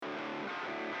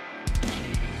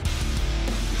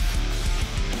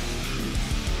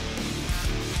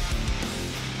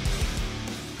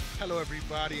Hello,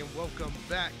 everybody, and welcome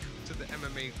back to the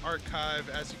MMA Archive.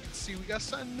 As you can see, we got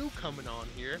something new coming on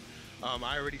here.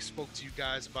 I already spoke to you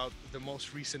guys about the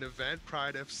most recent event,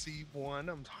 Pride FC 1.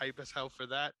 I'm hype as hell for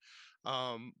that.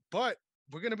 But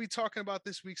we're going to be talking about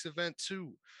this week's event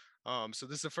too. So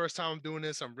this is the first time I'm doing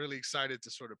this. I'm really excited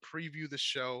to sort of preview the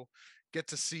show, get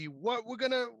to see what we're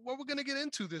gonna get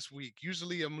into this week.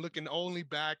 Usually I'm looking only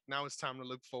back. Now it's time to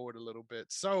look forward a little bit.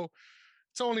 So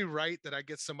it's only right that I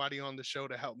get somebody on the show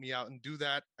to help me out and do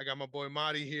that. I got my boy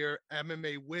Mahdi here,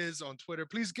 MMA Wiz on Twitter.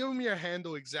 Please give him your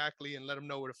handle exactly and let him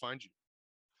know where to find you.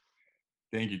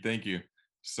 Thank you.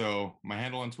 So my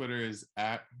handle on Twitter is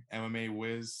at MMA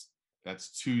Wiz.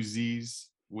 That's 2 Z's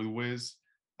with Wiz.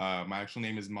 My actual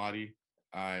name is Mahdi.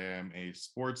 I am a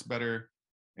sports bettor,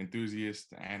 enthusiast,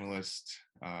 analyst.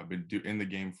 Been in the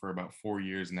game for about 4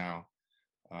 years now,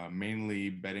 mainly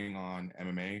betting on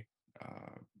MMA.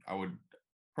 I would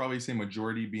probably say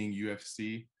majority being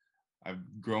UFC. I've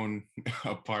grown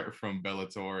apart from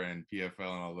Bellator and PFL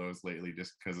and all those lately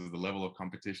just because the level of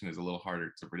competition is a little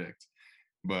harder to predict.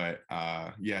 But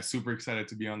yeah, super excited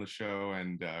to be on the show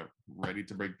and ready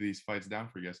to break these fights down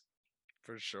for you guys.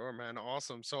 For sure, man.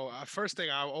 Awesome. So first thing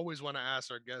I always want to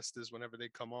ask our guests is whenever they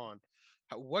come on,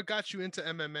 what got you into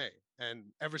MMA? And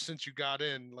ever since you got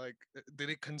in, like, did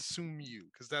it consume you?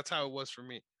 Because that's how it was for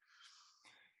me.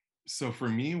 So for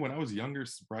me, when I was younger,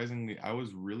 surprisingly, I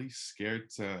was really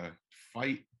scared to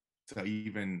fight, to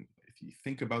even, if you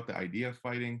think about the idea of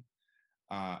fighting,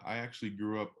 I actually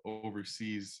grew up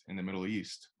overseas in the Middle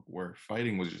East where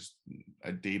fighting was just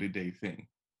a day-to-day thing.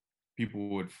 People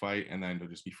would fight and then they'll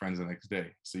just be friends the next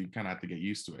day. So you kind of have to get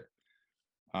used to it.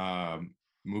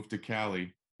 Moved to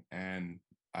Cali and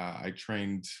I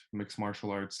trained mixed martial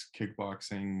arts,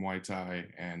 kickboxing, Muay Thai,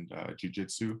 and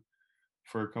jiu-jitsu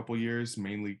for a couple years,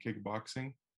 mainly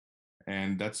kickboxing.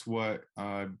 And that's what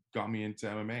got me into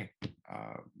MMA.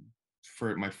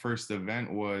 For my first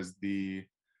event was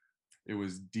it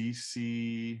was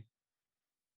DC.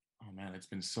 Oh man, it's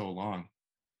been so long.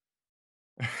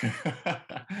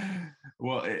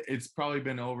 Well, it's probably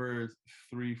been over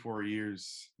 3-4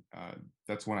 years.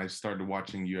 That's when I started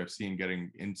watching UFC and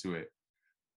getting into it.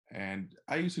 And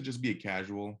I used to just be a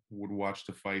casual, would watch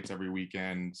the fights every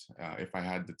weekend if I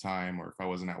had the time or if I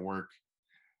wasn't at work.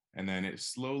 And then it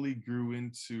slowly grew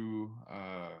into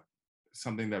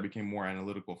something that became more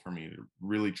analytical for me to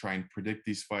really try and predict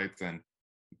these fights. And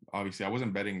obviously, I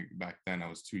wasn't betting back then; I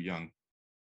was too young.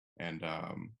 And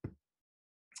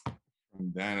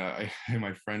then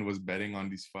my friend was betting on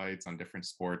these fights on different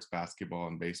sports, basketball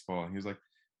and baseball, and he was like,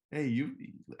 "Hey, you!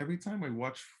 Every time I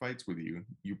watch fights with you,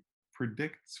 you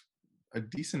predict a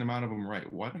decent amount of them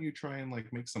right. Why don't you try and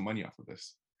like make some money off of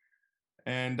this?"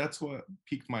 And that's what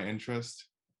piqued my interest.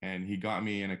 And he got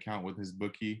me an account with his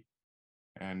bookie.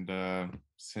 And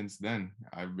since then,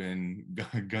 I've been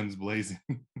guns blazing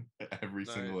every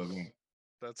single Nice. event.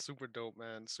 That's super dope,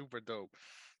 man. Super dope.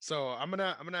 So I'm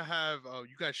gonna have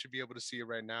you guys should be able to see it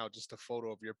right now. Just a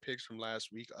photo of your picks from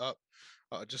last week up,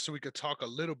 just so we could talk a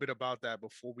little bit about that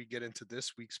before we get into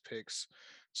this week's picks.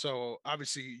 So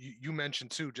obviously you mentioned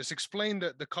too. Just explain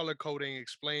the color coding.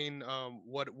 Explain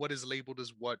what is labeled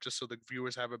as what, just so the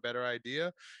viewers have a better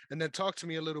idea. And then talk to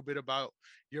me a little bit about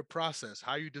your process,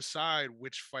 how you decide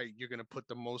which fight you're gonna put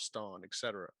the most on,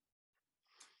 etc.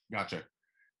 Gotcha.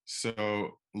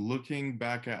 So looking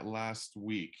back at last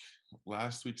week's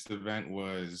event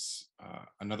was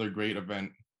another great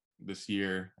event this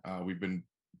year. We've been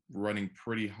running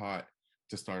pretty hot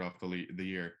to start off the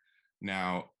year.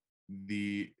 Now,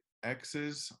 the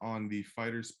X's on the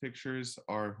fighters' pictures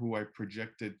are who I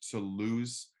projected to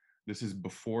lose. This is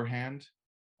beforehand,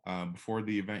 before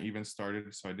the event even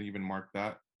started, so I didn't even mark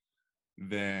that.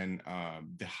 Then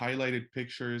the highlighted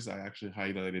pictures I actually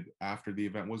highlighted after the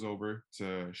event was over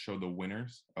to show the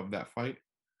winners of that fight.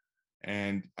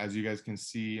 And as you guys can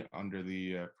see under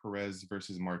the Perez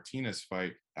versus Martinez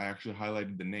fight, I actually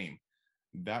highlighted the name.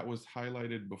 That was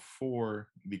highlighted before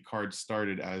the card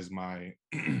started as my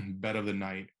bet of the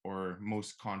night or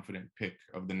most confident pick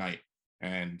of the night.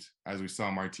 And as we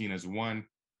saw, Martinez won.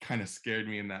 Kind of scared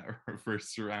me in that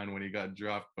first round when he got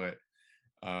dropped, but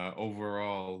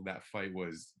overall that fight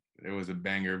was a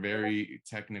banger, very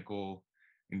technical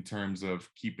in terms of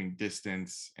keeping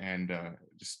distance and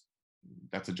just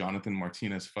that's a Jonathan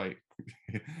Martinez fight.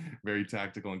 Very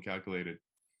tactical and calculated.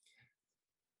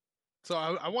 So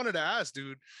I wanted to ask,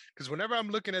 dude, because whenever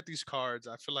I'm looking at these cards,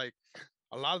 I feel like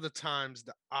a lot of the times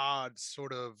the odds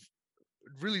sort of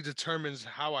really determines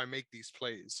how I make these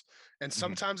plays. And Mhm.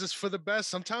 sometimes it's for the best,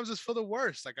 sometimes it's for the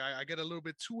worst. Like I get a little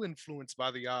bit too influenced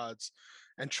by the odds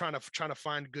and trying to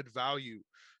find good value.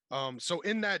 So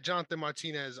in that Jonathan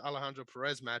Martinez Alejandro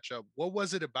Perez matchup, what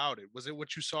was it about it? Was it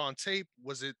what you saw on tape?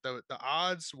 Was it the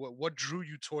odds? What drew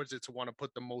you towards it to want to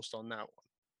put the most on that one?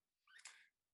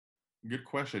 Good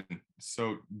question.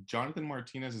 So Jonathan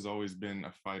Martinez has always been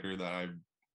a fighter that I've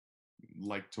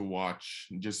liked to watch,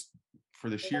 just for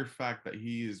the sheer fact that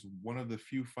he is one of the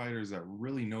few fighters that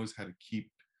really knows how to keep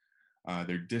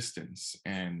their distance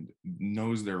and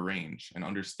knows their range and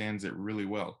understands it really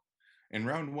well. In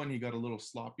round one, he got a little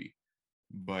sloppy,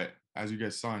 but as you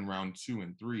guys saw in round two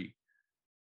and three,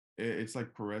 it's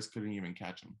like Perez couldn't even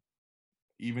catch him.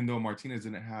 Even though Martinez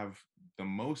didn't have the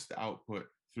most output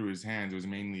through his hands, it was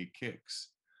mainly kicks.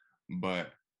 But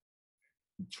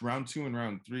round two and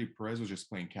round three, Perez was just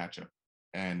playing catch up.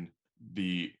 And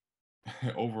the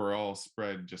overall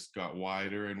spread just got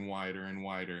wider and wider and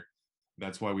wider.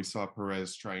 That's why we saw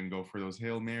Perez try and go for those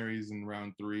Hail Marys in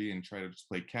round three and try to just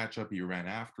play catch up. He ran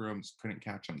after him, just couldn't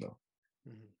catch him though.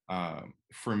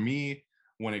 For me,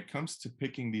 when it comes to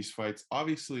picking these fights,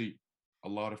 obviously a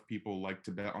lot of people like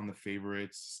to bet on the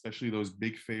favorites, especially those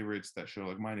big favorites that show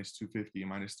like minus 250,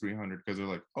 minus 300, because they're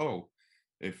like, oh,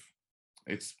 if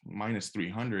it's minus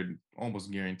 300, almost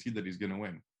guaranteed that he's going to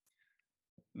win.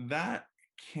 That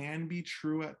can be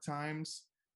true at times,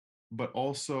 but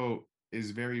also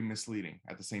is very misleading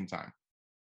at the same time.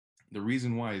 The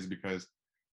reason why is because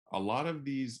a lot of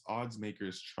these odds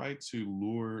makers try to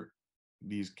lure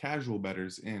these casual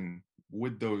bettors in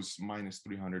with those minus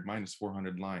 300, minus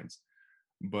 400 lines,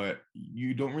 but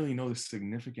you don't really know the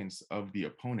significance of the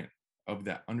opponent, of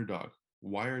that underdog.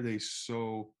 Why are they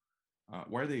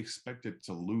expected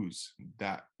to lose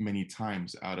that many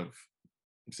times out of,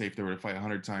 say, if they were to fight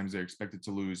 100 times, they're expected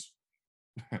to lose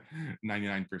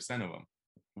 99% of them?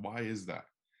 Why is that?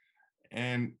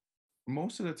 And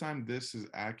most of the time, this is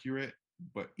accurate,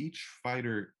 but each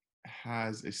fighter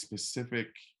has a specific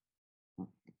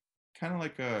kind of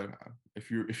like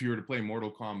if you were to play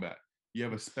Mortal Kombat, you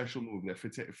have a special move, that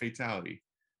fatality.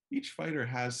 Each fighter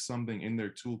has something in their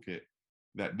toolkit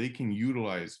that they can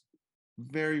utilize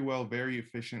very well, very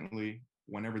efficiently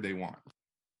whenever they want.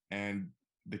 And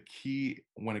the key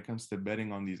when it comes to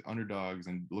betting on these underdogs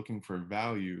and looking for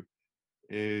value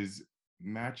is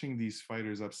matching these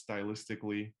fighters up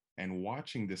stylistically and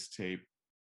watching this tape.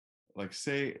 Like,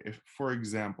 say, if, for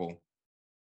example,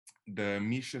 the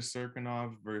Misha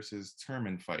Serkinov versus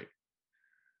Turman fight.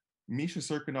 Misha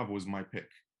Serkinov was my pick,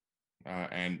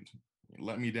 and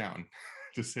let me down,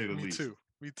 to say the least.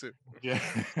 Me too. Yeah,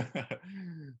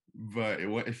 but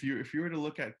if you were to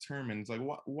look at Turman, it's like,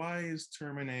 why is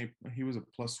Turman he was a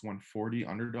plus 140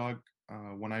 underdog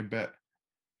when I bet.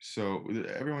 So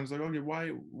everyone's like, okay,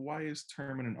 why is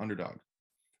Turman an underdog?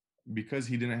 Because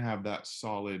he didn't have that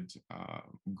solid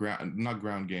not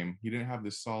ground game. He didn't have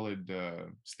the solid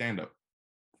stand up.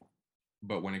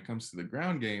 But when it comes to the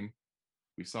ground game,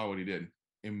 we saw what he did.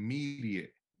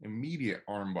 Immediate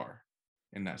armbar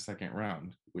in that second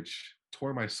round, which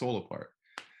tore my soul apart.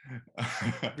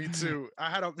 Me too.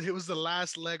 It was the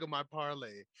last leg of my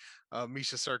parlay,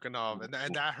 Misha Serkinov, and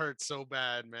that hurt so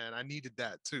bad, man. I needed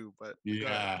that too, but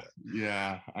yeah,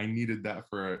 I needed that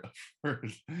for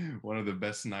one of the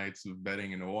best nights of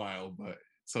betting in a while, but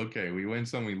it's okay. We win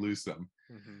some, we lose some.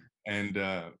 And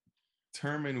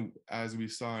Turman, as we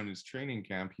saw in his training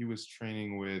camp, he was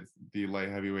training with the light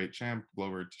heavyweight champ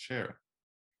Glover Teixeira,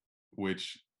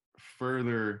 which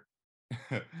further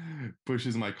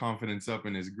pushes my confidence up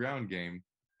in his ground game,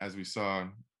 as we saw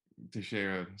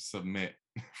Teixeira submit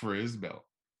for his belt.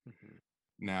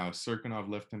 Now, Serkinov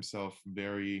left himself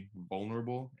very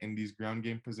vulnerable in these ground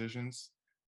game positions,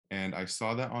 and I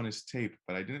saw that on his tape,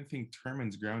 but I didn't think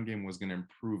Turman's ground game was going to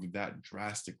improve that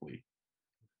drastically.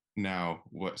 Now,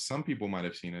 what some people might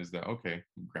have seen is that, okay,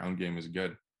 ground game is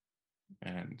good,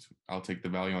 and I'll take the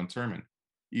value on Turman.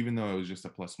 Even though it was just a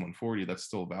plus 140, that's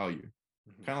still value.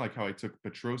 Kind of like how I took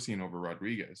Petrosian over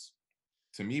Rodriguez.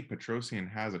 To me,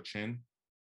 Petrosian has a chin.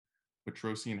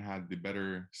 Petrosian had the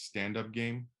better stand-up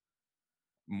game,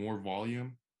 more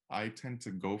volume. I tend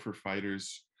to go for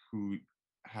fighters who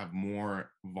have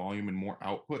more volume and more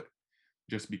output,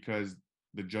 just because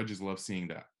the judges love seeing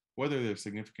that. Whether they're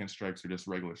significant strikes or just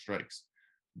regular strikes,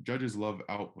 judges love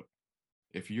output.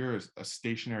 If you're a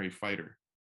stationary fighter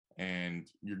and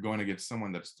you're going against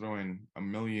someone that's throwing a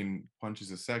million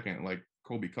punches a second, like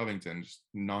Colby Covington, just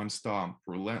nonstop,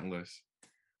 relentless,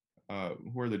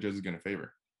 who are the judges going to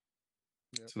favor?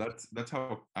 Yep. So that's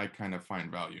how I kind of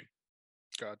find value.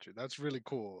 Gotcha. That's really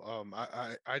cool.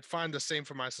 I find the same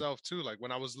for myself too. Like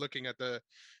when I was looking at the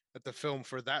film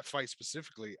for that fight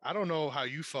specifically, I don't know how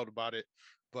you felt about it,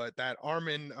 but that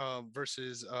Arman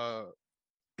versus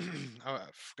I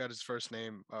forgot his first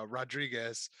name.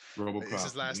 Rodriguez is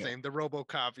his RoboCop. last Yeah, name. The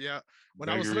RoboCop. Yeah. When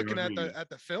I was Gregory looking Rodriguez. at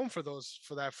the film for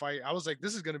that fight, I was like,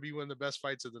 this is going to be one of the best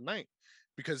fights of the night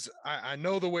because I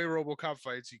know the way RoboCop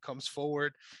fights. He comes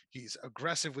forward, he's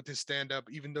aggressive with his stand up,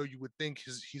 even though you would think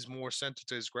he's more centered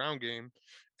to his ground game.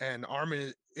 And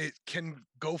Armin, it can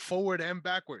go forward and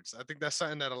backwards. I think that's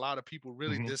something that a lot of people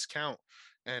really Hmm. discount.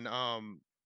 And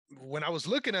when I was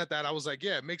looking at that, I was like,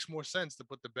 yeah, it makes more sense to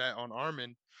put the bet on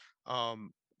Armin.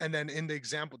 And then in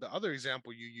the other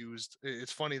example you used,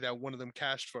 it's funny that one of them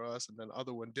cashed for us and then the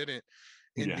other one didn't.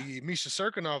 In Yeah, the Misha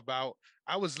Serkinov bout,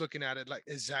 I was looking at it like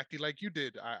exactly like you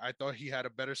did. I thought he had a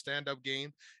better stand-up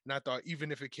game, and I thought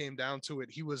even if it came down to it,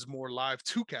 he was more live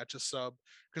to catch a sub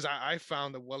because I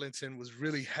found that Wellington was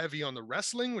really heavy on the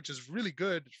wrestling, which is really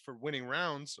good for winning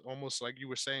rounds, almost like you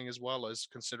were saying, as well as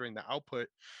considering the output.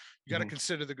 You got to hmm,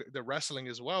 consider the wrestling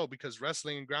as well because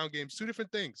wrestling and ground games two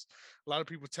different things. A lot of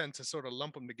people tend to sort of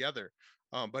lump them together,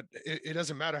 but it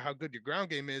doesn't matter how good your ground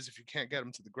game is if you can't get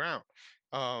them to the ground.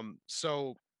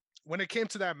 So when it came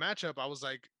to that matchup, I was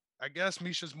like, I guess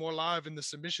Misha's more live in the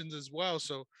submissions as well,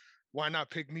 so why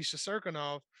not pick Misha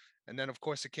Serkinov? And then of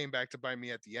course it came back to bite me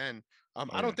at the end. oh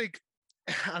I yeah, don't think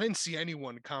I didn't see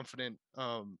anyone confident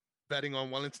betting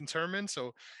on Wellington Turman.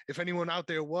 So if anyone out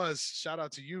there was, shout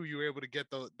out to you. You were able to get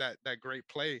that great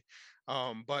play.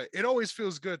 But it always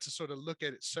feels good to sort of look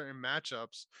at certain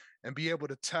matchups and be able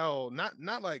to tell not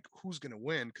like who's gonna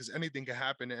win because anything can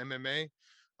happen in MMA.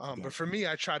 But for exactly. me,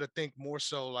 I try to think more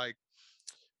so like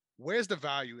where's the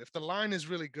value if the line is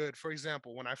really good. For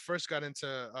example, when I first got into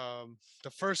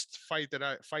the first fight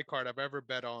card I've ever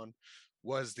bet on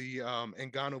was the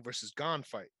Ngannou versus Gon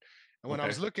fight. And when I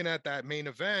was Okay. looking at that main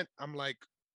event, I'm like,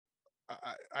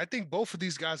 I think both of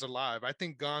these guys are live. I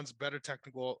think Gon's better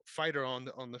technical fighter on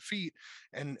the feet,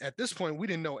 and at this point, we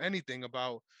didn't know anything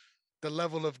about the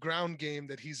level of ground game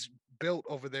that he's built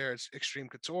over there at Extreme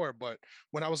Couture. But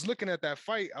when I was looking at that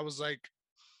fight, I was like,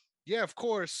 yeah, of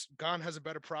course, Gon has a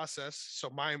better process. So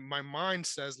my mind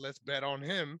says let's bet on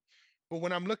him. But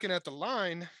when I'm looking at the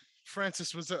line,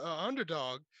 Francis was an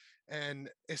underdog, and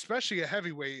especially a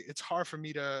heavyweight. It's hard for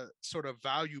me to sort of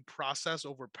value process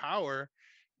over power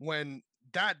when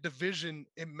that division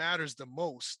it matters the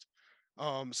most.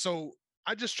 So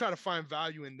I just try to find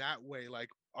value in that way. Like,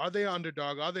 are they an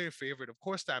underdog? Are they a favorite? Of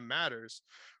course, that matters.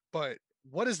 But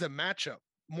what is the matchup?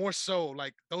 More so,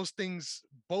 like those things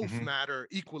both Hmm. matter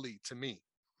equally to me.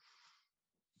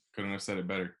 Couldn't have said it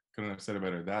better. Couldn't have said it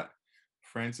better. That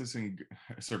Francis and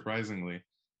surprisingly,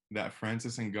 that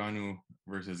Francis and Ngannou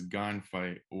versus Gon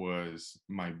fight was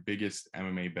my biggest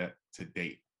MMA bet to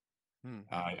date. Hmm.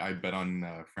 I bet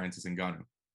on Francis and Ngannou,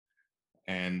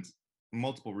 and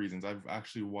multiple reasons. I've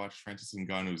actually watched Francis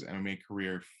Ngannou's MMA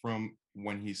career from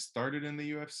when he started in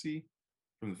the UFC,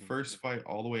 from the Hmm. first fight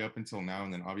all the way up until now,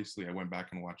 and then obviously I went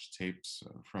back and watched tapes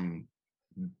from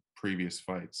previous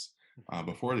fights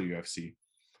before the UFC.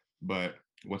 But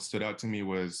what stood out to me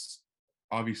was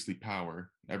obviously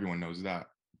power. Everyone knows that.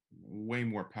 Way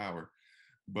more power.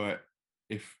 But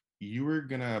if you were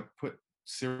gonna put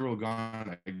Cyril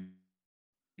Gane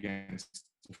against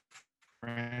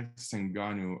Francis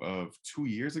Ngannou of 2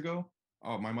 years ago,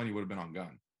 oh, my money would have been on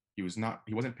Gane. He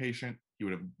wasn't patient. He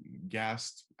would have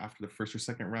gassed after the first or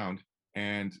second round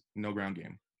and no ground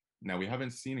game. Now we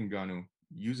haven't seen Ngannou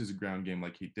use his ground game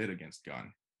like he did against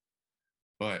Gane,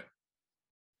 but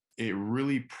it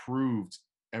really proved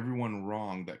everyone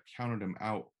wrong that counted him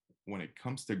out when it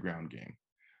comes to ground game.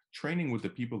 Training with the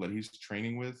people that he's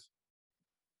training with,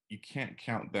 you can't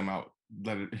count them out.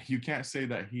 You can't say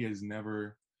that he has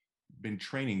never been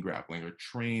training grappling or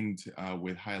trained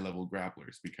with high level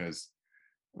grapplers because,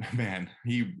 man,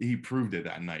 he proved it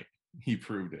that night. He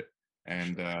proved it. For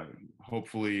And sure.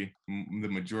 hopefully, the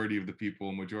majority of the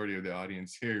people, majority of the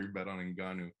audience here bet on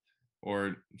Ngannou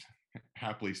or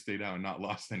happily stayed out and not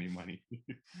lost any money.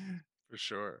 For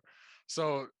sure.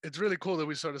 So it's really cool that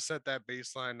we sort of set that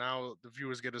baseline. Now the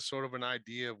viewers get a sort of an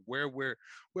idea of where we're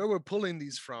pulling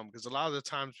these from. Because a lot of the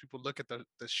times people look at the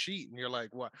sheet and you're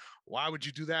like, what? Why would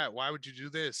you do that? Why would you do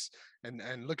this?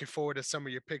 And looking forward to some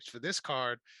of your picks for this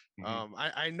card. Mhm.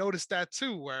 I noticed that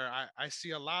too, where I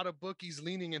see a lot of bookies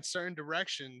leaning in certain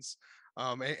directions.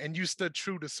 And you stood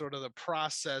true to sort of the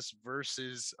process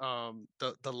versus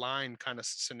the line kind of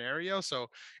scenario. So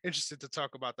interested to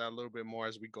talk about that a little bit more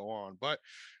as we go on. But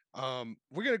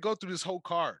we're gonna go through this whole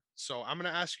card. So I'm gonna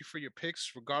ask you for your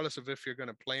picks, regardless of if you're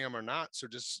gonna play them or not. So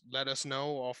just let us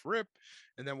know off rip,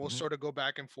 and then we'll Mhm. sort of go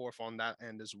back and forth on that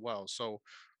end as well. So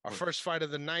Of our course. first fight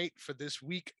of the night for this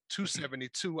week,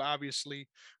 272. Obviously,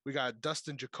 we got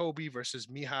Dustin Jacoby versus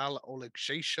Michal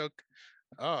Oleksiejczuk.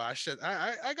 Oh, I should.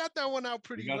 I got that one out You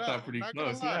pretty got that well. pretty Not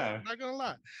gonna close, lie. yeah. Not gonna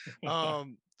lie.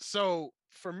 So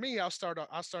for me, I'll start.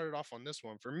 I'll start it off on this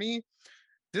one. For me,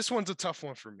 this one's a tough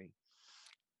one for me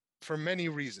for many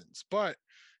reasons, but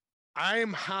I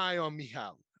am high on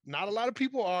Mihal. Not a lot of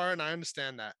people are, and I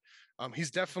understand that.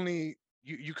 He's definitely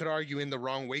you could argue in the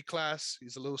wrong weight class.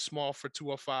 He's a little small for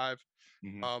 205.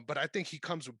 Hmm. But I think he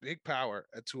comes with big power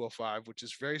at 205, which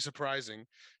is very surprising,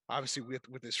 obviously,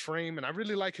 with his frame. And I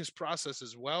really like his process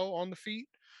as well on the feet.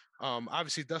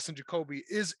 Obviously, Dustin Jacoby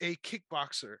is a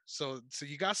kickboxer. So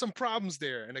you got some problems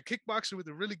there. And a kickboxer with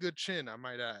a really good chin, I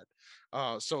might add.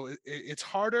 So it's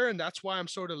harder. And that's why I'm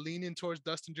sort of leaning towards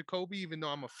Dustin Jacoby, even though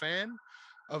I'm a fan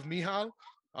of Mihal.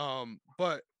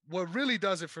 But what really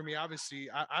does it for me, obviously,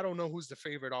 I don't know who's the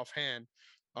favorite offhand.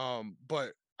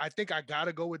 But I think I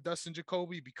gotta go with Dustin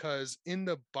Jacoby because in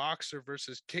the boxer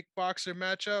versus kickboxer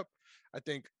matchup, I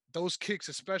think those kicks,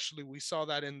 especially, we saw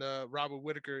that in the Robert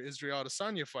Whitaker Israel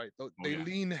Adesanya fight. Oh They yeah.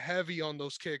 lean heavy on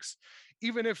those kicks,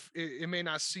 even if it may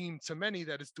not seem to many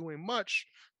that it's doing much.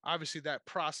 Obviously, that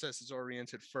process is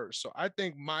oriented first. So I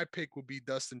think my pick would be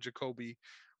Dustin Jacoby.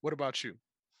 What about you?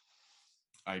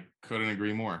 I couldn't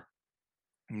agree more.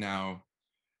 Now,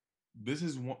 this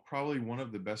is probably one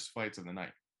of the best fights of the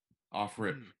night, off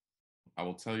rip. Mm, I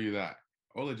will tell you that.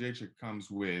 Olajaychik comes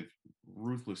with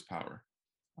ruthless power,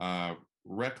 uh,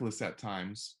 reckless at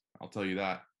times. I'll tell you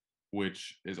that,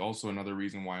 which is also another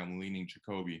reason why I'm leaning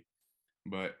Jacoby.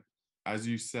 But as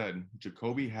you said,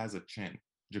 Jacoby has a chin.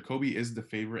 Jacoby is the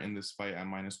favorite in this fight at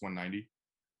minus 190,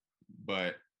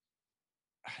 but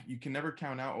you can never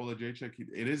count out Olajaychik.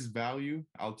 It is value,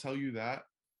 I'll tell you that,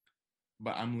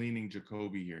 but I'm leaning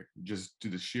Jacoby here just to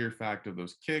the sheer fact of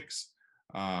those kicks.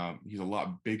 He's a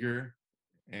lot bigger,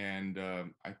 and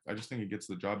I just think he gets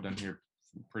the job done here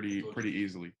pretty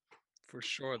easily. for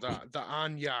sure. The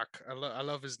Anyak. I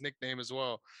love his nickname as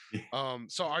well.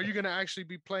 So are you gonna actually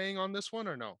be playing on this one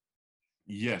or no?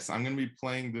 Yes, I'm going to be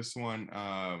playing this one.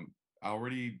 I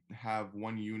already have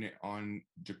one unit on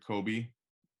Jacoby,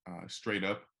 straight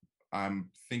up. I'm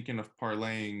thinking of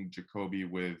parlaying Jacoby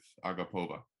with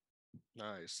Agapova,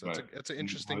 Nice. but That's an not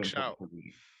interesting in pole shout.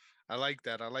 position. I like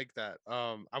that. I like that.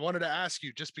 I wanted to ask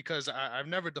you just because I've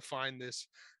never defined this.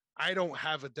 I don't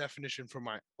have a definition for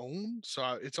my own,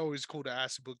 so it's always cool to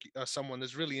ask someone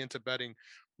that's really into betting.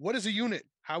 What is a unit?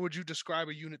 How would you describe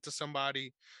a unit to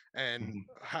somebody, and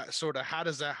Mhm. how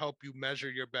does that help you measure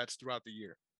your bets throughout the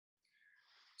year?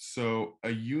 So a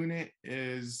unit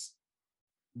is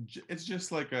it's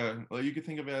just like you could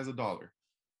think of it as a dollar.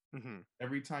 Hmm.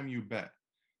 Every time you bet,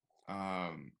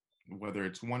 um, whether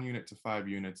it's 1 unit to 5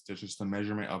 units, there's just a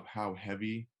measurement of how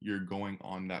heavy you're going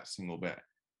on that single bet.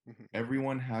 Hmm.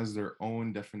 Everyone has their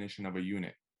own definition of a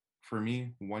unit. For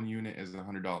me, 1 unit is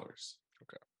 $100.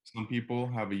 Okay. Some people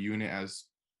have a unit as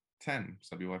 10,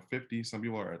 some people have 50, some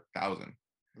people are 1,000.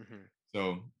 Hmm.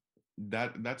 So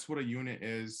that's what a unit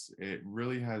is. It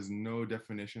really has no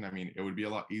definition. I mean, it would be a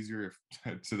lot easier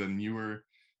if to the newer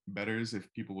betters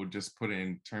if people would just put it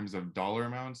in terms of dollar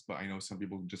amounts, but I know some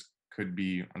people just could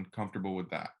be uncomfortable with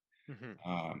that.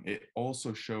 Hmm. It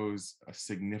also shows a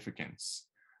significance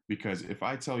because if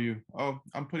I tell you, oh,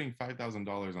 I'm putting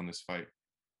 $5,000 on this fight,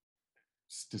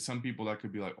 to some people that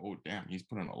could be like, oh, damn, he's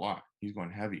putting a lot. He's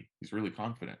going heavy. He's really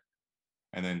confident.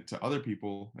 And then to other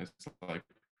people, it's like,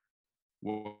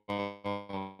 well,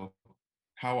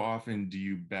 how often do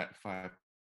you bet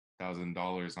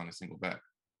 $5,000 on a single bet?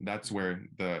 That's Hmm. where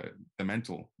the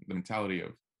mentality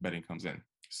of betting comes in.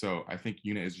 So I think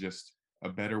unit is just a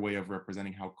better way of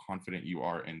representing how confident you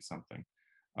are in something.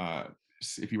 Uh,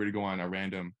 if you were to go on a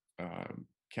random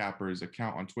capper's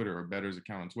account on Twitter or better's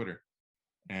account on Twitter,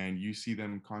 and you see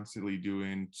them constantly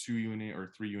doing 2 unit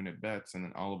or 3 unit bets, and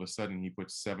then all of a sudden he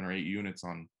puts 7 or 8 units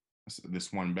on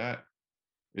this one bet,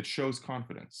 it shows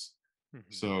confidence. Hmm.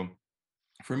 So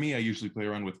for me, I usually play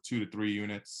around with 2 to 3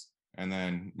 units, and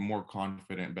then more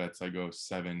confident bets, I go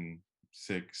 7,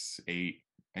 6, 8,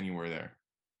 anywhere there.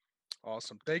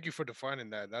 Awesome. Thank you for defining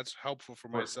that. That's helpful for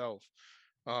Of course. myself.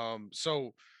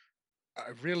 So I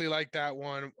really like that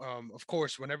one. Of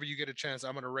course, whenever you get a chance,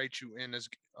 I'm going to rate you in as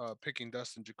picking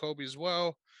Dustin Jacoby as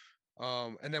well.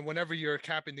 And then whenever you're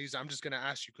capping these, I'm just going to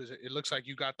ask you because it looks like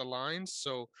you got the lines.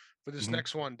 So for this Mhm.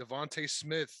 next one, Devonte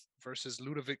Smith versus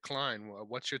Ludovic Klein,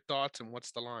 what's your thoughts and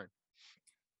what's the line?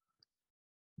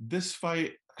 This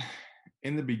fight,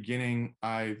 in the beginning,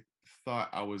 I thought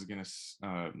I was gonna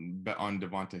bet on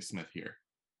Devonte Smith here,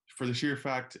 for the sheer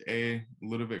fact, a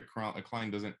Ludovic Klein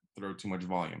doesn't throw too much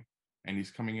volume, and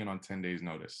he's coming in on 10 days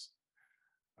notice.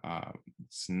 Uh,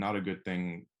 it's not a good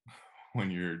thing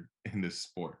when you're in this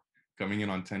sport. Coming in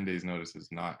on 10 days notice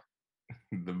is not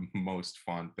the most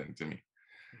fond thing to me.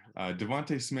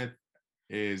 Devontae Smith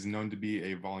is known to be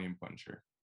a volume puncher,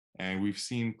 and we've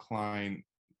seen Klein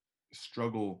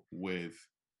struggle with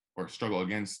or struggle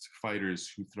against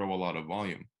fighters who throw a lot of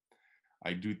volume.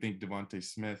 I do think Devontae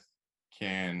Smith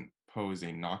can pose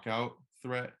a knockout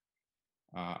threat.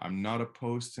 I'm not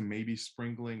opposed to maybe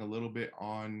sprinkling a little bit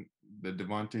on the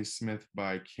Devontae Smith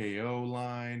by KO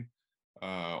line,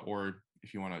 or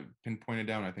if you want to pinpoint it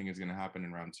down, I think it's going to happen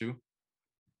in round 2.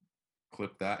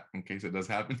 Clip that in case it does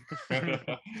happen.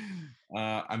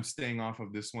 I'm staying off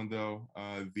of this one though.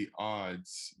 The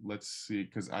odds, let's see,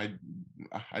 because I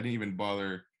didn't even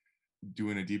bother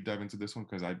doing a deep dive into this one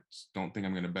because I don't think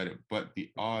I'm going to bet it. But the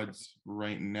odds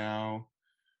right now,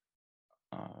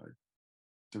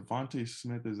 Devontae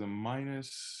Smith is a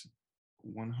minus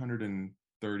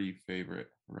 130 favorite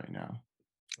right now.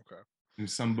 Okay. In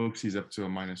some books, he's up to a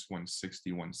minus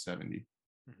 160, 170.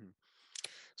 Mm-hmm.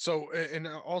 So, and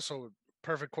also,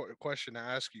 perfect question to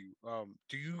ask you.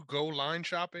 Do you go line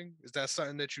shopping? Is that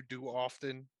something that you do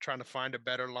often, trying to find a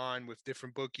better line with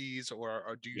different bookies,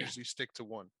 or do you usually stick to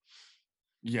one?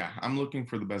 Yeah, I'm looking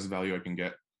for the best value I can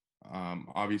get.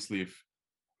 Obviously, if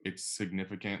it's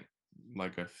significant,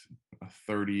 like a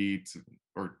 30 to,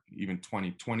 or even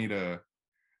 20 to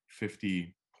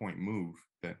 50 point move,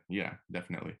 then yeah,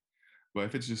 definitely. But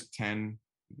if it's just 10,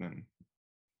 then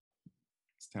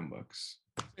it's $10.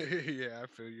 Yeah, I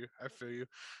feel you. I feel you.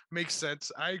 Makes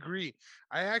sense. I agree.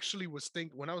 I actually was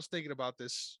when I was thinking about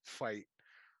this fight,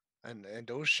 and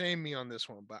don't shame me on this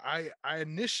one, but I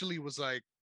initially was like,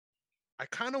 I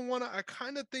kind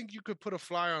of think you could put a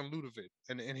flyer on Ludovic.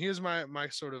 And here's my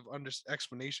sort of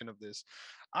explanation of this.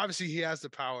 Obviously, he has the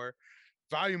power.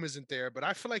 Volume isn't there, but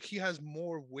I feel like he has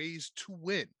more ways to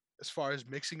win as far as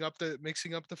mixing up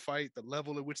the fight, the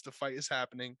level at which the fight is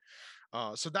happening.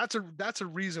 So that's a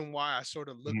reason why I sort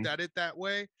of looked at it that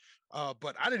way.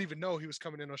 But I didn't even know he was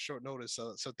coming in on short notice.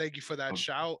 So thank you for that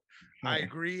shout. I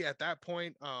agree at that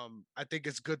point. I think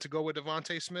it's good to go with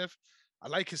Devontae Smith. I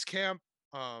like his camp.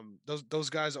 Those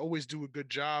guys always do a good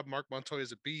job. Mark Montoya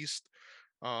is a beast.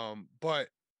 But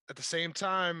at the same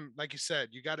time, like you said,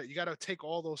 you gotta take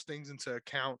all those things into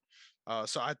account.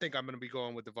 So I think I'm gonna be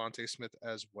going with Devontae Smith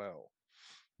as well.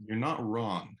 You're not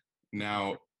wrong.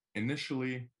 Now,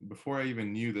 initially, before I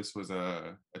even knew this was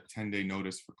a 10-day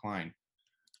notice for Klein,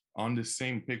 on the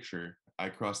same picture, I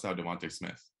crossed out Devontae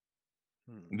Smith.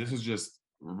 And this is just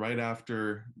right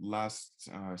after last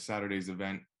Saturday's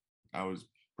event. I was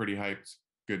pretty hyped.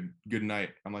 Good night.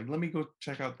 I'm like, let me go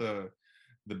check out the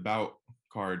bout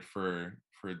card for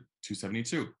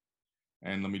 272,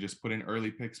 and let me just put in early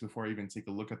picks before I even take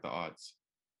a look at the odds.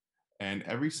 And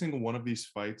every single one of these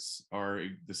fights are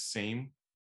the same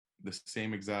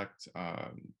exact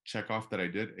checkoff that I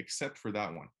did, except for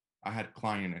that one. I had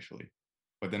Klein initially,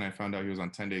 but then I found out he was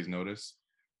on 10 days notice,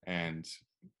 and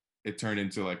it turned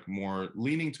into like more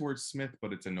leaning towards Smith,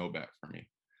 but it's a no bet for me.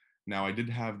 Now, I did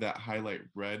have that highlight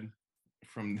red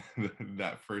from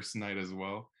that first night as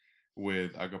well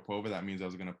with Agapova. That means I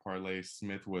was going to parlay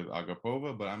Smith with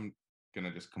Agapova, but I'm going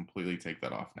to just completely take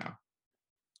that off now.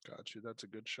 Got you. That's a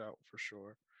good shout for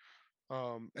sure.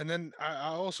 And then I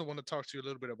also want to talk to you a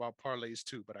little bit about parlays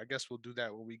too, but I guess we'll do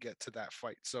that when we get to that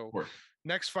fight. So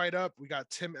next fight up, we got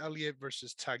Tim Elliott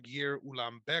versus Tagir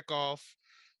Ulanbekov.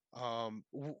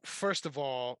 First of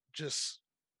all, just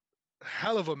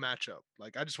hell of a matchup.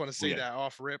 Like, I just want to say that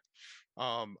off rip.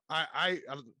 A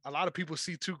lot of people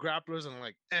see two grapplers and I'm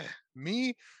like,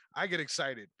 me, I get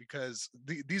excited because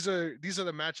these are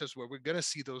the matchups where we're gonna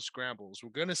see those scrambles. We're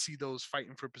gonna see those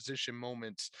fighting for position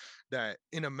moments that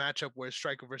in a matchup where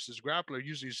striker versus grappler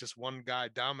usually is just one guy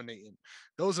dominating.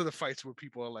 Those are the fights where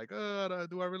people are like,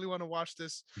 do I really want to watch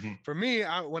this? For me,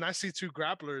 when I see two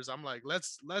grapplers, I'm like,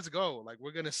 let's go. Like,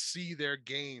 we're gonna see their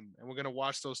game and we're gonna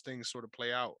watch those things sort of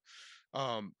play out.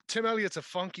 Tim Elliott's a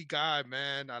funky guy,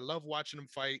 man. I love watching him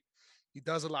fight. He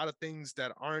does a lot of things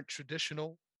that aren't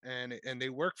traditional, and they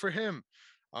work for him.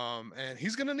 And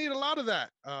he's gonna need a lot of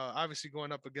that. Obviously,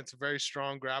 going up against a very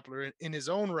strong grappler in his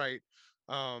own right.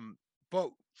 But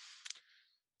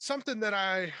something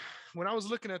that when I was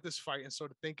looking at this fight and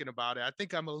sort of thinking about it, I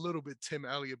think I'm a little bit Tim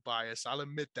Elliott biased. I'll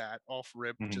admit that off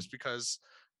rip, just because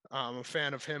I'm a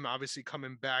fan of him, obviously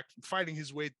coming back, fighting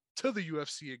his way to the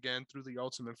UFC again through the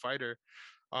Ultimate Fighter.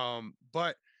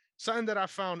 But something that I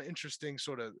found interesting,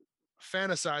 sort of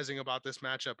fantasizing about this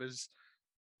matchup, is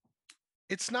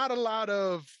it's not a lot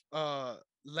of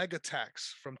leg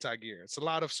attacks from Tagir. It's a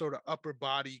lot of sort of upper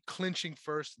body clinching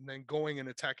first and then going and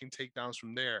attacking takedowns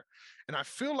from there. And I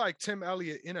feel like Tim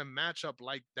Elliott in a matchup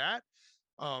like that,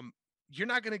 you're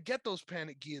not going to get those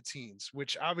panic guillotines,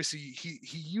 which obviously he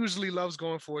usually loves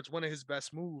going for. It's one of his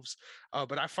best moves.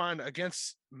 But I find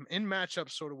against in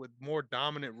matchups sort of with more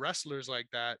dominant wrestlers like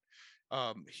that,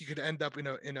 he could end up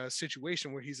in a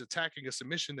situation where he's attacking a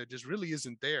submission that just really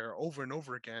isn't there over and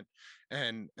over again,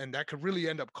 and that could really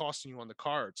end up costing you on the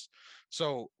cards.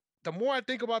 So the more I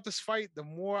think about this fight, the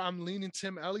more I'm leaning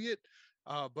Tim Elliott.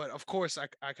 But of course,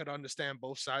 I could understand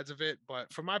both sides of it.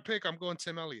 But for my pick, I'm going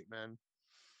Tim Elliott, man.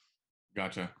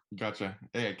 Gotcha.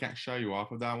 Hey, I can't shy you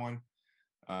off of that one.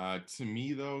 To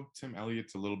me, though, Tim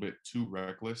Elliott's a little bit too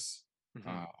reckless.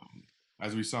 Mm-hmm.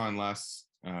 As we saw in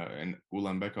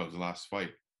Ulanbekov's last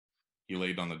fight, he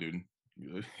laid on the dude.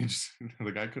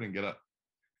 The guy couldn't get up,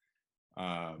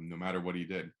 no matter what he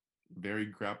did. Very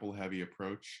grapple heavy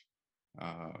approach.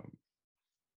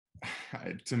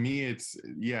 To me, it's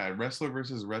wrestler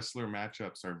versus wrestler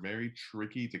matchups are very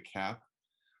tricky to cap.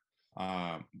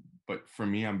 But for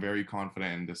me, I'm very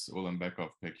confident in this Ulanbekov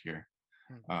pick here.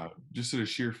 Just to the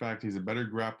sheer fact he's a better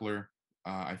grappler.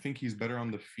 I think he's better on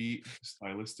the feet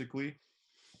stylistically.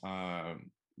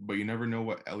 But you never know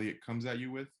what Elliott comes at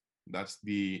you with. That's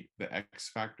the X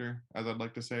factor, as I'd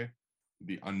like to say,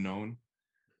 the unknown.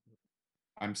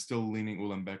 I'm still leaning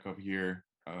Ulanbekov here,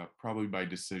 probably by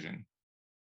decision.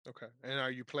 Okay. And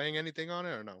are you playing anything on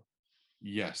it or no?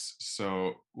 Yes.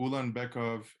 So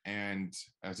Ulanbekov, and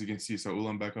as you can see, so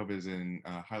Ulanbekov is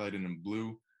highlighted in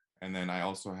blue. And then I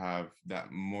also have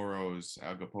that Moroz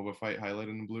Agapova fight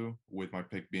highlighted in blue, with my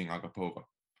pick being Agapova.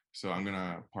 So I'm going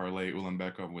to parlay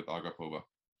Ulanbekov with Agapova.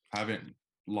 Haven't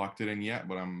locked it in yet,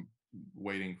 but I'm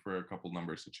waiting for a couple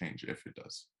numbers to change if it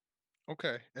does.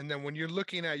 Okay. And then when you're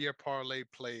looking at your parlay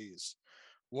plays,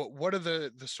 what are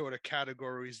the sort of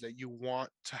categories that you want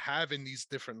to have in these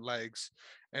different legs?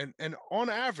 And on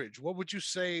average, what would you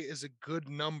say is a good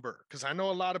number? Because I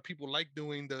know a lot of people like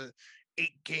doing the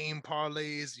 8-game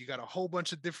parlays. You got a whole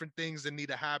bunch of different things that need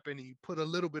to happen, and you put a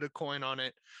little bit of coin on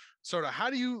it. Sort of how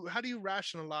do you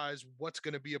rationalize what's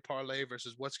going to be a parlay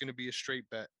versus what's going to be a straight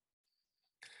bet?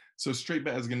 So straight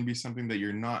bet is going to be something that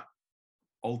you're not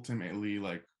ultimately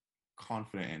like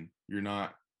confident in. You're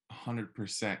not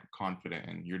 100% confident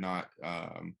in. You're not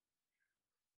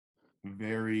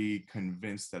very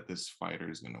convinced that this fighter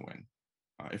is going to win,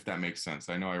 if that makes sense.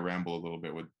 I know I ramble a little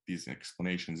bit with these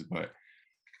explanations, but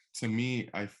to me,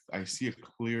 I see a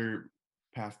clear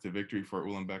path to victory for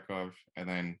Ulanbekov, and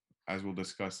then, as we'll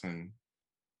discuss in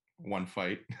one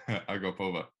fight,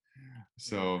 Agapova.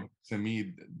 So to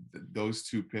me, those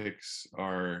two picks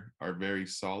are very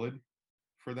solid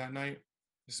for that night,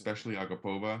 especially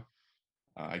Agapova.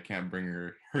 I can't bring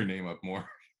her name up more.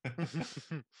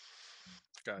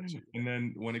 Gotcha. And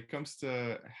then when it comes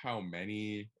to how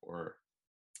many or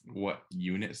what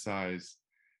unit size,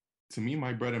 to me,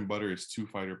 my bread and butter is 2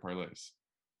 fighter parlays.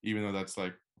 Even though that's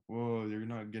like, whoa, you're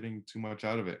not getting too much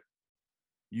out of it.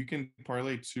 You can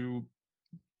parlay 2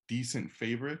 decent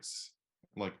favorites,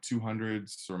 like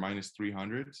 200s or minus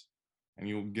 300s, and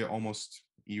you'll get almost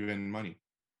even money.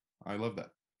 I love that.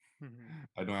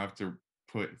 I don't have to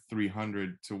put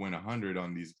 300 to win 100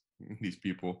 on these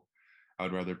people.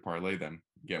 I'd rather parlay them,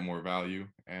 get more value,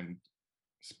 and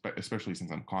especially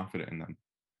since I'm confident in them,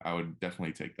 I would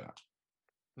definitely take that.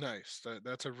 Nice.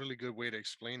 That's a really good way to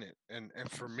explain it. And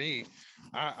for me,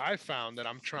 I found that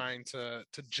I'm trying to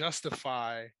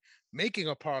justify making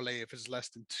a parlay if it's less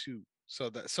than 2.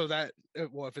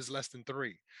 Well, if it's less than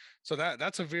 3. So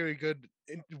that's a very good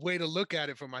way to look at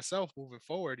it for myself moving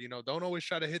forward. Don't always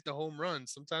try to hit the home run.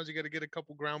 Sometimes you got to get a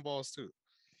couple ground balls too.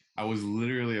 I was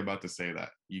literally about to say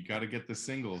that. You got to get the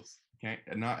singles.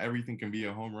 Not everything can be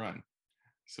a home run.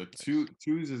 So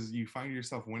twos is you find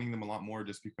yourself winning them a lot more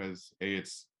just because A,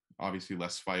 it's obviously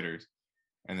less fighters,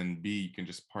 and then B, you can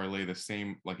just parlay the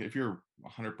same. Like if you're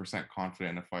 100%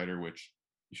 confident in a fighter, which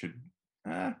you should,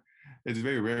 it's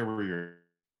very rare where you're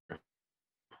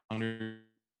 100%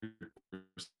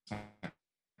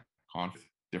 confident.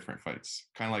 Different fights,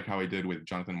 kind of like how I did with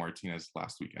Jonathan Martinez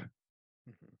last weekend.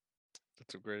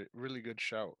 That's a really good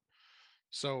shout.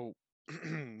 So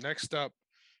next up,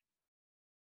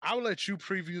 I'll let you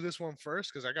preview this one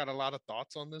first because I got a lot of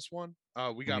thoughts on this one.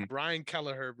 We got Brian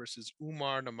Kelleher versus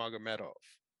Umar Nurmagomedov.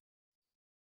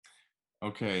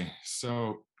 Okay,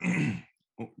 so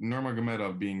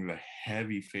Nurmagomedov being the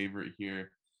heavy favorite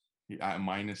here at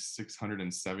minus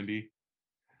 670.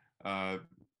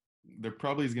 There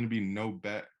probably is going to be no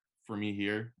bet for me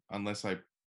here unless I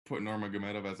put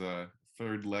Nurmagomedov as a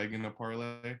third leg in a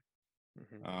parlay.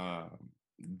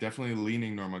 Definitely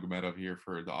leaning Nurmagomedov here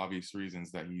for the obvious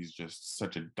reasons that he's just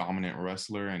such a dominant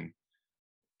wrestler, and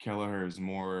Kelleher is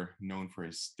more known for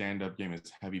his stand-up game,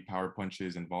 his heavy power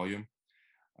punches and volume.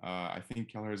 I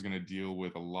think Kelleher is going to deal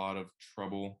with a lot of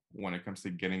trouble when it comes to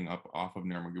getting up off of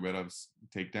Nurmagomedov's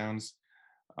takedowns.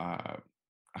 I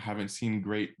haven't seen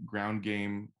great ground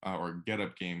game or get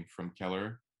up game from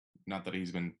Keller. Not that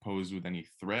he's been posed with any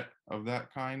threat of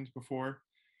that kind before.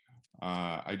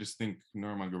 I just think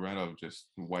Nurmagomedov just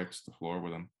wipes the floor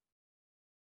with him.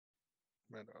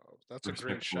 That's a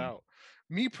great Respectfully. shout.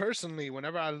 Me personally,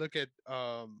 whenever I look at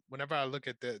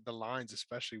the lines,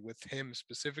 especially with him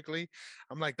specifically,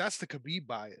 I'm like, that's the Khabib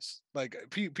bias. Like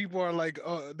people are like,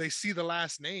 oh, they see the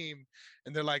last name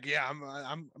and they're like, yeah,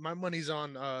 I'm my money's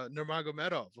on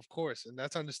Nurmagomedov, of course, and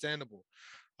that's understandable.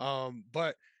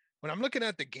 But when I'm looking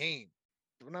at the game,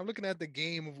 when I'm looking at the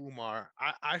game of Umar,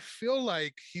 I feel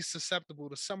like he's susceptible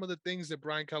to some of the things that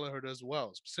Brian Kelleher does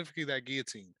well, specifically that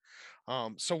guillotine.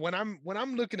 So when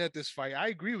I'm looking at this fight, I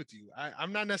agree with you.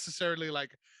 I'm not necessarily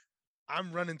like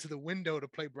I'm running to the window to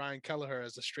play Brian Kelleher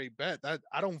as a straight bet. That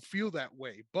I don't feel that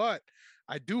way, but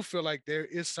I do feel like there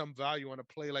is some value on a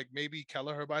play like maybe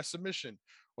Kelleher by submission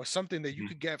or something that you Mhm.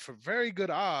 could get for very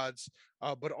good odds,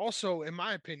 but also, in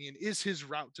my opinion, is his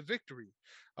route to victory.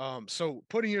 So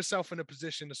putting yourself in a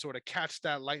position to sort of catch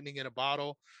that lightning in a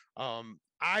bottle.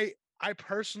 I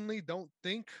personally don't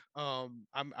think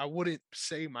I wouldn't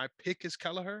say my pick is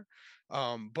Kelleher,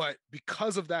 but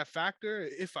because of that factor,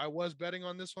 if I was betting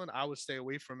on this one, I would stay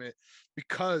away from it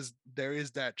because there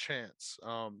is that chance.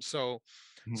 So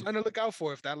Mhm. something to look out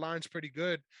for. If that line's pretty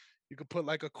good, you could put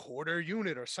like a quarter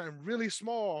unit or something really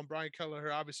small on Brian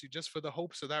Kelleher, obviously, just for the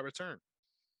hopes of that return.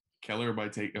 Keller by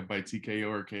TKO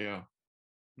or KO.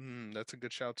 That's a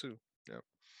good shout too. Yeah.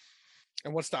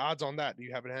 And what's the odds on that? Do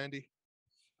you have it handy?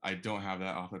 I don't have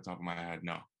that off the top of my head,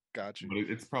 no. Got you. But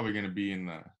it's probably going to be in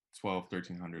the 12,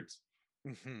 1300s.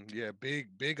 Yeah,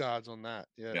 big odds on that.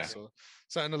 Yeah, Yeah. so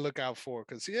something to look out for.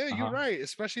 Because yeah, you're Uh-huh. right.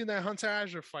 Especially in that Hunter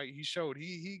Azure fight, he showed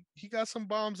he got some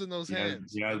bombs in those He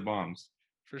hands has bombs.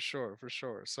 for sure, for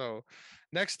sure. So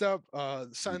next up,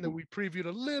 something that we previewed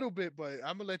a little bit, but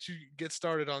I'm gonna let you get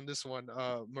started on this one.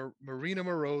 Marina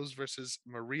Moroz versus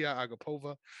Maria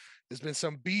Agapova. There's been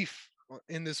some beef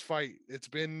in this fight. It's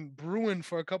been brewing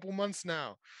for a couple months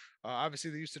now. Obviously,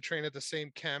 they used to train at the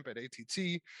same camp at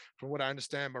ATT. From what I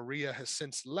understand, Maria has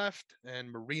since left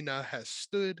and Marina has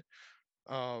stood.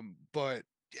 But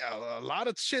yeah, a lot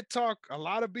of shit talk, a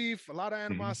lot of beef, a lot of Mhm.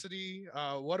 animosity.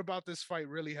 What about this fight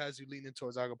really has you leaning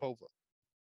towards Agapova?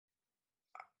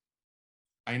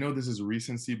 I know this is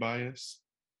recency bias,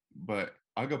 but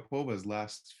Agapova's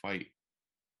last fight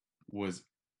was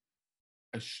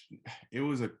a it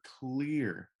was a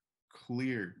clear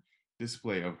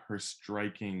display of her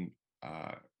striking,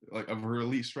 like of her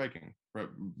elite striking, right,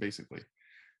 basically.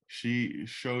 She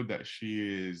showed that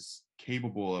she is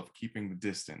capable of keeping the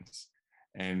distance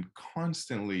and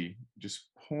constantly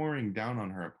just pouring down on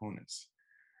her opponents.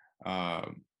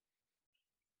 Um,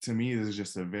 to me, this is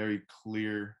just a very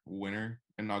clear winner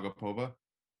in Nagapova.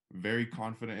 Very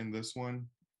confident in this one.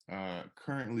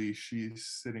 Currently, she's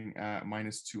sitting at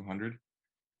minus 200,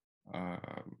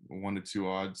 1 to 2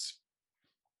 odds.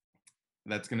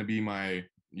 That's going to be my.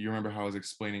 You remember how I was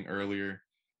explaining earlier?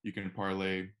 You can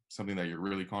parlay something that you're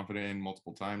really confident in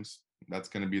multiple times. That's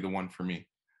going to be the one for me.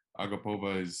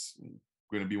 Agapova is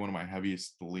going to be one of my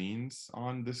heaviest leans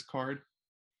on this card.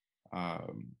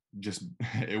 Just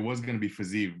it was going to be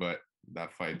Fazeev, but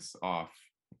that fight's off,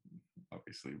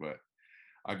 obviously. But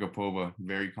Agapova,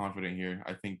 very confident here.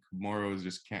 I think Moroz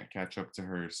just can't catch up to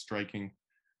her striking.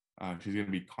 She's going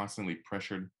to be constantly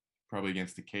pressured, probably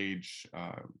against the cage.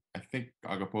 I think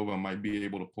Agapova might be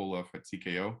able to pull off a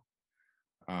TKO,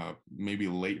 maybe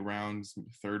late rounds,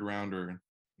 third round or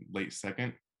late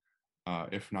second.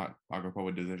 If not,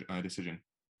 Agapova decision.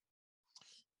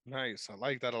 Nice. I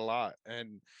like that a lot.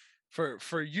 And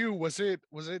for you, was it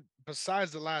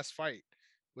besides the last fight?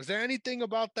 Was there anything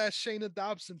about that Shayna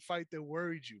Dobson fight that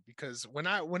worried you? Because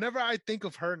whenever I think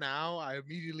of her now, I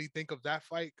immediately think of that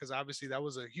fight because obviously that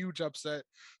was a huge upset,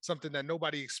 something that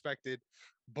nobody expected.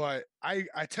 But I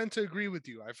tend to agree with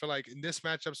you. I feel like in this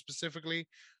matchup specifically,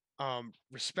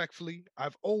 respectfully,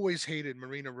 I've always hated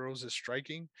Marina Rose's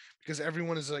striking because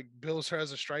everyone is like bills her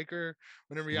as a striker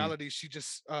when in Mhm. reality she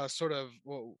just sort of,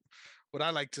 well, what I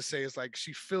like to say is like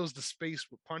she fills the space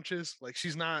with punches. Like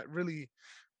she's not really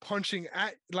punching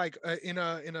at like in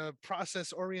a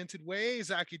process oriented way.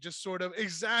 Exactly, just sort of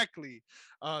exactly,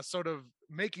 sort of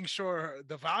making sure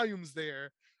the volume's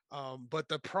there. But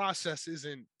the process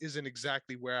isn't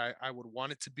exactly where I would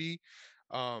want it to be.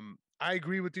 I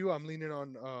agree with you. I'm leaning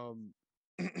on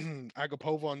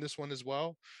Agapova on this one as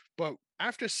well. But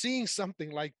after seeing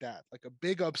something like that, like a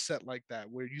big upset like that,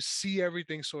 where you see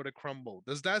everything sort of crumble,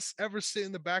 does that ever sit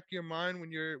in the back of your mind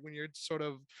when you're sort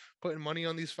of putting money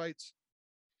on these fights?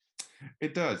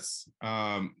 It does.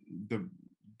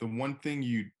 The one thing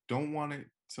you don't want it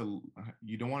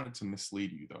to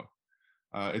mislead you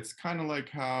though. It's kind of like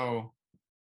how,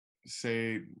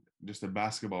 say, just a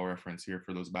basketball reference here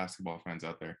for those basketball fans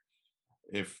out there.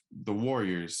 If the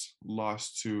Warriors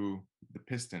lost to the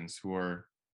Pistons, who are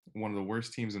one of the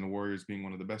worst teams, and the Warriors being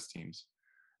one of the best teams,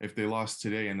 if they lost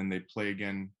today and then they play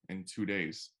again in 2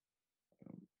 days,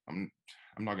 I'm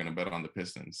I'm not gonna bet on the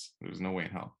Pistons. There's no way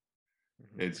in hell.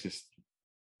 Mm-hmm. It's just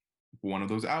one of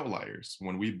those outliers.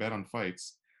 When we bet on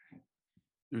fights,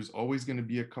 there's always going to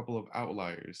be a couple of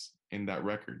outliers in that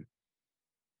record.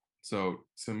 So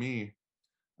to me,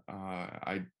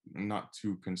 I'm not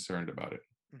too concerned about it.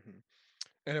 Mm-hmm.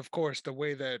 And of course, the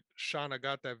way that Shauna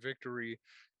got that victory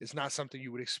is not something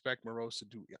you would expect Morose to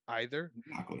do either.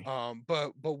 Exactly.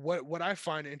 But what I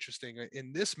find interesting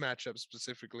in this matchup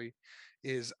specifically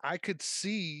is I could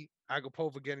see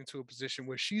Agapova getting to a position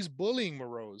where she's bullying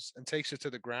Morose and takes her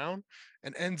to the ground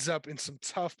and ends up in some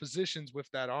tough positions with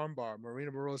that armbar.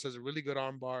 Marina Morose has a really good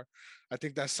armbar. I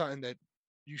think that's something that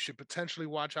you should potentially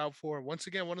watch out for. Once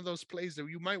again, one of those plays that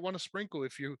you might want to sprinkle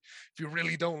if you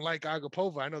really don't like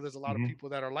Agapova. I know there's a lot of Mm-hmm. people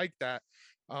that are like that.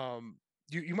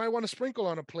 You might want to sprinkle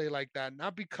on a play like that,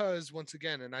 not because, once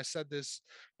again, and I said this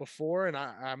before, and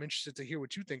I'm interested to hear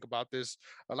what you think about this.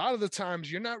 A lot of the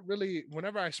times, you're not really,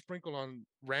 whenever I sprinkle on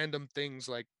random things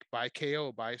like by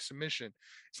KO, by submission,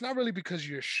 it's not really because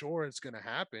you're sure it's going to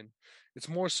happen. It's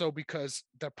more so because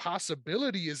the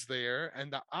possibility is there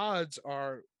and the odds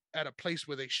are at a place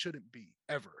where they shouldn't be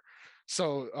ever.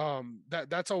 So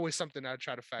that's always something I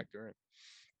try to factor in.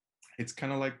 It's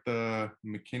kind of like the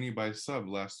McKinney by sub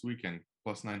last weekend,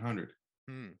 plus 900.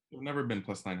 Hmm. They've never been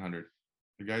plus 900.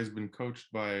 The guy's been coached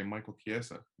by Michael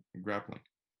Chiesa in grappling.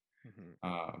 Mm-hmm.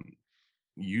 Um,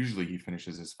 Usually he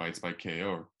finishes his fights by KO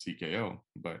or TKO,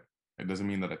 but it doesn't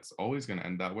mean that it's always going to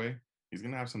end that way. He's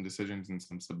going to have some decisions and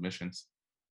some submissions.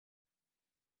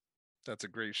 That's a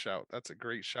great shout. That's a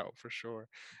great shout for sure. And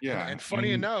Yeah,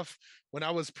 funny and enough, when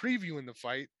I was previewing the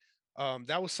fight,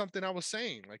 that was something I was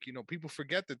saying. Like, people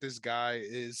forget that this guy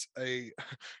is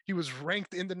he was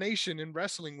ranked in the nation in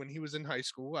wrestling when he was in high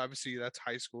school. Obviously, that's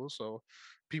high school, so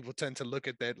people tend to look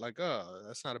at that like, oh,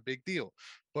 that's not a big deal.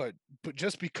 But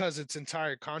just because it's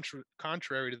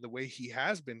contrary to the way he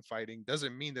has been fighting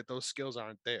doesn't mean that those skills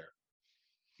aren't there.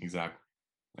 exactly,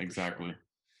 For sure. exactly.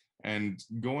 And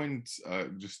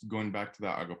just going back to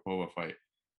that Agapova fight,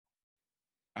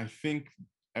 I think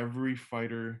every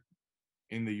fighter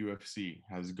in the UFC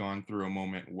has gone through a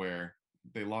moment where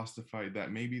they lost a fight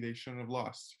that maybe they shouldn't have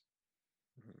lost.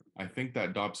 Mhm. I think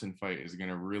that Dobson fight is going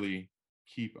to really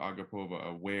keep Agapova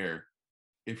aware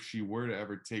if she were to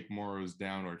ever take Moros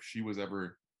down, or if she was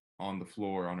ever on the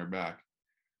floor on her back.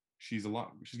 She's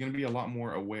going to be a lot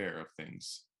more aware of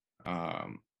things.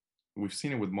 Um, we've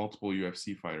seen it with multiple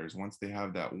UFC fighters. Once they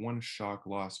have that one shock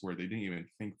loss where they didn't even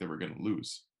think they were going to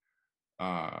lose,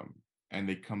 um, and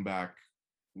they come back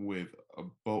with a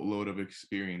boatload of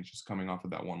experience just coming off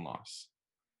of that one loss.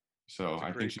 So That's a I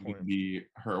think great she's going to point. be,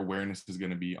 her awareness is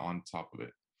going to be on top of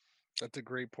it. That's a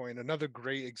great point. Another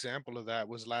great example of that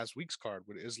was last week's card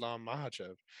with Islam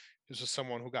Makhachev. This was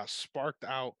someone who got sparked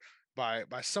out by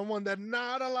someone that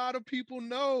not a lot of people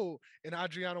know in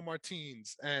Adriano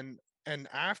Martins. And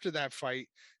after that fight,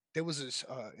 there was this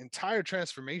entire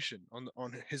transformation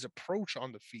on his approach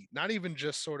on the feet. Not even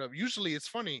just sort of. Usually, it's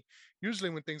funny. Usually,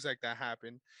 when things like that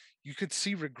happen, you could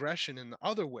see regression in the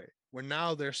other way, where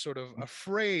now they're sort of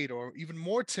afraid or even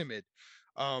more timid.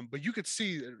 But you could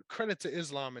see credit to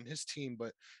Islam and his team,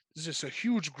 but there's just a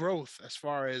huge growth as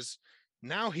far as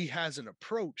now he has an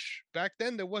approach. Back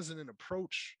then there wasn't an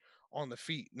approach on the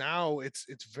feet. Now it's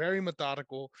very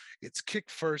methodical. It's kick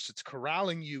first. It's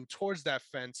corralling you towards that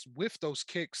fence with those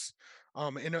kicks.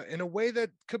 In a way that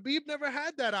Khabib never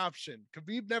had that option.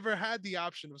 Khabib never had the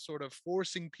option of sort of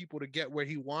forcing people to get where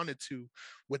he wanted to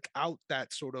without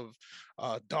that sort of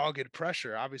dogged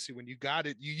pressure. Obviously, when you got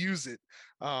it, you use it.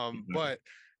 But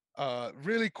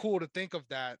really cool to think of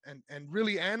that and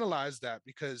really analyze that,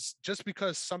 because just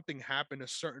because something happened a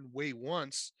certain way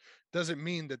once doesn't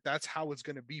mean that that's how it's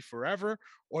going to be forever,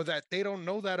 or that they don't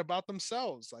know that about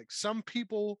themselves. Like some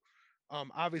people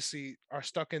obviously are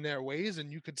stuck in their ways,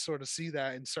 and you could sort of see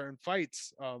that in certain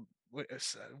fights.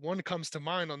 One comes to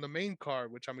mind on the main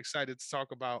card, which I'm excited to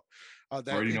talk about. I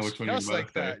That already know it's which one you're just about like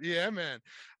to say. that. Yeah, man.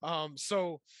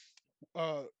 So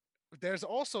uh, there's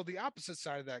also the opposite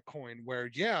side of that coin where,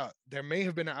 yeah, there may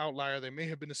have been an outlier. There may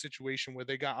have been a situation where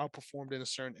they got outperformed in a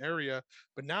certain area,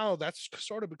 but now that's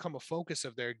sort of become a focus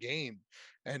of their game,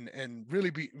 and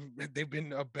really they've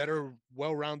been a better,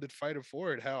 well-rounded fighter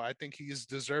for it. Hell, I think he's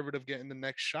deserving of getting the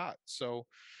next shot. So,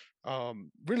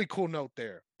 really cool note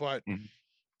there. But Mhm.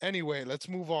 anyway, let's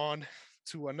move on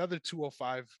to another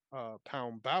 205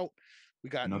 pound bout. We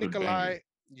got Another banger. Nikolai.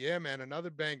 Yeah, man, another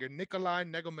banger. Nikolai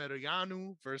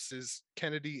Negomerianu versus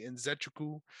Kennedy and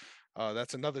Zechuku.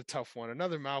 That's another tough one,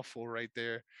 another mouthful right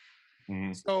there.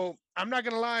 Mhm. So I'm not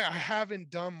gonna lie, I haven't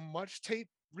done much tape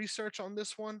research on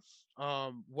this one.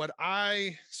 What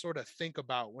I sort of think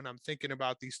about when I'm thinking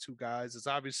about these two guys is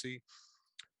obviously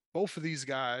both of these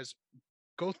guys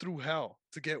go through hell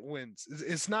to get wins.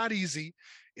 It's not easy.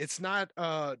 It's not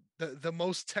the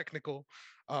most technical,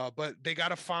 but they got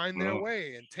to find their Oh.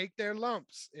 way and take their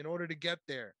lumps in order to get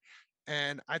there.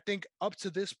 And I think up to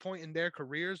this point in their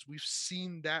careers, we've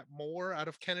seen that more out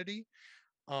of Kennedy.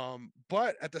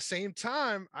 But at the same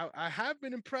time, I have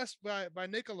been impressed by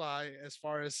Nikolai as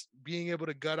far as being able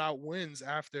to gut out wins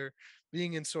after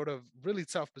being in sort of really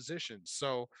tough positions.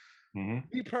 So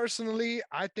Mhm. me personally,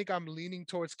 I think I'm leaning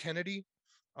towards Kennedy,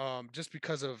 just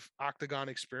because of octagon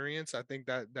experience. I think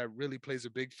that really plays a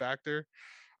big factor.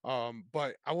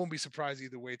 But I won't be surprised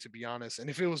either way, to be honest. And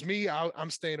if it was me, I'm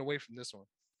staying away from this one.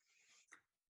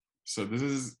 So this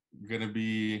is gonna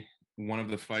be one of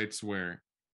the fights where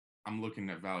I'm looking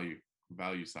at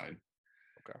value side.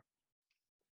 Okay.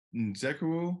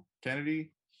 Nzechukwu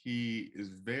Kennedy, he is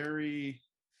very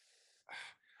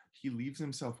he leaves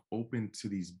himself open to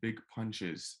these big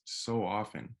punches so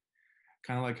often.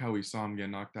 Kind of like how we saw him get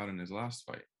knocked out in his last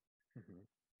fight. Mhm.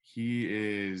 He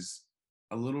is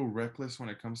a little reckless when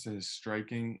it comes to his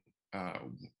striking. Uh,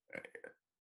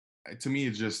 to me,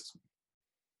 it's just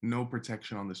no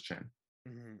protection on this chin.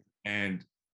 Mhm. And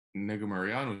Nego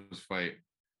Mariano's fight,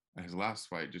 his last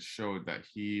fight, just showed that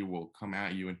he will come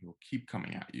at you and he'll keep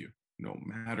coming at you no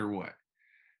matter what.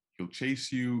 He'll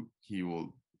chase you. He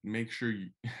will make sure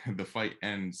the fight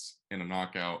ends in a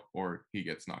knockout or he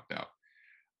gets knocked out.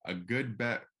 A good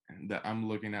bet that I'm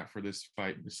looking at for this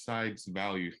fight, besides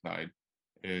value side,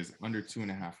 is under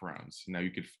 2.5 rounds. Now you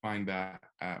could find that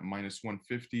at minus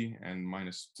 150 and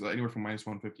minus so anywhere from minus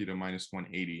 150 to minus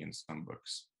 180 in some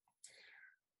books.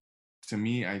 To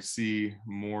me, I see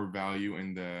more value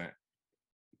in the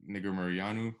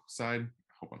Nigumarianu side.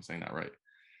 I hope I'm saying that right.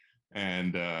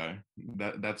 And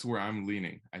that's where I'm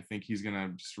leaning. I think he's gonna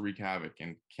just wreak havoc,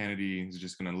 and Kennedy is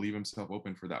just gonna leave himself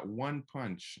open for that one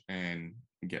punch and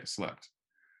get slept.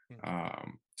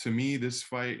 Mhm. To me, this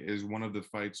fight is one of the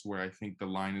fights where I think the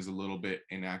line is a little bit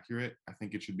inaccurate. I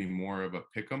think it should be more of a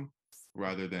pick 'em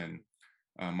rather than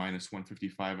minus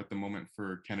 155 at the moment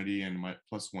for Kennedy and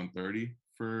plus 130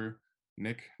 for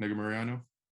Nick Negamariano.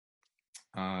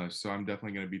 So I'm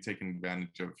definitely going to be taking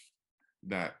advantage of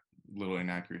that little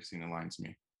inaccuracy in the line to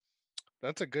me.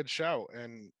 That's a good shout,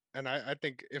 and I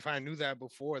think if I knew that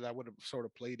before, that would have sort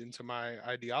of played into my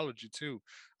ideology too.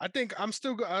 I think I'm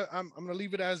still I'm gonna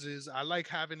leave it as is. I like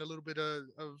having a little bit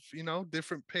of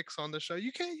different picks on the show.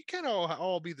 You can't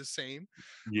all be the same.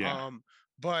 Yeah. Um,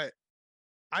 but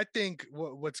I think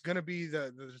what's going to be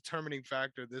the determining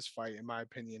factor of this fight, in my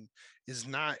opinion, is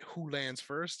not who lands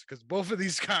first, because both of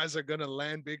these guys are going to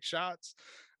land big shots.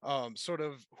 Sort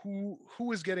of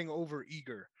who is getting over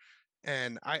eager,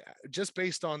 and I just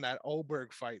based on that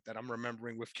Oberg fight that I'm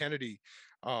remembering with Kennedy,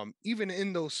 even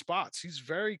in those spots, he's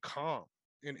very calm.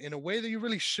 In a way that you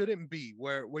really shouldn't be,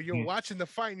 where you're Mhm. watching the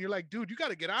fight and you're like, dude, you got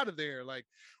to get out of there. Like,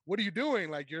 what are you doing?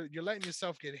 Like, you're letting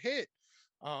yourself get hit.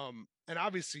 And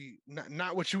obviously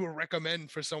not what you would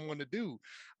recommend for someone to do.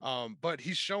 But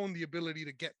he's shown the ability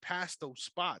to get past those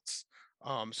spots.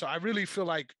 So I really feel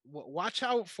like watch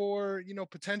out for,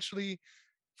 potentially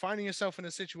finding yourself in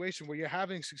a situation where you're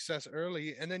having success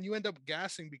early and then you end up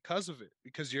gassing because of it,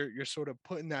 because you're sort of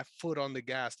putting that foot on the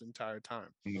gas the entire time.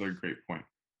 Another great point.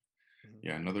 Mhm.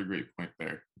 Yeah, another great point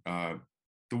there.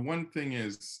 The one thing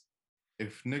is,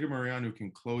 if Nigamarianu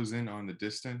can close in on the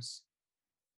distance,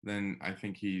 then I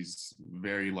think he's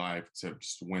very live to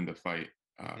just win the fight.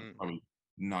 Mm. Probably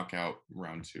knock out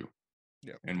round two,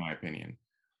 Yeah. in my opinion.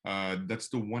 That's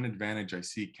the one advantage I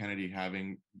see Kennedy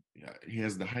having. He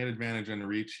has the height advantage and the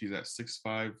reach. He's at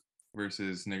 6'5"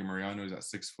 versus Nega Mariano is at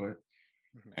 6 foot.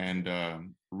 Mhm.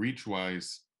 And reach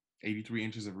wise, 83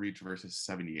 inches of reach versus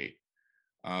 78.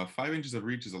 5 inches of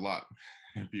reach is a lot,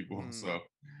 people. Mm. So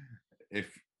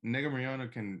if Nega Mariano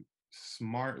can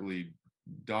smartly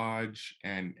dodge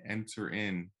and enter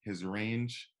in his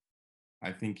range,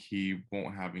 I think he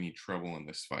won't have any trouble in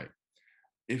this fight.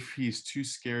 If he's too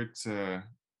scared to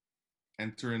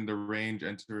enter in the range,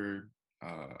 enter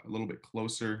a little bit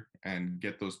closer and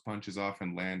get those punches off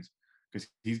and land, because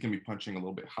he's going to be punching a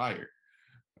little bit higher,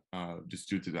 just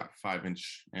due to that 5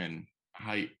 inch and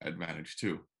height advantage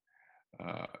too.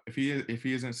 If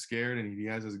he isn't scared and he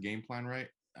has his game plan right,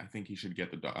 I think he should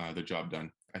get the job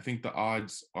done. I think the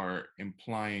odds are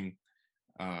implying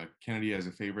Kennedy as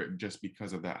a favorite just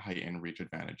because of that height and reach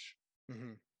advantage.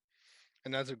 Mm-hmm.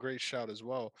 And that's a great shout as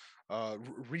well.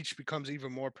 Reach becomes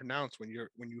even more pronounced when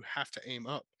you have to aim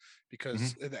up,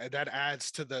 because Mm-hmm. that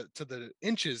adds to the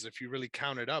inches. If you really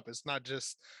count it up, it's not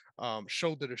just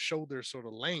shoulder to shoulder sort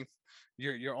of length.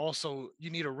 You're also, you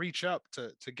need to reach up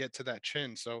to get to that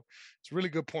chin. So it's really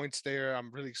good points there.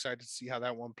 I'm really excited to see how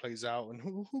that one plays out and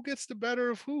who gets the better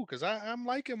of who, because I'm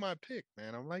liking my pick,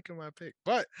 man. I'm liking my pick.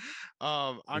 But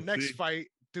our We'll next see. fight,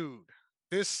 dude,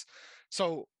 this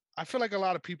so I feel like a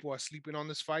lot of people are sleeping on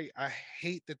this fight. I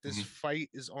hate that this Mm-hmm. fight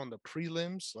is on the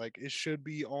prelims. Like, it should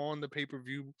be on the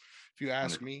pay-per-view, if you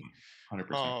ask 100%. me.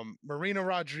 100%. Marina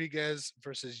Rodriguez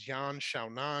versus Yan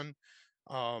Xiaonan.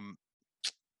 Um,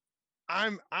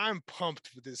 I'm pumped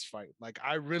for this fight. Like,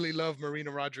 I really love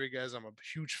Marina Rodriguez. I'm a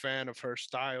huge fan of her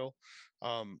style.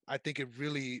 I think it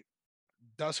really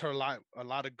does her a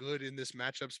lot of good in this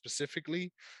matchup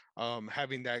specifically,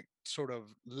 having that sort of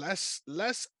less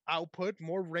output,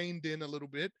 more reined in a little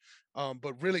bit,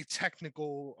 but really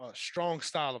technical, strong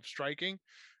style of striking,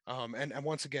 and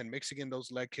once again mixing in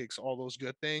those leg kicks, all those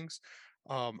good things.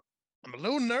 um, I'm a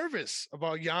little nervous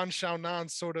about Yan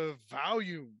Xiaonan's sort of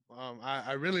value.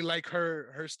 I really like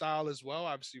her style as well.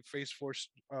 Obviously, face force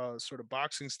sort of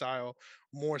boxing style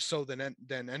more so than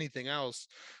anything else.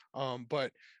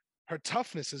 But her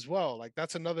toughness as well. Like,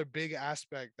 that's another big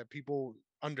aspect that people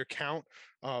undercount.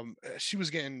 She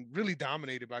was getting really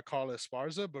dominated by Carla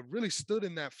Esparza, but really stood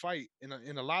in that fight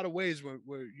in a lot of ways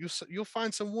where you'll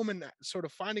find some woman sort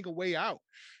of finding a way out.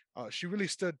 She really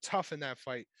stood tough in that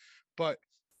fight, but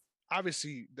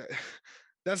obviously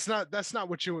that's not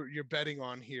what you're betting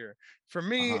on here. For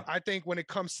me, Uh-huh. I think when it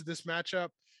comes to this matchup,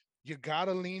 you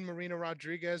gotta lean Marina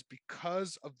Rodriguez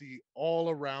because of the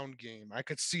all-around game. I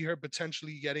could see her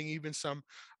potentially getting even some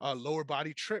lower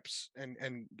body trips and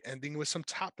ending with some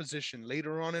top position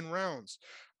later on in rounds.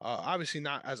 Obviously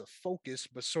not as a focus,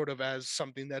 but sort of as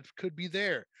something that could be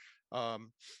there.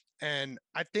 Um, and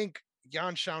I think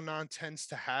Yan Xiaonan tends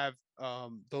to have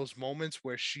those moments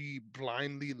where she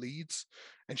blindly leads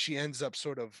and she ends up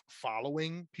sort of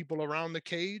following people around the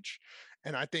cage.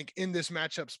 And I think in this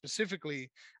matchup specifically,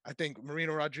 I think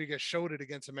Marina Rodriguez showed it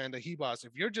against Amanda Hebos.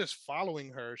 If you're just following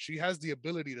her, she has the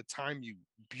ability to time you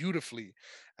beautifully.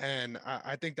 And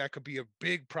I think that could be a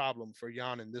big problem for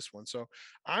Jan in this one. So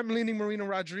I'm leaning Marina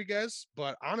Rodriguez,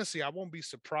 but honestly, I won't be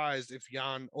surprised if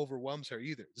Jan overwhelms her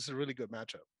either. This is a really good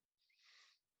matchup.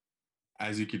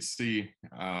 As you could see,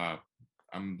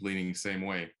 I'm leaning the same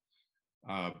way.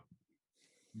 Uh,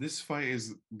 this fight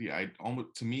is the I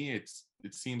almost to me it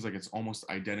seems like it's almost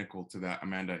identical to that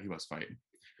Amanda Ribas fight.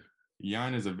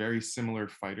 Jan is a very similar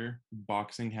fighter,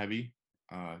 boxing heavy,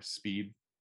 speed,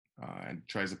 and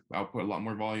tries to output a lot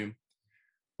more volume.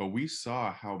 But we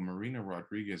saw how Marina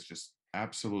Rodriguez just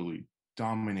absolutely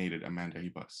dominated Amanda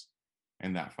Ribas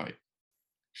in that fight.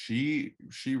 She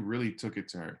really took it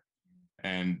to her,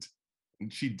 and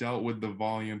she dealt with the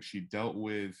volume. She dealt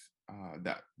with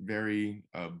that very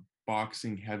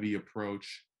boxing heavy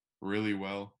approach really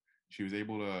well. She was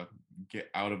able to get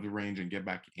out of the range and get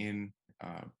back in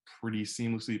pretty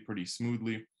seamlessly, pretty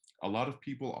smoothly. A lot of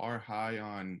people are high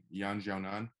on Yan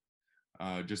Jiaonan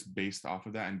just based off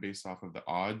of that and based off of the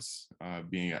odds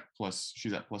being at plus,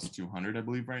 she's at plus 200, I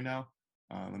believe, right now.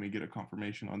 Let me get a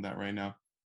confirmation on that right now.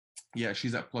 Yeah,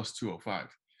 she's at plus 205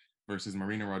 versus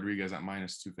Marina Rodriguez at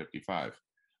minus 255.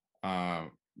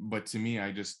 But to me,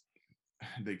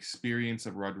 the experience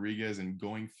of Rodriguez and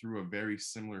going through a very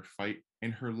similar fight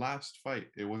in her last fight,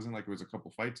 it wasn't like it was a couple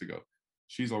fights ago.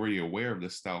 She's already aware of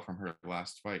this style from her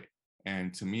last fight.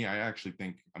 And to me, I actually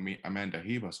think Amanda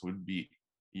Ribas would beat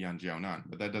Yan Jiaonan,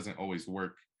 but that doesn't always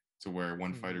work to where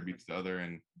one fighter Mhm. beats the other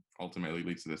and ultimately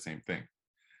leads to the same thing.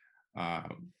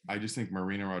 I just think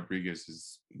Marina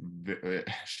Rodriguez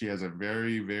she has a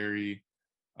very, very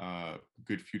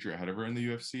good future ahead of her in the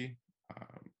UFC.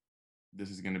 This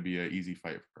is going to be an easy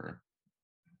fight for her.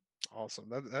 Awesome.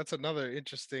 That's another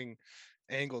interesting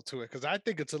angle to it, because I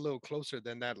think it's a little closer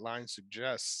than that line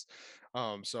suggests.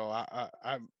 So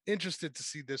I'm interested to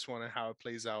see this one and how it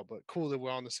plays out. But cool that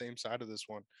we're on the same side of this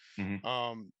one.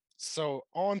 Mm-hmm. So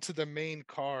on to the main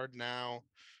card now.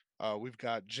 We've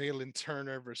got Jalen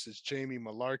Turner versus Jamie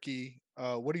Malarkey.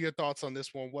 What are your thoughts on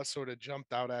this one? What sort of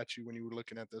jumped out at you when you were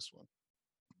looking at this one?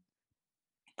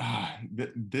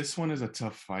 This one is a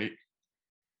tough fight,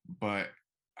 but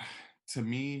to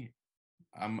me,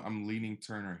 I'm leaning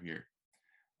Turner here.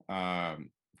 A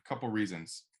couple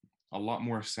reasons. A lot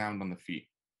more sound on the feet.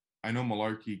 I know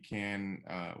Malarkey can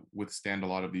withstand a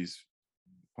lot of these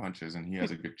punches, and he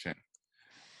has a good chin.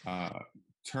 Uh,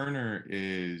 Turner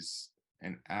is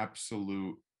an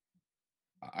absolute.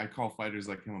 I call fighters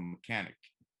like him a mechanic.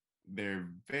 They're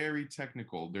very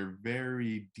technical. They're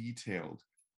very detailed.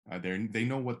 They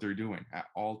know what they're doing at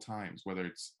all times, whether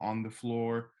it's on the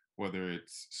floor, whether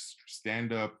it's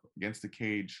stand up against the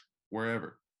cage,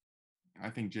 wherever. I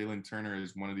think Jalen Turner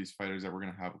is one of these fighters that we're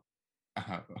gonna have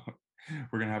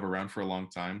we're gonna have around for a long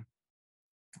time.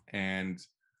 And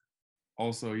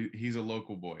also, he's a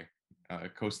local boy,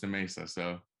 Costa Mesa,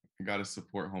 so I got to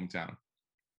support hometown.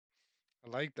 I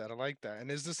like that. I like that.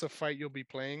 And is this a fight you'll be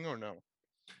playing or no?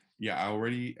 Yeah, I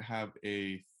already have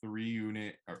a 3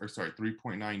 unit, or sorry,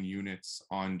 3.9 units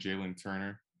on Jalen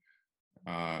Turner.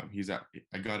 I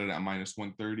got it at minus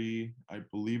 130. I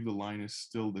believe the line is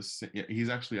still the same. Yeah, he's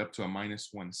actually up to a minus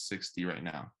 160 right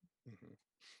now. Mhm.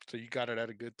 So you got it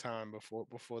at a good time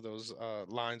before those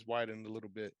lines widened a little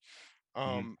bit. Mhm.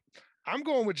 Um, I'm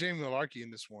going with Jamie Malarkey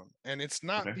in this one, and it's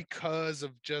not Okay. because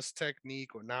of just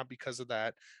technique or not because of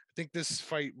that. I think this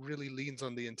fight really leans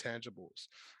on the intangibles.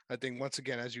 I think once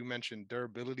again, as you mentioned,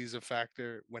 durability is a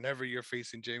factor. Whenever you're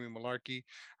facing Jamie Malarkey,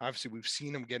 obviously we've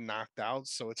seen him get knocked out,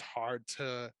 so it's hard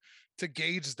to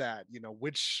gauge that. You know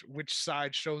which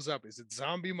side shows up. Is it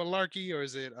Zombie Malarkey or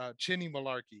is it Chinny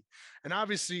Malarkey? And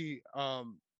obviously,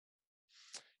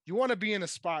 you want to be in a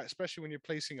spot, especially when you're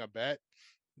placing a bet,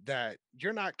 that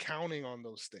you're not counting on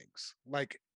those things.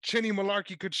 Like Chinny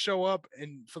Malarkey could show up,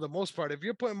 and for the most part, if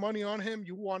you're putting money on him,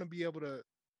 you want to be able to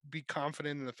be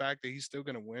confident in the fact that he's still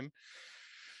going to win.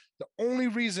 The only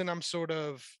reason I'm sort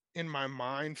of in my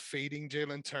mind fading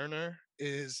Jalen Turner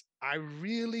is I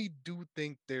really do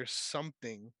think there's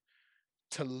something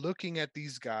to looking at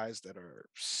these guys that are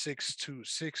 6'2",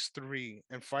 6'3",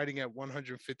 and fighting at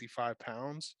 155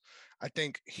 pounds. I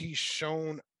think he's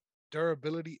shown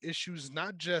durability issues,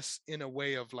 not just in a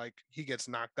way of like he gets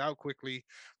knocked out quickly,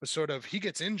 but sort of he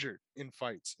gets injured in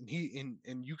fights,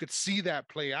 and you could see that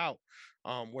play out,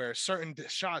 where certain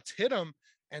shots hit him,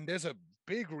 and there's a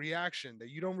big reaction that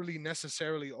you don't really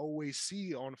necessarily always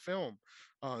see on film.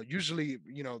 Usually,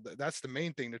 that's the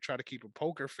main thing, to try to keep a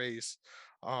poker face.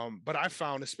 But I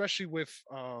found, especially with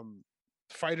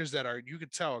fighters that are, you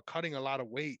could tell, are cutting a lot of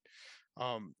weight,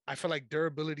 I feel like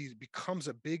durability becomes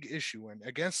a big issue. And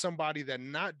against somebody that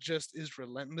not just is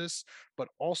relentless, but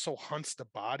also hunts the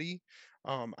body,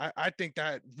 I think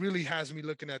that really has me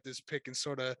looking at this pick and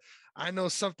sort of, I know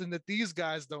something that these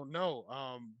guys don't know.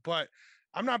 But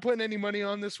I'm not putting any money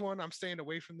on this one. I'm staying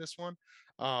away from this one.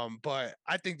 But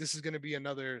I think this is going to be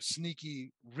another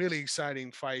sneaky, really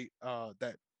exciting fight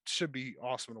that should be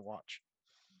awesome to watch.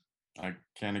 I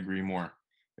can't agree more.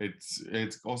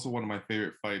 It's also one of my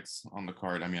favorite fights on the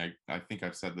card. I mean, I think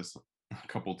I've said this a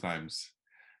couple times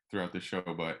throughout the show,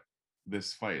 but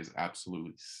this fight is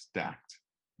absolutely stacked.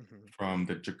 Mhm. From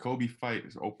the Jacoby fight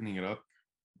is opening it up,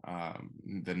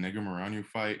 the Negumereanu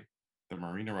fight, the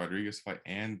Marina Rodriguez fight,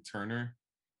 and Turner.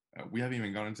 We haven't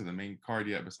even gone into the main card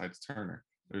yet. Besides Turner,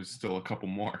 there's still a couple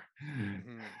more,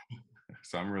 Mhm.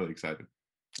 so I'm really excited.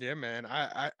 Yeah, man.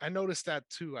 I noticed that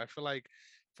too. I feel like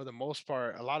for the most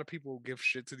part, a lot of people give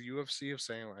shit to the UFC of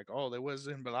saying like, "Oh, there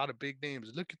wasn't a lot of big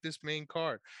names. Look at this main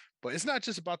card." But it's not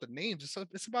just about the names.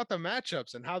 It's about the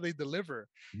matchups and how they deliver.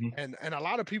 Mhm. And a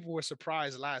lot of people were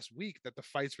surprised last week that the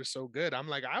fights were so good. I'm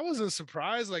like, I wasn't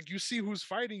surprised. Like, you see who's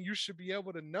fighting, you should be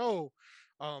able to know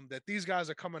that these guys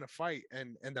are coming to fight,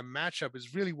 and the matchup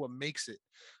is really what makes it.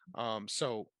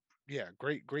 So yeah,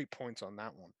 great points on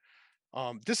that one.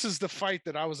 This is the fight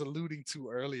that I was alluding to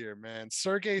earlier, man.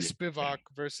 Sergey Yeah. Spivak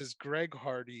versus Greg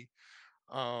Hardy.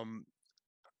 Um,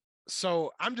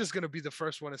 so I'm just gonna be the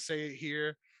first one to say it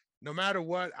here. No matter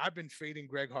what, I've been fading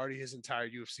Greg Hardy his entire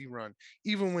UFC run.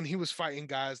 Even when he was fighting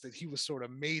guys that he was sort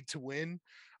of made to win,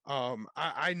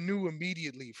 I knew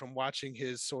immediately from watching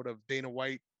his sort of Dana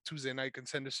White Tuesday Night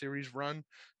Contender Series run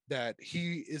that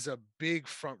he is a big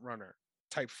front runner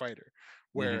type fighter,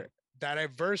 where Mhm. that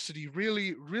adversity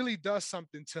really does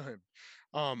something to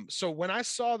him. So when I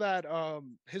saw that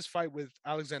his fight with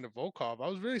Alexander Volkov, I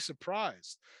was really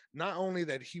surprised. Not only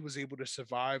that he was able to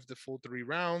survive the full 3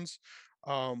 rounds,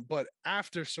 but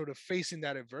after sort of facing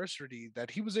that adversity, that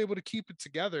he was able to keep it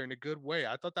together in a good way.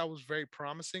 I thought that was very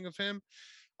promising of him.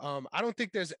 I don't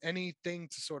think there's anything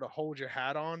to sort of hold your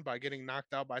hat on by getting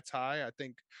knocked out by Ty. I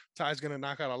think Ty's going to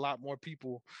knock out a lot more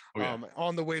people Oh yeah.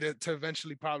 on the way to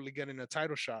eventually probably getting a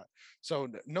title shot. So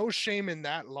no shame in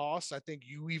that loss. I think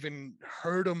you even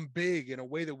hurt him big in a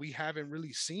way that we haven't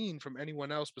really seen from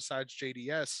anyone else besides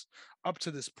JDS up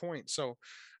to this point. So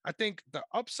I think the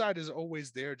upside is always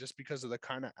there just because of the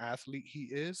kind of athlete he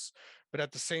is. But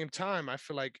at the same time, I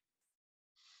feel like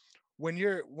when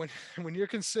you're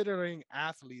considering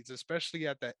athletes, especially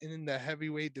at the in the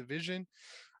heavyweight division,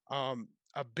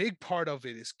 a big part of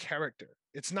it is character.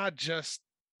 It's not just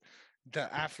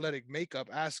the athletic makeup.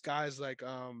 Ask guys like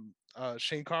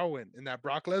Shane Carwin in that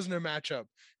Brock Lesnar matchup.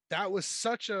 That was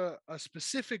such a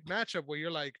specific matchup where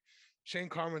you're like, Shane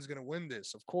Carwin's going to win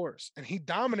this, of course. And he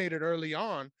dominated early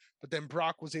on, but then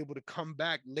Brock was able to come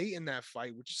back late in that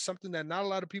fight, which is something that not a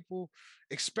lot of people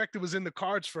expected was in the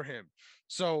cards for him.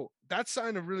 So that's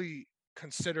something to really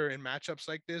consider in matchups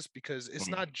like this because Oh it's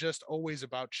yeah. not just always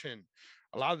about chin.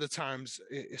 A lot of the times,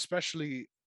 especially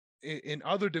in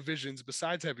other divisions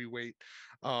besides heavyweight,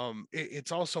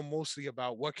 it's also mostly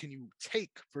about what can you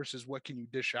take versus what can you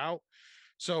dish out.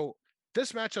 So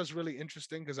this matchup is really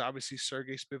interesting because obviously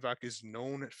Sergey Spivak is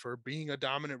known for being a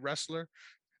dominant wrestler.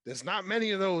 There's not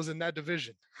many of those in that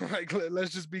division. Like,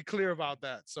 let's just be clear about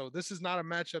that. So this is not a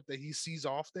matchup that he sees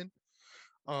often.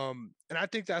 And I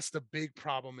think that's the big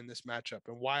problem in this matchup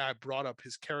and why I brought up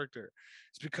his character.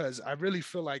 It's because I really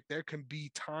feel like there can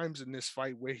be times in this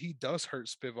fight where he does hurt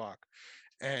Spivak.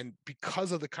 And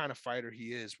because of the kind of fighter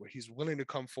he is, where he's willing to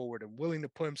come forward and willing to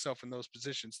put himself in those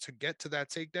positions to get to that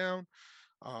takedown,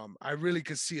 I really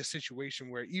could see a situation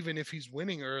where even if he's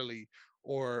winning early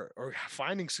or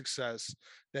finding success,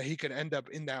 that he could end up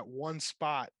in that one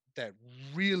spot that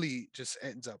really just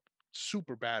ends up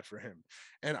super bad for him.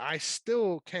 And I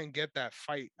still can't get that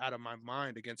fight out of my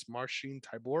mind against Marcin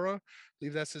Tybura, I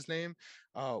believe that's his name,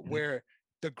 Mhm. where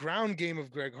the ground game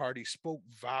of Greg Hardy spoke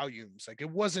volumes. Like it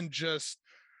wasn't just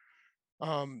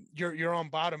you're on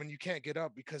bottom and you can't get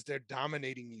up because they're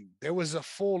dominating you. There was a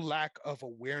full lack of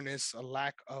awareness, a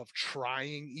lack of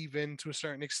trying, even to a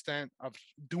certain extent, of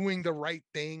doing the right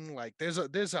thing. Like there's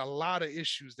a lot of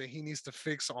issues that he needs to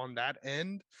fix on that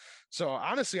end. So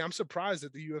honestly, I'm surprised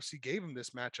that the UFC gave him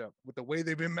this matchup with the way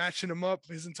they've been matching him up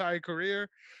his entire career.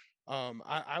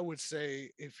 I would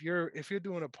say if you're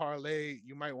doing a parlay,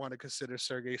 you might want to consider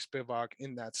Sergey Spivak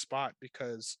in that spot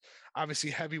because obviously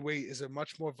heavyweight is a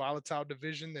much more volatile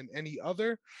division than any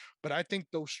other. But I think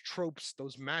those tropes,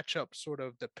 those matchup sort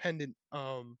of dependent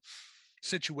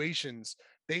situations,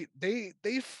 they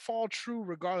fall true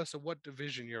regardless of what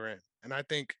division you're in. And I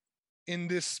think in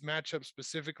this matchup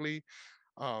specifically,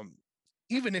 um,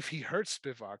 even if he hurts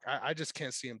Spivak, I just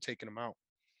can't see him taking him out.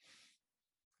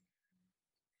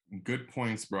 Good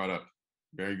points brought up.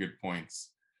 Very good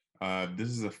points. This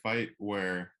is a fight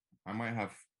where I might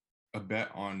have a bet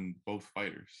on both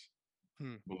fighters,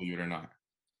 Hmm, believe it or not.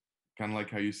 Kind of like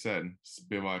how you said,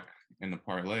 Spivak in the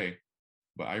parlay,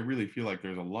 but I really feel like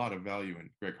there's a lot of value in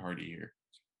Greg Hardy here.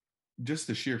 Just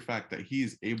the sheer fact that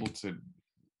he's able to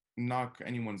knock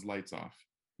anyone's lights off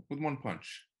with one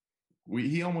punch.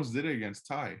 He almost did it against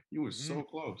Ty. He was mhm. so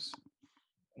close.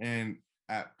 And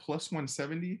at plus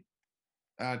 170,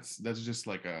 that's just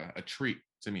like a treat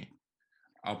to me.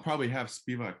 I'll probably have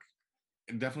Spivak.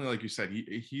 Definitely, like you said,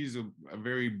 he's a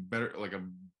very better, like a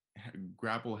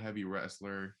grapple heavy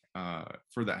wrestler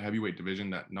for that heavyweight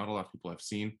division that not a lot of people have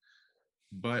seen.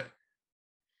 But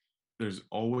there's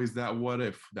always that what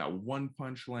if that one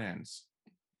punch lands,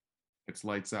 it's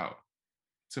lights out.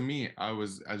 To me, I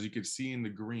was, as you could see in the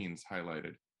greens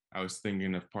highlighted, I was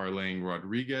thinking of parlaying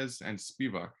Rodriguez and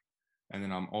Spivak. And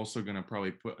then I'm also going to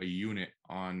probably put a unit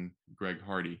on Greg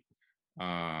Hardy.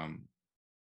 Um,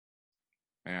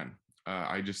 man,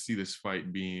 I just see this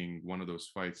fight being one of those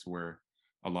fights where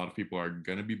a lot of people are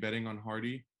going to be betting on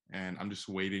Hardy. And I'm just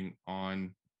waiting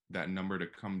on that number to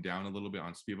come down a little bit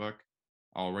on Spivak.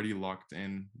 I already locked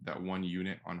in that one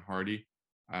unit on Hardy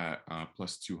at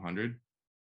plus 200.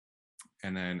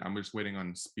 And then I'm just waiting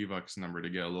on Spivak's number to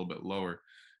get a little bit lower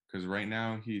because right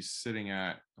now he's sitting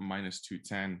at a minus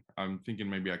 210. I'm thinking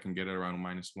maybe I can get it around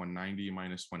minus 190,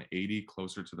 minus 180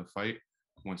 closer to the fight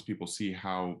once people see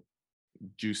how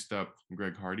juiced up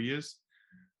Greg Hardy is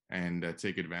and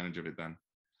take advantage of it then.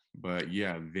 But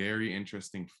yeah, very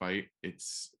interesting fight.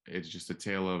 It's just a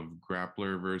tale of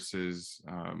grappler versus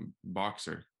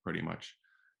boxer, pretty much.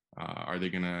 Are they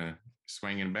gonna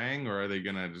swing and bang, or are they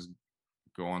gonna just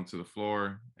go onto the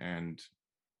floor and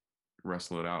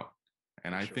wrestle it out?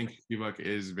 And For I sure. think Spivak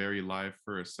is very live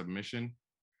for a submission.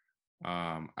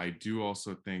 I do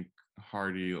also think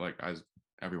Hardy, like as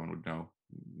everyone would know,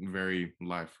 very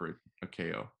live for a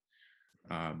KO.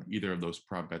 Either of those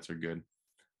prop bets are good.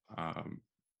 Um,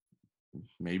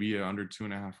 maybe under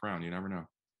 2.5 round. You never know.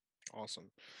 Awesome.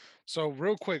 So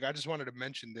real quick, I just wanted to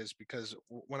mention this because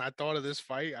when I thought of this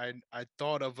fight, I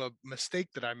thought of a mistake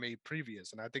that I made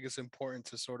previous, and I think it's important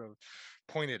to sort of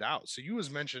point it out. So you was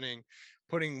mentioning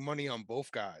putting money on both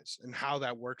guys and how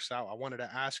that works out. I wanted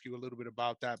to ask you a little bit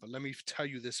about that, but let me tell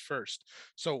you this first.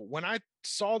 So when I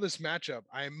saw this matchup,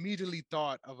 I immediately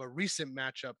thought of a recent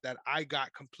matchup that I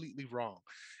got completely wrong,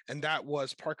 and that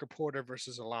was Parker Porter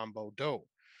versus Alan Baudot.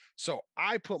 So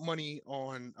I put money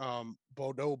on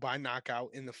Bordeaux by knockout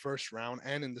in the first round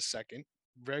and in the second,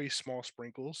 very small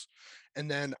sprinkles.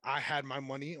 And then I had my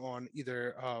money on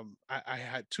either, I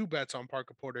had two bets on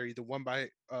Parker Porter, either one by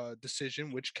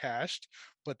decision, which cashed,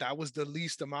 but that was the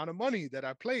least amount of money that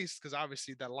I placed because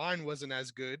obviously that line wasn't as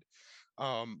good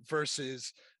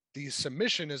versus the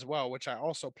submission as well, which I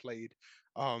also played.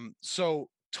 So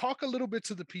talk a little bit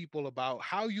to the people about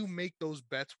how you make those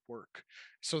bets work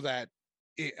so that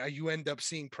you end up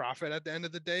seeing profit at the end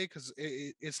of the day because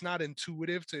it's not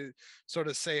intuitive to sort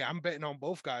of say I'm betting on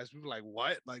both guys. People are like,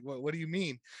 what? Like, what do you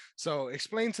mean? So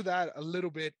explain to that a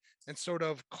little bit and sort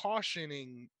of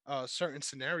cautioning certain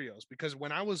scenarios because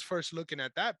when I was first looking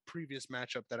at that previous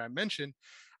matchup that I mentioned,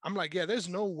 I'm like, yeah, there's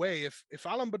no way if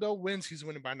Alan Baudot wins, he's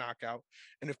winning by knockout,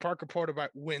 and if Parker Porter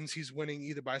wins, he's winning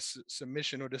either by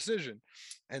submission or decision,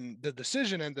 and the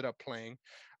decision ended up playing,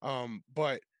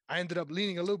 but I ended up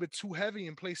leaning a little bit too heavy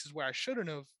in places where I shouldn't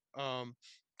have,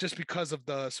 just because of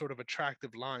the sort of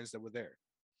attractive lines that were there.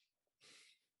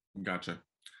 Gotcha.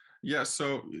 Yeah.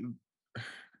 So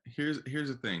here's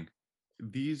the thing.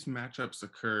 These matchups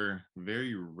occur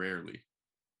very rarely,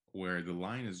 where the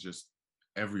line is just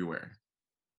everywhere.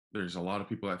 There's a lot of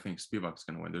people that think Spivak's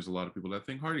going to win. There's a lot of people that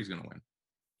think Hardy's going to win.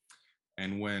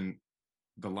 And when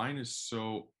the line is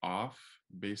so off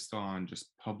based on just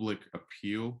public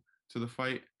appeal to the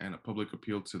fight and a public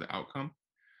appeal to the outcome,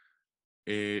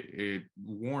 it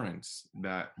warrants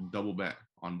that double bet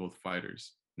on both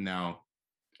fighters. Now,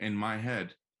 in my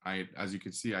head, as you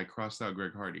can see, I crossed out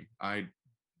Greg Hardy. I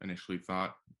initially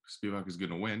thought Spivak was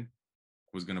going to win,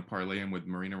 was going to parlay him with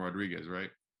Marina Rodriguez, right?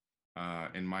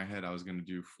 In my head, I was going to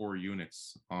do 4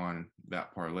 units on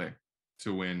that parlay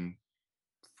to win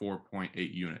 4.8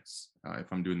 units,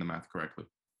 if I'm doing the math correctly.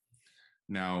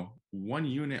 Now, 1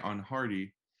 unit on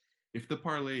Hardy, if the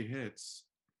parlay hits,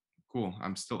 cool,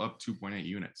 I'm still up 2.8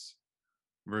 units.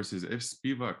 Versus if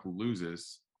Spivak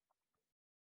loses,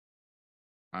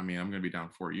 I mean, I'm going to be down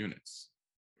 4 units.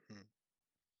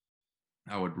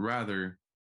 I would rather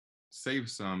save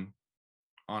some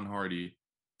on Hardy,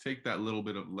 take that little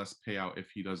bit of less payout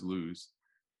if he does lose,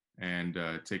 and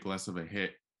take less of a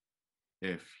hit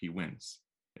if he wins,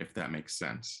 if that makes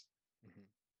sense.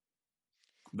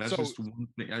 That's just one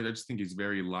thing. I just think he's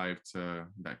very live to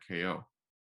that KO.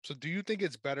 So do you think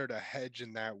it's better to hedge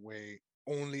in that way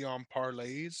only on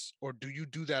parlays, or do you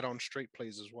do that on straight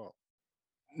plays as well?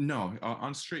 No,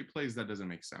 on straight plays, that doesn't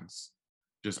make sense.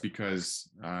 Just because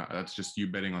that's just you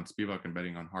betting on Spivak and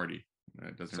betting on Hardy.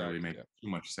 It doesn't really make too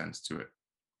much sense to it.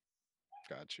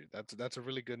 Got you. That's a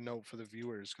really good note for the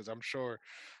viewers because I'm sure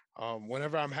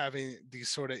whenever I'm having these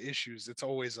sort of issues, it's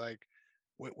always like,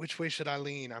 which way should I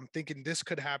lean? I'm thinking this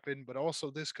could happen, but also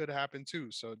this could happen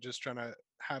too. So just trying to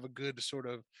have a good sort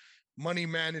of money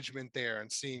management there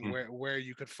and seeing where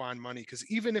you could find money. Because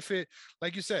even if it,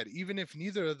 like you said, even if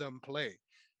neither of them play,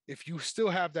 if you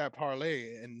still have that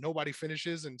parlay and nobody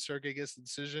finishes and Sergey gets the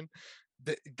decision,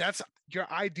 that's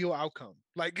your ideal outcome.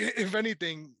 Like if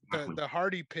anything, the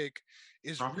Hardy pick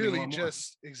is really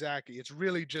just exactly. It's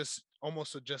really just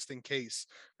almost a just in case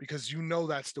because you know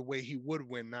that's the way he would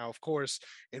win. Now, of course,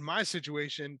 in my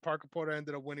situation, Parker Porter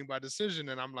ended up winning by decision,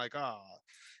 and I'm like,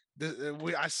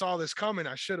 I saw this coming.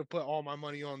 I should have put all my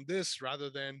money on this rather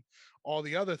than all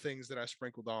the other things that I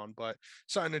sprinkled on. But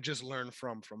something to just learn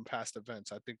from past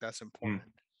events. I think that's important.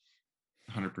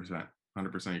 100%.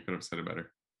 100%. You could have said it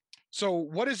better. So,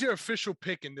 what is your official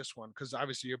pick in this one? Because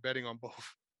obviously you're betting on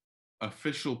both.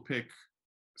 Official pick,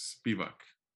 Spivak.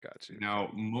 Got you. Now,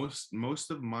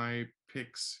 most of my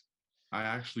picks, I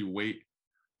actually wait.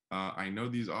 I know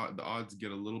the odds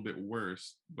get a little bit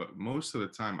worse, but most of the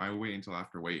time I wait until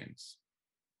after weigh-ins.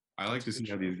 I like to see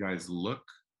how these guys look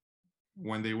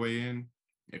when they weigh in.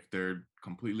 If they're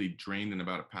completely drained and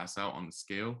about to pass out on the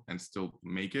scale and still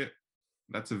make it,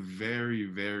 that's a very,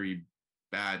 very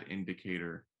bad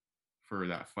indicator for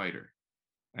that fighter.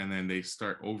 And then they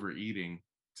start overeating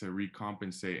to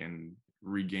recompensate and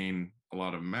regain a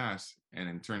lot of mass, and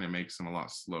in turn it makes them a lot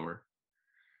slower.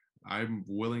 I'm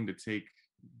willing to take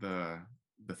the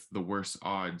worst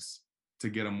odds to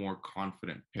get a more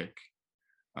confident pick.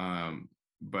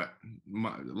 But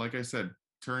like I said,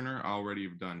 Turner I already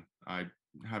have done. I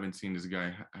haven't seen this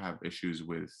guy have issues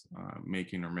with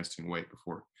making or missing weight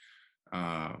before.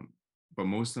 But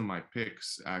most of my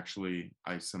picks, actually,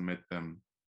 I submit them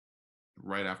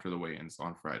right after the weigh-ins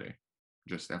on Friday.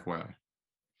 Just FYI.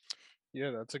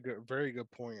 Yeah, that's a very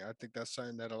good point. I think that's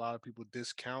something that a lot of people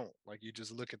discount. Like you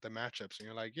just look at the matchups and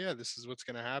you're like, yeah, this is what's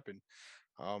going to happen.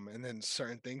 And then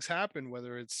certain things happen,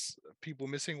 whether it's people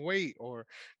missing weight or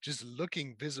just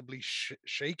looking visibly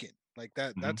shaken. Like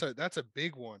that. Mm-hmm. That's a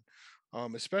big one.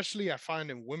 Especially I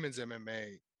find in women's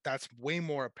MMA, that's way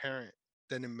more apparent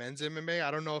than in men's MMA.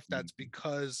 I don't know if that's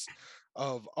because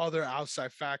of other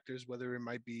outside factors, whether it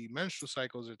might be menstrual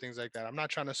cycles or things like that. I'm not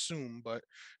trying to assume, but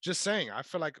just saying, I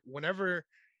feel like whenever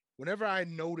I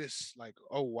notice like,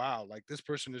 oh wow, like this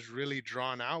person is really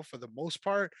drawn out for the most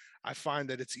part, I find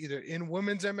that it's either in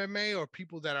women's MMA or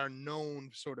people that are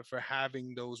known sort of for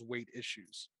having those weight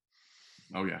issues.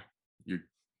 Oh yeah, you're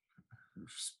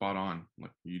spot on.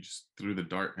 Like you just threw the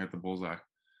dart at the bullseye.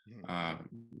 Mhm. Uh,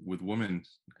 with women,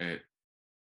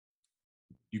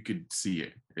 you could see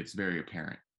it. It's very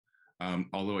apparent.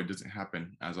 Although it doesn't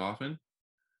happen as often.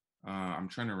 I'm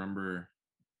trying to remember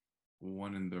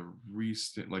one in the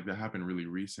recent, like that happened really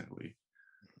recently.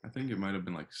 I think it might have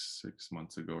been like 6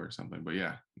 months ago or something. But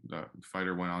yeah, the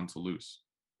fighter went on to lose.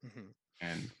 Mhm.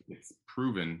 And it's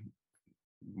proven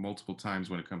multiple times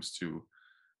when it comes to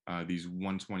these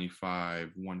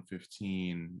 125,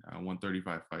 115,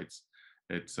 135 fights.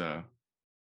 It's uh,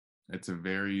 it's a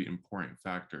very important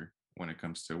factor when it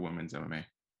comes to women's MMA,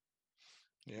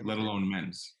 Yeah, let man. alone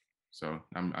men's. So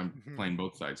I'm Mhm. playing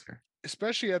both sides here.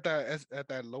 Especially at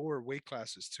that lower weight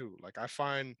classes too. Like I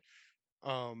find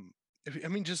um if I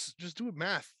mean just do it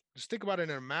math. Just think about it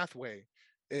in a math way.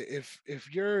 If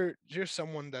you're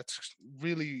someone that's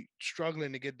really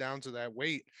struggling to get down to that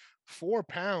weight, 4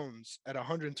 pounds at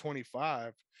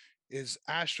 125 is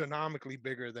astronomically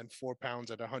bigger than 4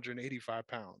 pounds at 185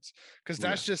 pounds, because Oh yeah,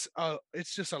 that's just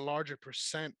it's just a larger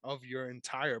percent of your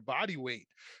entire body weight.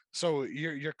 So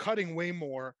you're cutting way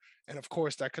more, and of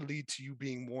course that could lead to you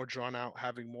being more drawn out,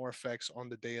 having more effects on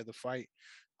the day of the fight.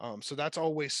 So that's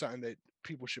always something that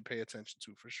people should pay attention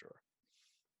to for sure.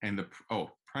 and the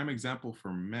prime example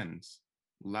for men's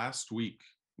last week,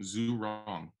 Zhu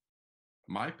Rong.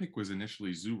 My pick was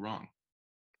initially Zhu Rong.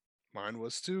 Mine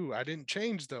was too. I didn't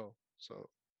change though,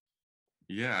 so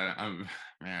Yeah, I'm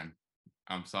man.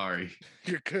 I'm sorry.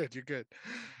 you're good. You're good.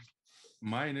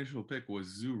 My initial pick was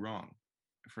Zhu Rong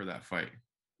for that fight.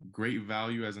 Great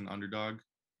value as an underdog,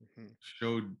 Mhm.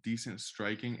 showed decent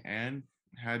striking, and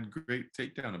had great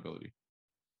takedown ability.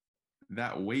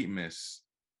 That weight miss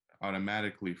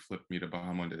automatically flipped me to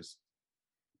Bahamondes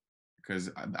because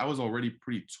I was already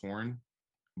pretty torn,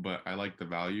 but I liked the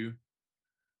value.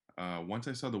 Once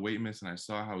I saw the weight miss and I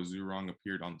saw how Zhu Rong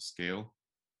appeared on the scale,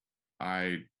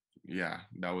 I, yeah,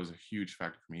 that was a huge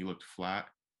factor for me. He looked flat.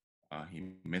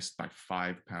 He missed by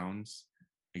 5 pounds.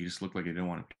 He just looked like he didn't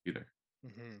want to be there.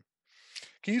 Hmm.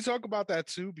 Can you talk about that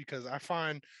too? Because I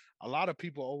find a lot of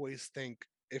people always think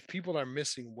if people are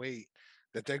missing weight,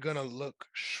 that they're gonna look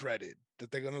shredded,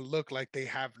 that they're gonna look like they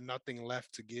have nothing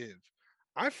left to give.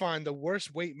 I find the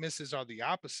worst weight misses are the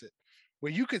opposite,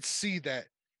 where you could see that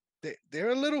they're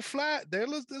a little flat. There's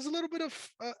a little bit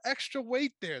of extra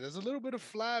weight there. There's a little bit of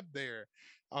flab there.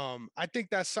 I think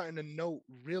that's something to note,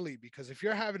 really, because if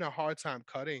you're having a hard time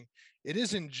cutting, it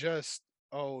isn't just,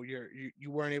 oh,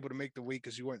 you weren't able to make the weight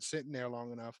because you weren't sitting there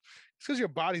long enough. It's because your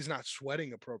body's not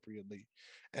sweating appropriately,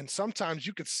 and sometimes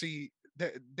you could see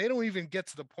that they don't even get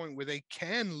to the point where they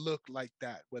can look like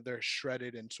that, where they're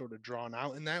shredded and sort of drawn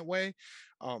out in that way.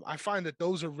 I find that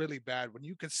those are really bad when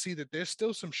you can see that there's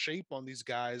still some shape on these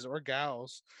guys or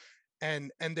gals, and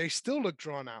they still look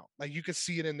drawn out. Like you could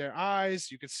see it in their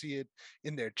eyes, you could see it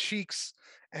in their cheeks,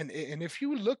 and if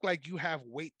you look like you have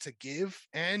weight to give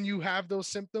and you have those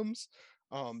symptoms,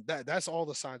 that's all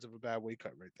the signs of a bad weight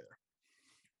cut right there.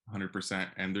 100%.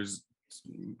 And there's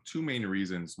two main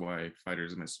reasons why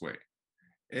fighters miss weight.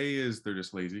 A is they're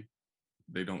just lazy.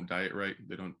 They don't diet right.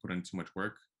 They don't put in too much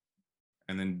work.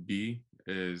 And then B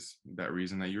is that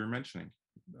reason that you were mentioning,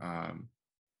 um,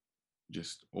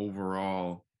 just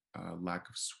overall lack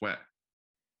of sweat.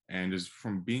 And just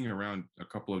from being around a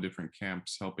couple of different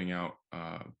camps, helping out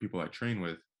people I train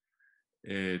with,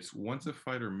 it's once a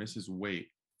fighter misses weight,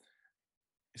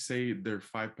 say they're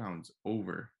 5 pounds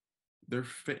over, their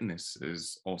fitness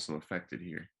is also affected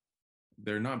here.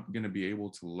 They're not going to be able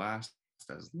to last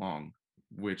as long,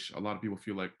 which a lot of people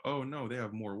feel like, oh no, they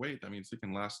have more weight. That means they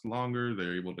can last longer.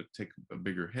 They're able to take a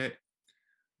bigger hit.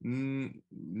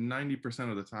 90%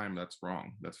 of the time, that's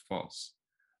wrong. That's false.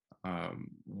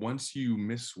 Once you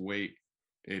miss weight,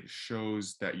 it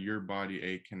shows that your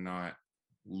body cannot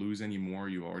lose anymore.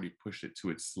 You already pushed it to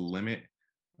its limit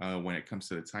when it comes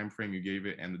to the time frame you gave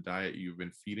it and the diet you've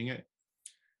been feeding it,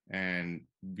 and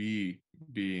B,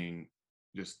 being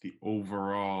just the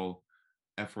overall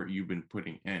effort you've been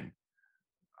putting in.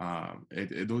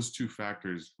 Those two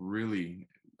factors really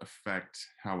affect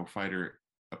how a fighter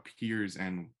appears,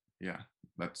 and yeah,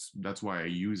 that's why I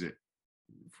use it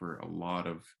for a lot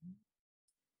of,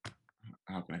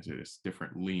 how can I say this,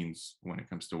 different leans when it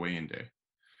comes to weigh-in day.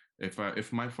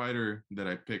 If my fighter that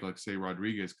I pick, like say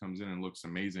Rodriguez, comes in and looks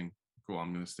amazing, cool,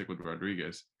 I'm gonna stick with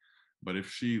Rodriguez. But if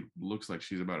she looks like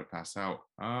she's about to pass out,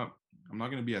 I'm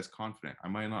not gonna be as confident. I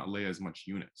might not lay as much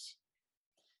units.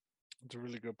 It's a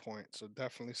really good point. So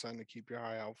definitely something to keep your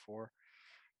eye out for.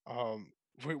 Um,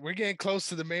 we're getting close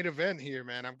to the main event here,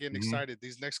 man. I'm getting Mm-hmm. excited.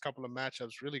 These next couple of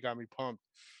matchups really got me pumped.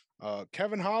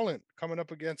 Kevin Holland coming up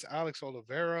against Alex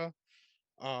Oliveira.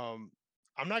 Um,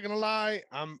 I'm not gonna lie,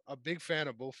 I'm a big fan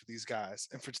of both of these guys,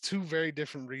 and for two very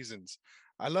different reasons.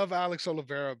 I love Alex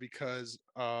Oliveira because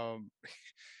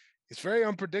it's very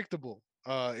unpredictable.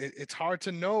 It's hard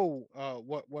to know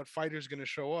what fighter's going to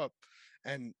show up,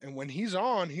 and when he's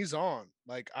on, he's on.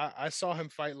 Like I saw him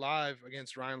fight live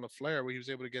against Ryan LaFleur, where he was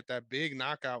able to get that big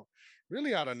knockout,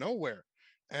 really out of nowhere,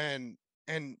 and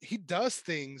and he does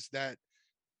things that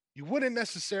you wouldn't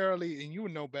necessarily, and you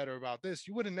would know better about this,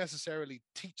 you wouldn't necessarily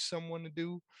teach someone to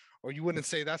do, or you wouldn't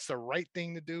say that's the right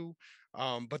thing to do.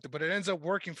 But it ends up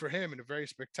working for him in a very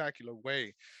spectacular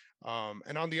way.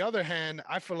 And on the other hand,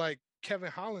 I feel like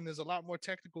Kevin Holland is a lot more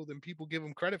technical than people give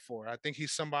him credit for. I think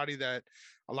he's somebody that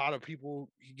a lot of people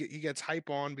he gets hype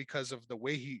on because of the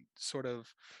way he sort of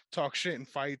talks shit and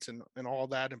fights and all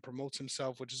that and promotes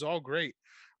himself, which is all great.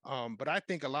 But I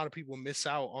think a lot of people miss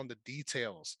out on the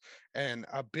details. And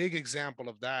a big example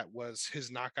of that was his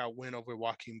knockout win over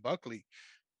Joaquin Buckley.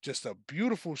 Just a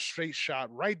beautiful straight shot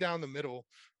right down the middle.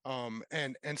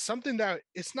 And something that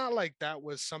it's not like that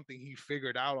was something he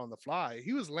figured out on the fly.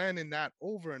 He was landing that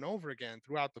over and over again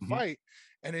throughout the Mm-hmm. fight,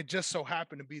 and it just so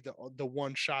happened to be the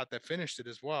one shot that finished it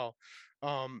as well.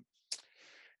 Um,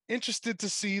 Interested to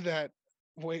see that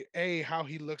way how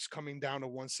he looks coming down to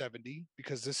 170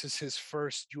 because this is his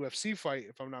first UFC fight,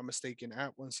 if I'm not mistaken,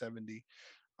 at 170.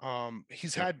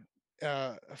 He's Yep.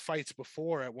 had fights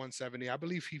before at 170. I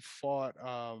believe he fought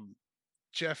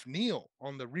Jeff Neal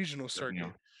on the regional Definitely.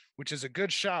 circuit, which is a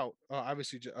good shout.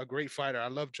 Obviously, a great fighter. I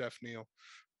love Jeff Neal.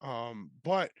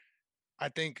 But I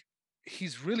think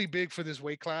he's really big for this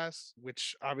weight class,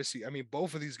 which obviously, I mean,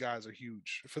 both of these guys are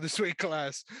huge for this weight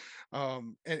class.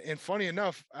 And funny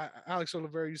enough, Alex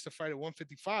Oliveira used to fight at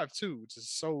 155 too, which is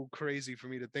so crazy for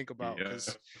me to think about Yeah.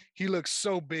 because he looks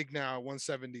so big now at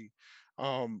 170.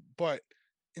 But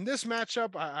in this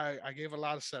matchup, I gave a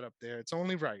lot of setup there. It's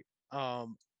only right.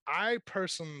 I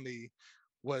personally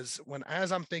was when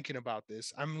as I'm thinking about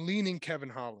this, I'm leaning Kevin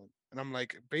Holland. And I'm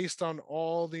like, based on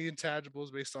all the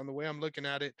intangibles, based on the way I'm looking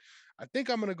at it, I think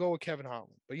I'm gonna go with Kevin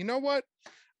Holland. But you know what?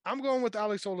 I'm going with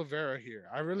Alex Oliveira here.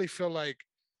 I really feel like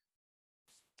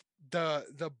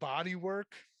the body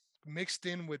work mixed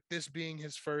in with this being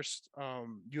his first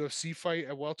UFC fight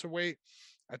at welterweight,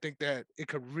 I think that it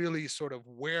could really sort of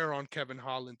wear on Kevin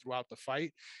Holland throughout the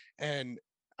fight. And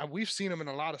we've seen him in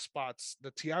a lot of spots.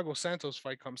 The Thiago Santos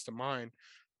fight comes to mind,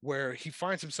 where he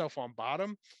finds himself on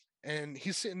bottom and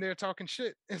he's sitting there talking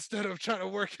shit instead of trying to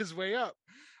work his way up.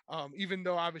 Even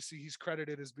though obviously he's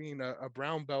credited as being a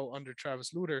brown belt under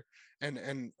Travis Lutter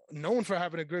and known for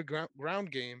having a good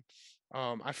ground game,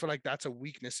 I feel like that's a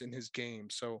weakness in his game.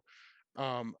 So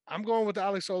I'm going with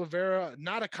Alex Oliveira.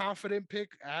 Not a confident pick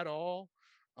at all.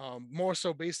 More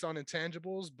so based on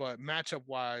intangibles, but matchup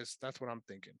wise, that's what I'm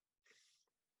thinking.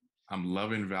 I'm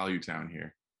loving Value Town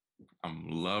here. I'm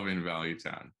loving Value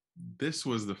Town. This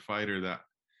was the fighter that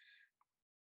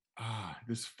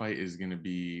this fight is gonna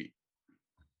be.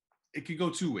 It could go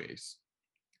two ways,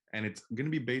 and it's gonna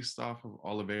be based off of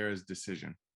Oliveira's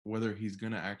decision, whether he's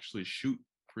gonna actually shoot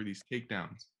for these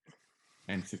takedowns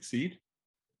and succeed,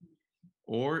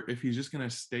 or if he's just gonna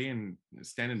stay and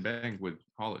stand and bang with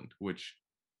Holland, which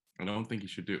I don't think he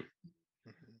should do.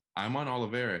 Mhm. I'm on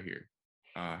Oliveira here.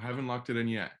 Haven't locked it in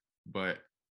yet, but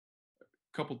a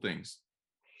couple things.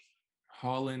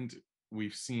 Holland,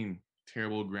 we've seen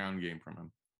terrible ground game from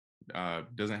him.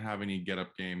 Doesn't have any get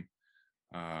up game.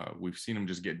 We've seen him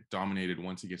just get dominated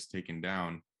once he gets taken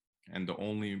down, and the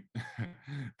only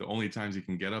the only times he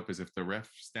can get up is if the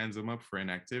ref stands him up for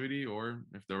inactivity or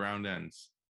if the round ends.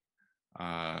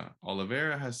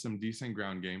 Oliveira has some decent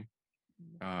ground game.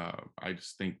 I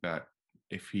just think that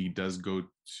if he does go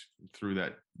through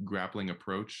that grappling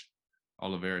approach,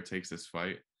 Oliveira takes this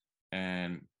fight.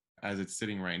 And as it's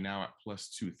sitting right now at plus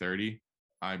 230,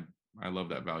 I love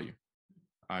that value.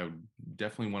 I would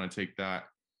definitely want to take that.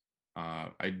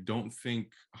 I don't think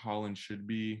Holland should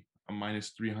be a minus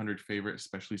 300 favorite,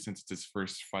 especially since it's his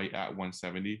first fight at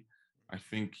 170. I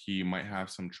think he might have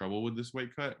some trouble with this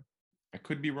weight cut. I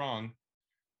could be wrong.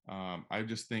 I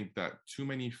just think that too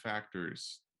many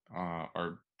factors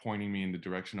are pointing me in the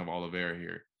direction of Oliveira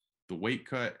here. The weight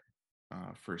cut,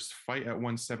 first fight at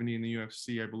 170 in the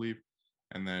UFC, I believe,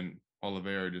 and then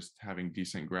Oliveira just having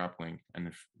decent grappling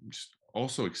and just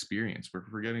also experience. We're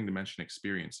forgetting to mention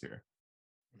experience here.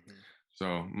 Mm-hmm.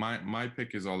 So my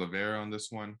pick is Oliveira on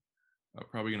this one.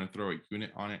 Probably going to throw a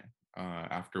unit on it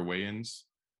after weigh-ins,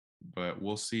 but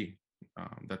we'll see.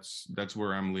 That's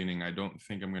where I'm leaning. I don't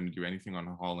think I'm going to do anything on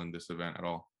Holland this event at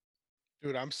all.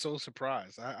 Dude, I'm so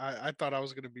surprised. I thought I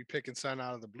was going to be picking something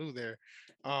out of the blue there.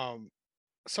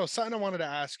 So something I wanted to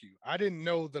ask you. I didn't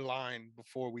know the line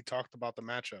before we talked about the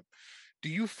matchup. Do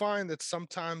you find that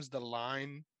sometimes the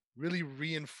line really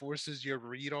reinforces your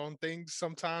read on things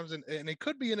sometimes, and it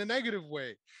could be in a negative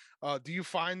way? Do you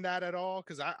find that at all?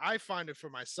 Because I find it for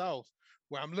myself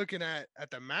where I'm looking at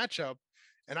the matchup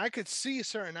and I could see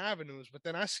certain avenues, but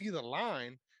then I see the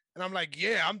line and I'm like,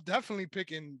 yeah, I'm definitely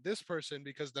picking this person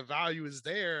because the value is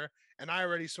there. And I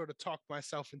already sort of talked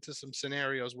myself into some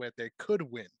scenarios where they could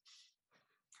win.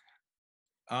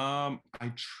 I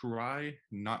try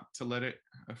not to let it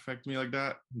affect me like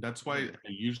that. That's why I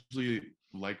usually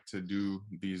like to do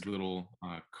these little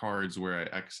cards where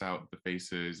I X out the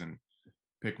faces and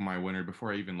pick my winner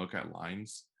before I even look at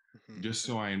lines, just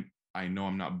so I know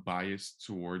I'm not biased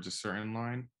towards a certain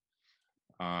line.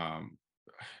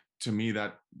 To me,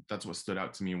 that's what stood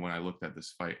out to me when I looked at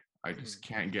this fight. I just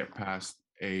can't get past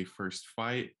A, first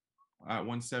fight at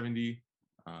 170,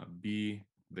 B,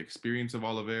 the experience of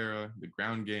Oliveira, the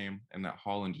ground game, and that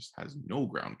Holland just has no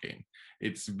ground game.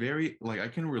 It's very, like, I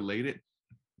can relate it.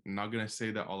 I'm not going to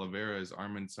say that Oliveira is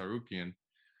Arman Tsarukyan,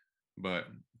 but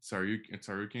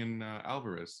Tsarukyan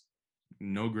Alvarez,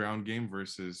 no ground game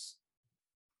versus,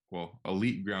 well,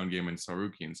 elite ground game in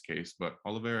Tsarukyan's case, but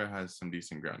Oliveira has some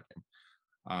decent ground game.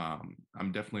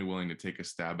 I'm definitely willing to take a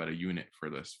stab at a unit for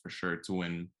this for sure to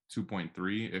win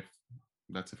 2.3 if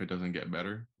it doesn't get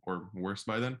better or worse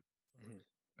by then.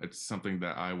 It's something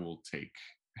that I will take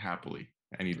happily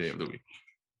any day of the week.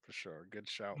 For sure. Good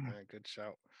shout, man. Good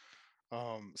shout.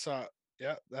 So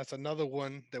yeah, that's another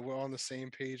one that we're on the same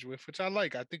page with, which I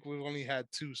like. I think we've only had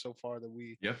two so far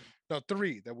that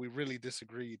three that we really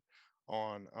disagreed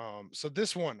on. So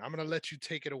this one, I'm gonna let you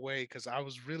take it away because I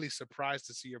was really surprised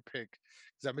to see your pick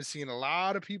because I've been seeing a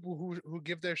lot of people who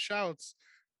give their shouts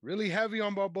really heavy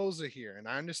on Barboza here, and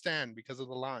I understand because of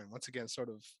the line. Once again, sort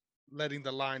of letting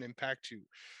the line impact you.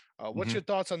 What's your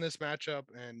thoughts on this matchup,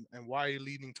 and why are you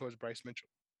leaning towards Bryce Mitchell?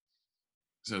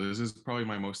 So this is probably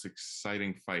my most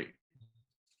exciting fight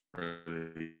for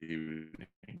the evening.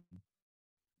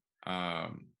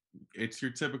 It's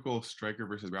your typical striker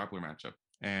versus grappler matchup,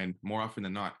 and more often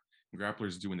than not,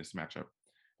 grapplers do in this matchup.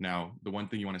 Now, the one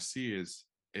thing you want to see is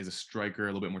a striker a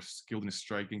little bit more skilled in his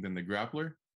striking than the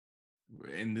grappler.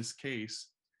 In this case,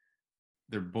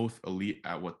 they're both elite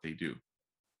at what they do.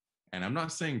 And I'm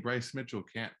not saying Bryce Mitchell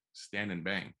can't stand and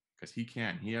bang, because he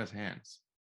can. He has hands.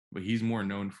 But he's more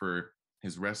known for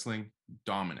his wrestling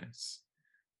dominance.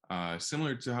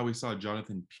 Similar to how we saw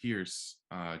Jonathan Pierce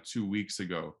 2 weeks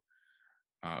ago.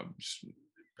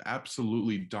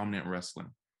 Absolutely dominant wrestling.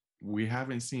 We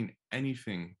haven't seen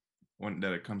anything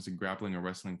that it comes to grappling or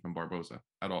wrestling from Barboza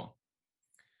at all.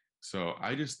 So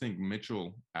I just think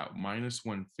Mitchell at minus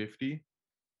 150,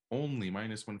 only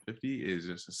minus 150, is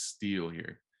just a steal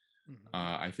here.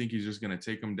 I think he's just going to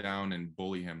take him down and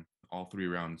bully him all 3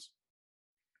 rounds.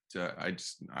 So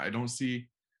I don't see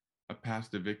a path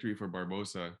to victory for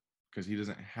Barboza because he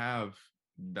doesn't have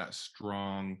that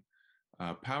strong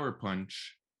power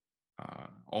punch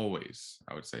always,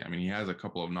 I would say. I mean, he has a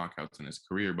couple of knockouts in his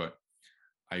career, but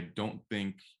I don't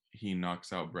think he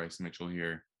knocks out Bryce Mitchell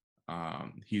here.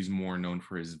 He's more known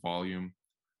for his volume.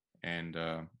 And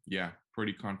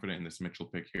pretty confident in this Mitchell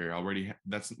pick here.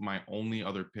 That's my only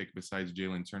other pick besides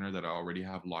Jalen Turner that I already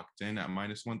have locked in at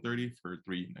minus 130 for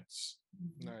 3 units.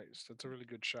 Nice. That's a really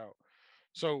good shout.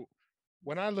 So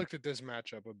when I looked at this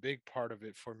matchup, a big part of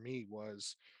it for me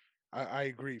was I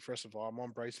agree. First of all, I'm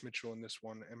on Bryce Mitchell in this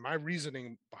one. And my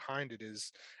reasoning behind it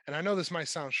is, and I know this might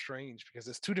sound strange because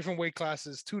it's 2 different weight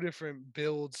classes, 2 different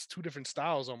builds, 2 different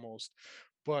styles almost.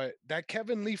 But that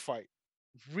Kevin Lee fight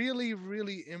really,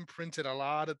 really imprinted a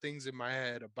lot of things in my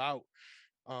head about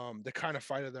the kind of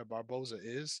fighter that Barboza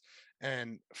is.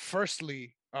 And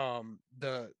firstly,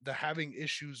 the having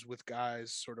issues with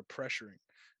guys sort of pressuring.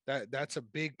 That's a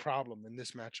big problem in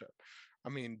this matchup. I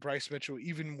mean, Bryce Mitchell,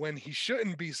 even when he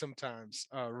shouldn't be sometimes,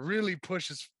 really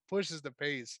pushes the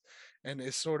pace and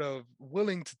is sort of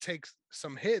willing to take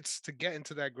some hits to get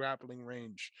into that grappling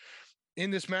range. In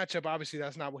this matchup, obviously,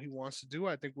 that's not what he wants to do.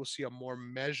 I think we'll see a more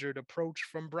measured approach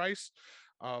from Bryce.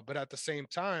 But at the same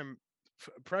time,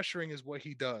 pressuring is what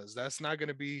he does. That's not going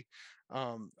to be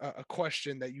a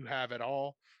question that you have at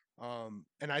all.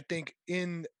 And I think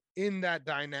in that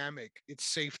dynamic, it's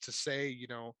safe to say,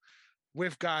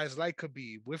 with guys like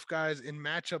Khabib, with guys in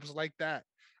matchups like that,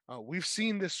 we've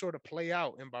seen this sort of play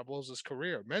out in Barboza's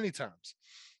career many times.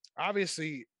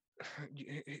 Obviously,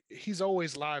 he's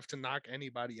always live to knock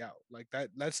anybody out like that.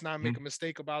 Let's not make a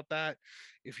mistake about that.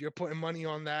 If you're putting money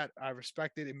on that, I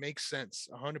respect it. It makes sense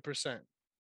 100%.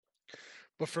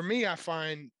 But for me, I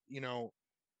find,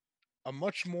 a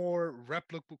much more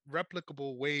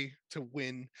replicable way to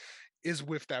win is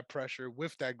with that pressure,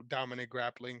 with that dominant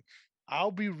grappling.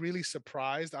 I'll be really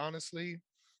surprised, honestly,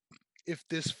 if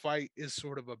this fight is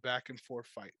sort of a back and forth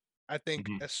fight. I think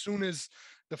Mhm. as soon as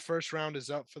the first round is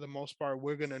up, for the most part,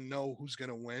 we're gonna know who's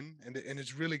gonna win, and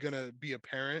it's really gonna be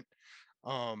apparent.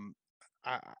 Um,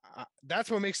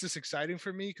 that's what makes this exciting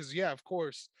for me because, yeah, of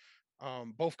course,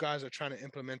 both guys are trying to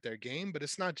implement their game, but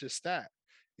it's not just that.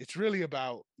 It's really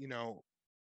about,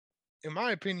 in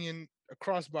my opinion,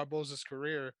 across Barboza's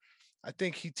career, I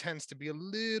think he tends to be a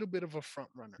little bit of a front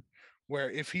runner. Where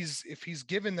if he's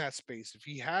given that space, if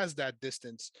he has that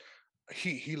distance,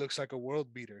 he looks like a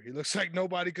world beater. He looks like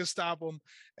nobody can stop him,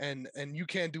 and you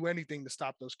can't do anything to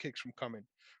stop those kicks from coming.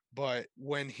 But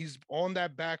when he's on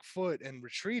that back foot and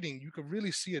retreating, you can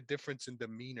really see a difference in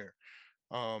demeanor.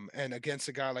 And against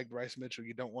a guy like Bryce Mitchell,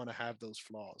 you don't want to have those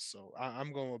flaws. So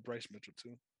I'm going with Bryce Mitchell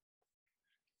too.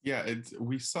 Yeah,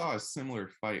 we saw a similar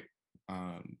fight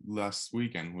last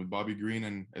weekend with Bobby Green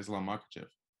and Islam Makhachev.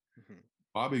 Mhm.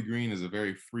 Bobby Green is a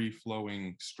very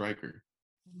free-flowing striker,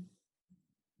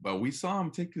 but we saw him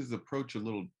take his approach a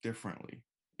little differently.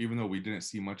 Even though we didn't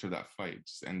see much of that fight,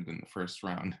 just ended in the first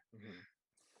round. Mhm.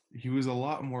 He was a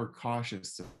lot more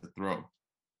cautious to throw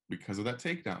because of that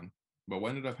takedown. But what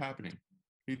ended up happening?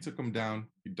 He took him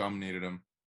down, he dominated him,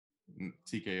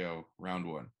 TKO, round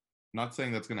one. Not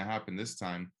saying that's going to happen this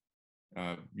time.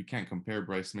 You can't compare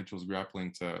Bryce Mitchell's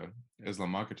grappling to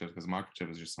Islam Makhachev because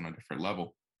Makhachev is just on a different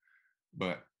level.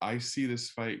 But I see this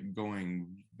fight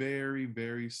going very,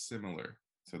 very similar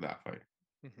to that fight,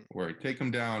 Mhm. where he take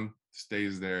him down,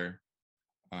 stays there,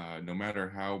 no matter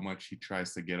how much he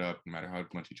tries to get up, no matter how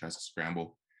much he tries to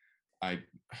scramble. I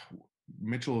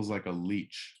Mitchell is like a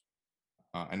leech,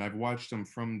 and I've watched him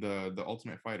from the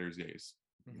Ultimate Fighters days.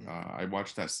 Mhm. I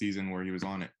watched that season where he was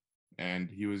on it, and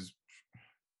he was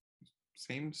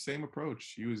same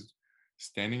approach. He was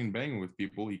standing and banging with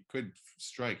people. He could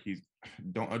strike. He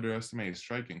don't underestimate his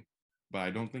striking, but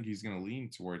I don't think he's going to lean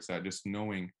towards that. Just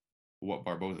knowing what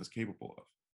Barboza is capable of.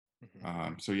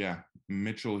 Mhm. So yeah,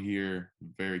 Mitchell here,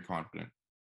 very confident.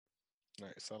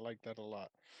 Nice. I like that a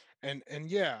lot. And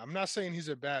yeah, I'm not saying he's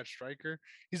a bad striker.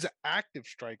 He's an active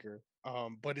striker.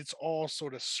 But it's all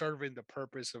sort of serving the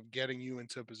purpose of getting you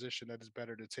into a position that is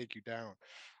better to take you down.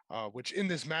 Which in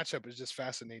this matchup is just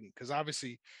fascinating because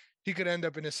obviously he could end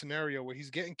up in a scenario where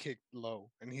he's getting kicked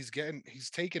low and he's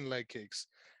taking leg kicks,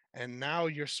 and now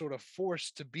you're sort of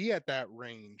forced to be at that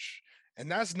range. And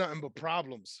that's nothing but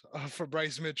problems for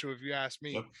Bryce Mitchell, if you ask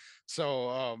me. Yep.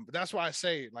 So that's why I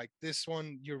say like this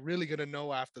one, you're really gonna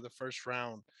know after the first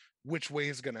round which way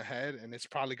it's gonna head, and it's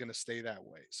probably gonna stay that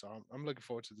way. So I'm looking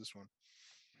forward to this one.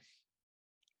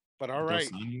 But all Dos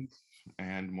right, Anjos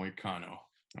and Moicano.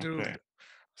 Okay. dude.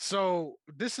 So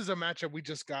this is a matchup we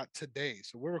just got today.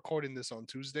 So we're recording this on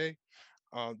Tuesday.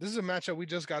 This is a matchup we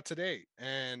just got today,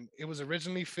 and it was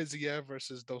originally Fiziev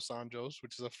versus Dos Anjos,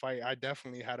 which is a fight I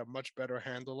definitely had a much better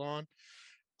handle on.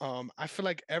 I feel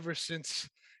like ever since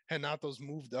Henato's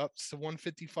moved up to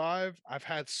 155, I've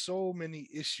had so many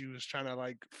issues trying to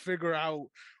like figure out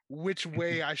which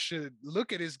way I should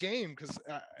look at his game because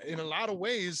in a lot of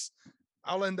ways,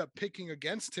 I'll end up picking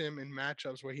against him in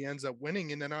matchups where he ends up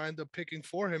winning, and then I'll end up picking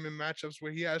for him in matchups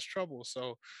where he has trouble.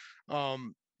 So,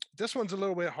 um, this one's a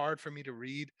little bit hard for me to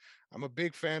read. I'm a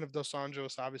big fan of Dos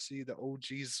Anjos, obviously the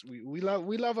OGs. We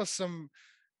love us some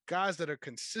guys that are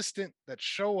consistent, that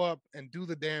show up and do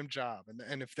the damn job.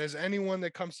 And if there's anyone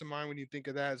that comes to mind when you think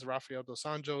of that, is Rafael Dos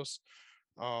Anjos.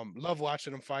 Love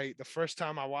watching him fight. The first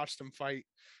time I watched him fight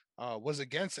was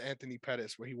against Anthony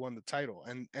Pettis, where he won the title.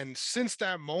 And since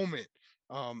that moment,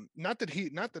 not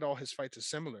that all his fights are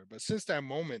similar, but since that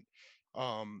moment,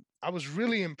 I was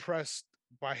really impressed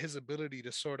by his ability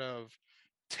to sort of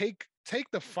take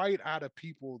the fight out of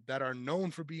people that are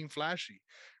known for being flashy,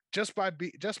 just by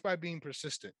being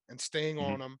persistent and staying Mhm.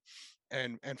 on them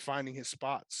and finding his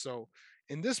spots. So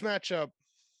in this matchup,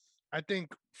 I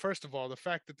think first of all, the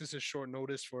fact that this is short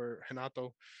notice for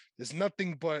Renato, there's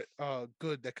nothing but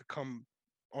good that could come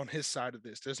on his side of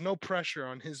this. There's no pressure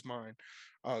on his mind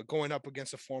going up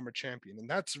against a former champion, and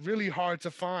that's really hard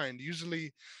to find.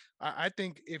 Usually, I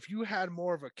think if you had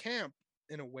more of a camp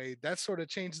in a way, that sort of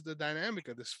changes the dynamic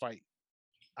of this fight.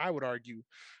 I would argue,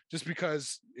 just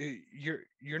because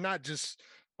you're not just,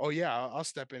 oh yeah, I'll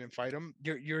step in and fight him.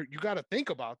 You got to think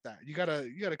about that. You got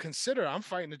to consider I'm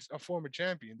fighting a former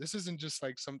champion. This isn't just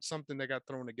like something that got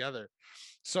thrown together.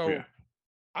 Oh yeah. So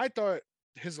I thought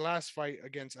his last fight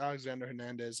against Alexander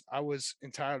Hernandez, I was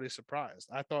entirely surprised.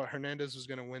 I thought Hernandez was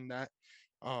going to win that.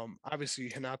 Obviously,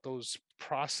 Hinato's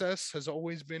process has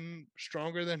always been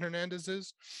stronger than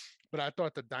Hernandez's, but I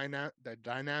thought the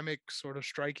dynamic sort of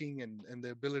striking and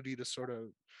the ability to sort of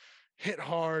hit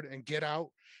hard and get out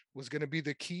was going to be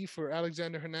the key for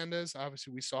Alexander Hernandez.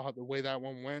 Obviously, we saw how the way that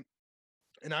one went,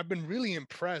 and I've been really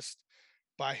impressed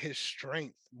by his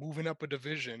strength moving up a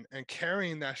division and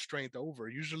carrying that strength over.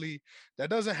 Usually that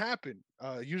doesn't happen.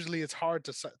 Usually it's hard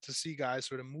to see guys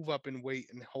sort of move up in weight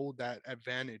and hold that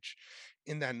advantage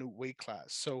in that new weight class.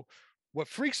 So what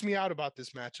freaks me out about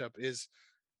this matchup is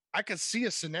I could see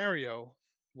a scenario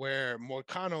where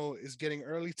Moicano is getting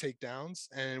early takedowns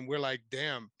and we're like,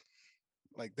 damn,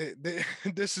 like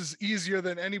this is easier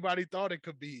than anybody thought it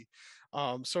could be.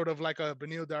 Sort of like a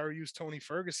Benil Dariush Tony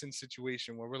Ferguson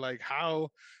situation where we're like, how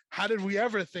did we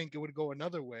ever think it would go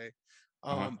another way?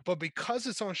 Uh-huh. But because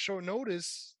it's on short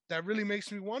notice, that really makes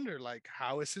me wonder, like,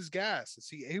 how is his gas? Is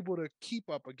he able to keep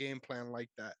up a game plan like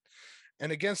that?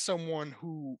 And against someone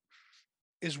who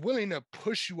is willing to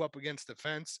push you up against the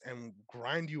fence and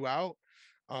grind you out,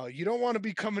 you don't want to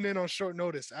be coming in on short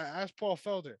notice. Ask Paul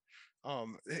Felder.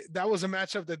 That was a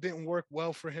matchup that didn't work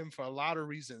well for him for a lot of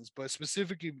reasons, but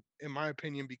specifically, in my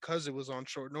opinion, because it was on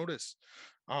short notice.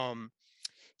 Um,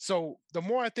 so the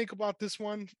more I think about this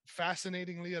one,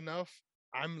 fascinatingly enough,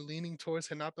 I'm leaning towards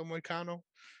Renato Moicano.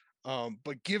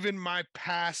 But given my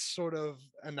past sort of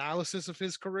analysis of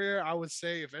his career, I would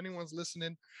say if anyone's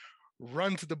listening,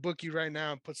 run to the bookie right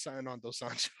now and put something on Dos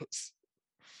Anjos.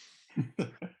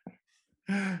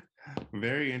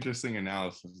 Very interesting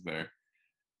analysis there.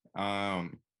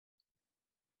 Um,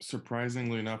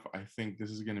 Surprisingly enough, I think this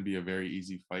is going to be a very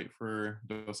easy fight for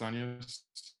Dos Anjos.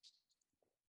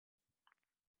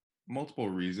 Multiple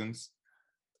reasons.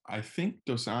 I think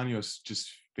Dos Anjos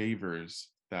just favors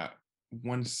that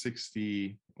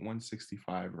 160,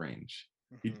 165 range.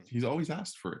 Mm-hmm. He's always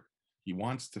asked for it. He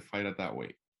wants to fight at that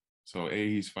weight. So A,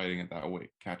 he's fighting at that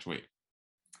weight, catch weight.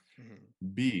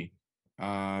 Mm-hmm. B,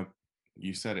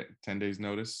 you said it, 10 days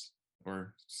notice,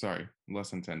 or sorry, less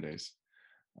than 10 days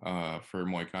for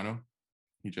Moicano.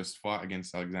 He just fought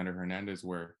against Alexander Hernandez,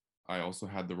 where I also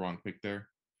had the wrong pick there.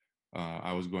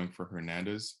 I was going for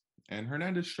Hernandez, and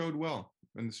Hernandez showed well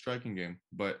in the striking game,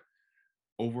 but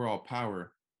overall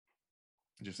power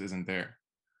just isn't there.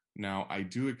 Now, I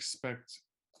do expect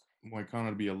Moicano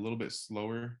to be a little bit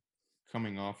slower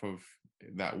coming off of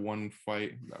that one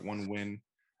fight, that one win.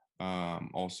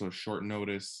 Also, short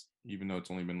notice, even though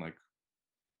it's only been like,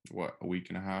 what, a week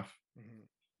and a half.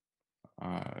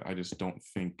 Mm-hmm. I just don't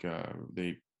think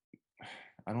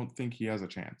I don't think he has a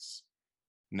chance.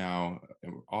 Now,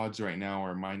 odds right now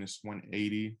are minus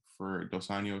 180 for Dos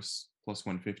Anjos, plus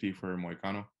 150 for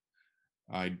Moicano.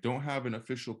 I don't have an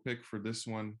official pick for this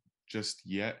one just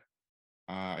yet.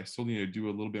 I still need to do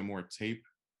a little bit more tape.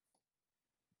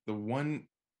 The one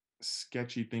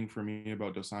sketchy thing for me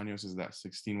about Dos Anjos is that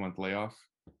 16-month layoff.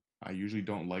 I usually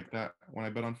don't like that when I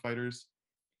bet on fighters,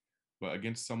 but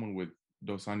against someone with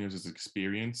Dos Anjos'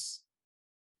 experience,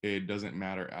 it doesn't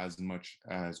matter as much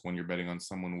as when you're betting on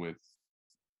someone with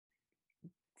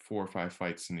 4 or 5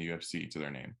 fights in the UFC to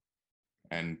their name.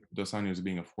 And Dos Anjos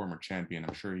being a former champion,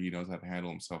 I'm sure he knows how to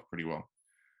handle himself pretty well.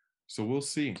 So we'll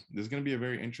see. This is going to be a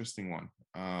very interesting one.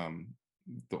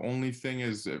 The only thing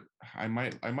is, I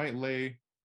might lay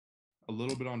a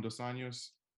little bit on Dos Anjos.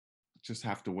 Just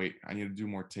have to wait. I need to do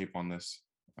more tape on this.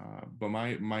 But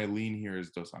my lean here is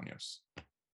Dos Anjos.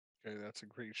 Okay, that's a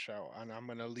great shout. And I'm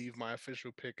gonna leave my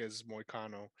official pick as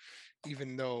Moicano,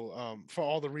 even though for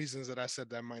all the reasons that I said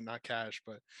that might not cash,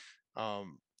 but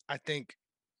I think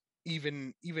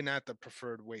even at the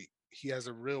preferred weight, he has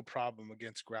a real problem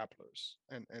against grapplers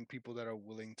and people that are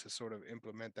willing to sort of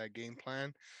implement that game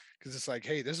plan, because it's like,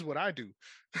 hey, this is what I do.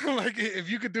 Like if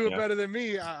you could do it Yeah. better than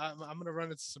me, I'm gonna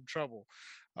run into some trouble.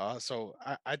 So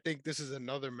I think this is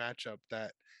another matchup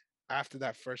that after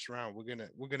that first round,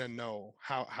 we're gonna know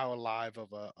how alive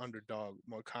of a underdog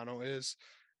Moicano is,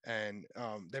 and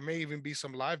there may even be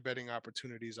some live betting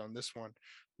opportunities on this one,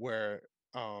 where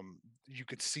you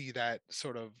could see that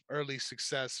sort of early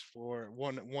success for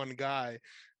one guy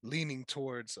leaning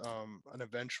towards an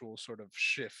eventual sort of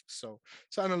shift. So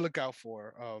something to look out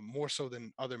for, more so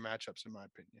than other matchups, in my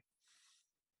opinion.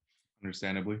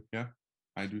 Understandably, yeah,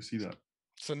 I do see that.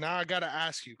 So now I gotta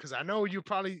ask you, because I know you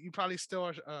probably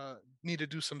still need to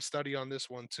do some study on this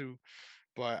one too.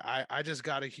 But I just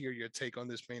gotta hear your take on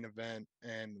this main event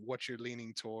and what you're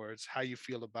leaning towards, how you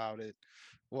feel about it.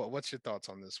 What's your thoughts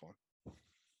on this one?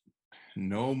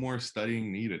 No more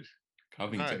studying needed.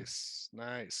 Covington. Nice,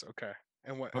 nice. Okay.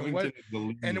 And what and Covington what is the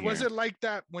lean and was here. it like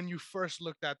that when you first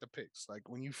looked at the picks? Like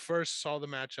when you first saw the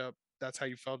matchup, that's how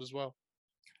you felt as well?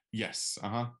 Yes,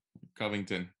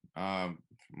 Covington.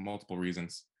 Multiple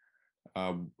reasons.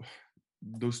 Uh,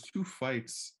 those two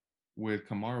fights with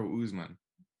Kamaru Usman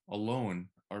alone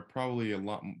are probably a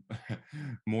lot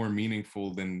more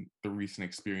meaningful than the recent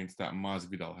experience that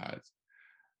Masvidal has.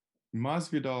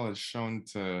 Masvidal has shown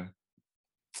to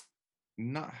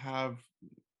not have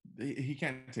he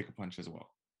can't take a punch as well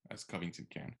as Covington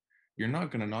can. You're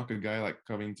not going to knock a guy like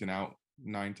Covington out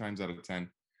 9 times out of 10.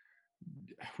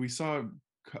 We saw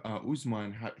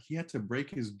Usman, he had to break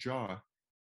his jaw.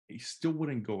 He still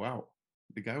wouldn't go out.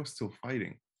 The guy was still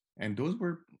fighting. And those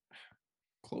were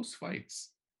close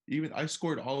fights. Even I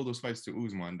scored all of those fights to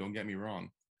Usman, don't get me wrong.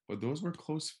 But those were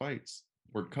close fights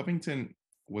where Covington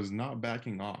was not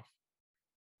backing off.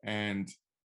 And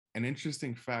an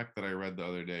interesting fact that I read the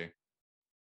other day,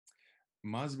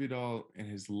 Masvidal in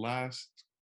his last,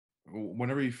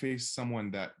 whenever he faced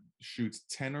someone that shoots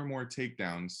 10 or more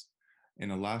takedowns in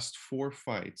the last 4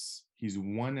 fights, he's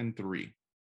 1-3.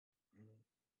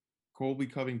 Colby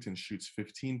Covington shoots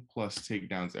 15 plus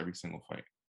takedowns every single fight.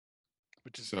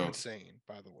 Which is So insane,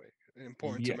 by the way.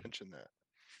 Important to yeah, mention that.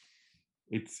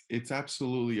 it's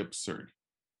absolutely absurd.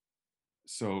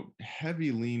 So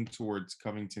heavy lean towards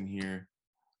Covington here.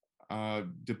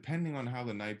 Depending on how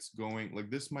the night's going, like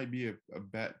this might be a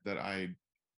bet that I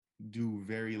do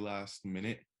very last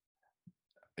minute.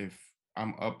 If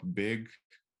I'm up big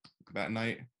that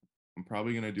night, I'm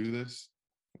probably gonna do this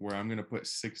where I'm gonna put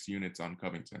 6 units on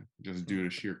Covington just due to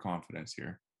sheer confidence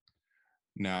here.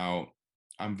 Now,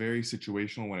 I'm very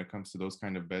situational when it comes to those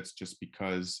kind of bets just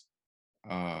because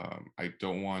I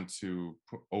don't want to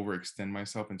overextend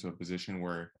myself into a position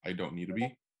where I don't need to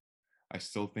be. I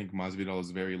still think Masvidal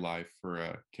is very live for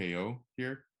a KO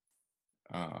here.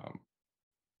 Um,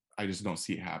 I just don't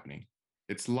see it happening.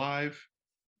 It's live.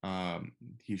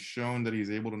 He's shown that he's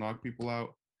able to knock people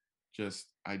out. Just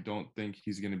I don't think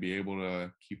he's going to be able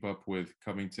to keep up with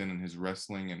Covington and his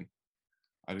wrestling, and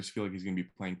I just feel like he's going to be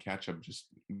playing catch up. Just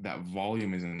that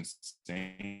volume is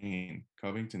insane.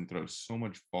 Covington throws so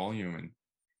much volume, and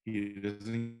he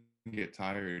doesn't get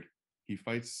tired. He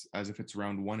fights as if it's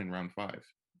round 1 and round 5.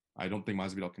 I don't think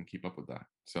Masvidal can keep up with that.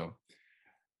 So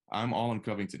I'm all on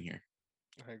Covington here.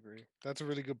 I agree. That's a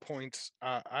really good point.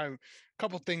 I'm a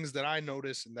couple things that I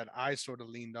noticed and that I sort of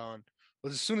leaned on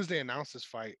was as soon as they announced this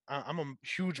fight, I'm a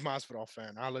huge Masvidal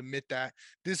fan. I'll admit that.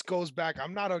 This goes back.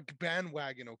 I'm not a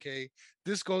bandwagon. Okay,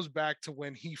 this goes back to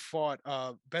when he fought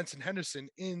Benson Henderson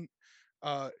in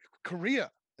uh, Korea,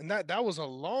 and that was a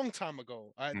long time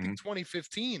ago. I think Mhm.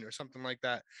 2015 or something like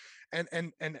that.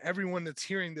 And everyone that's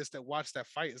hearing this that watched that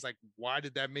fight is like, why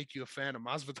did that make you a fan of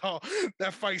Masvidal?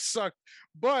 That fight sucked.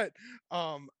 But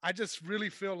I just really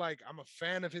feel like I'm a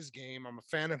fan of his game. I'm a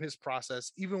fan of his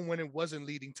process, even when it wasn't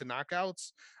leading to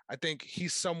knockouts. I think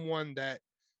he's someone that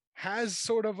has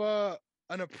sort of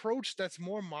an approach that's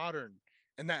more modern,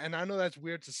 and I know that's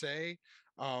weird to say,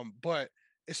 but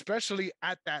especially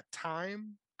at that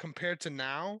time compared to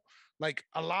now, like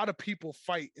a lot of people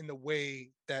fight in the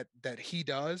way that he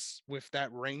does with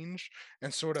that range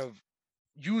and sort of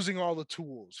using all the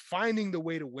tools, finding the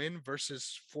way to win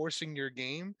versus forcing your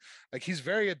game. Like he's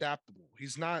very adaptable.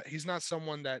 He's not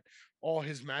someone that all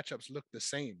his matchups look the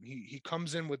same. He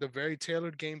comes in with a very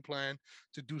tailored game plan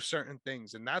to do certain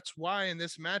things. And that's why in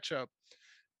this matchup,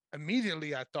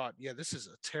 immediately I thought, yeah, this is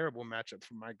a terrible matchup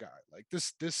for my guy. Like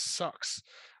this sucks.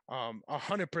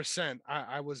 100%.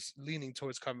 I was leaning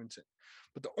towards Covington.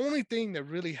 But the only thing that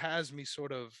really has me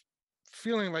sort of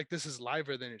feeling like this is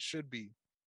liver than it should be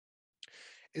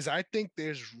is I think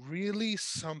there's really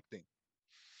something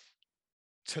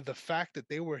to the fact that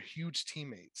they were huge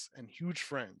teammates and huge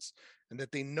friends and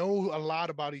that they know a lot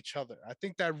about each other. I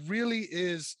think that really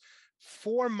is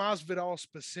for Masvidal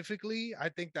specifically. I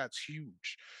think that's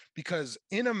huge because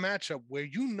in a matchup where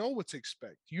you know what to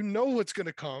expect, you know what's going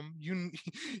to come,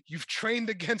 you've trained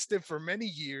against it for many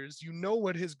years, you know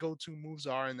what his go-to moves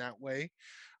are in that way.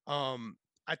 um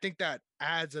I think that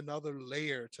adds another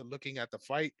layer to looking at the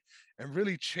fight and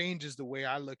really changes the way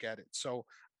I look at it. So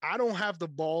I don't have the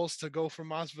balls to go for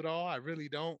Masvidal. I really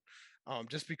don't,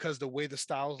 just because the way the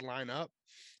styles line up.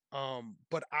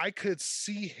 But I could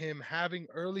see him having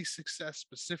early success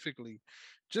specifically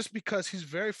just because he's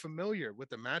very familiar with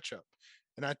the matchup.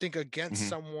 And I think against Hmm.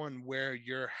 someone where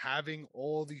you're having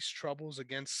all these troubles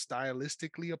against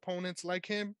stylistically opponents like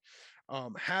him,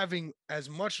 having as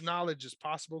much knowledge as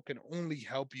possible can only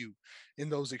help you in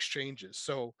those exchanges.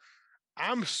 So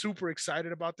I'm super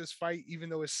excited about this fight, even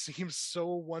though it seems so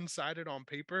one sided on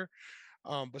paper.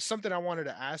 But something I wanted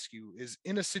to ask you is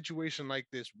in a situation like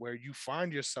this where you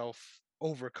find yourself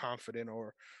overconfident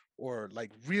or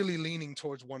like really leaning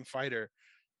towards one fighter,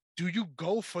 do you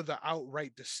go for the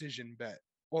outright decision bet?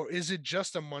 Or is it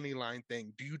just a money line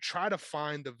thing? Do you try to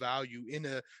find the value in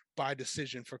a by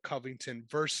decision for Covington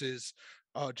versus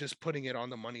just putting it on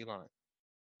the money line?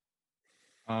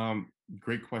 Um,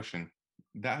 Great question.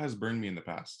 That has burned me in the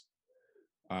past.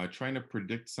 Trying to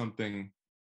predict something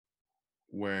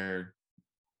where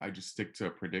I just stick to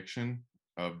a prediction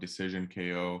of decision,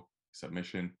 KO,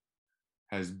 submission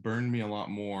has burned me a lot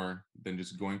more than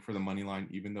just going for the money line,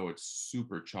 even though it's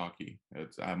super chalky.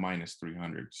 It's at minus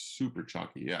 300, super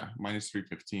chalky. Yeah, minus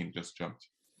 315 just jumped.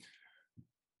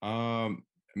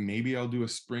 Maybe I'll do a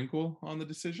sprinkle on the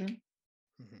decision.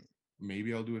 Mhm.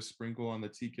 Maybe I'll do a sprinkle on the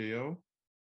TKO,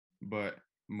 but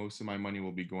most of my money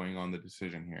will be going on the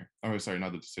decision here. Oh, sorry,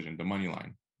 not the decision, the money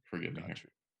line. Forgive me here. Got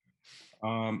you.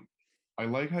 Um, I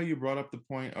like how you brought up the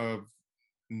point of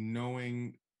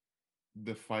knowing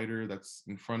the fighter that's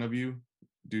in front of you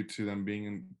due to them being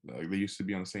in, like they used to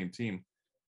be on the same team.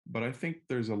 But I think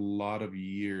there's a lot of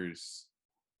years.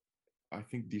 I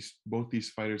think these both these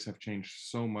fighters have changed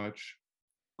so much.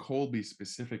 Colby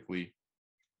specifically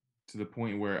to the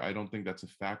point where I don't think that's a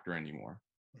factor anymore.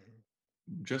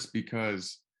 Mhm. Just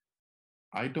because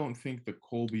I don't think the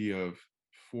Colby of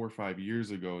 4 or 5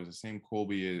 years ago is the same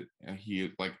Colby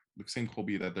he like the same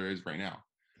Colby that there is right now.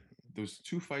 Those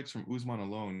two fights from Usman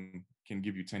alone can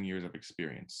give you 10 years of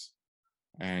experience.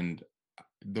 And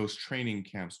those training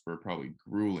camps were probably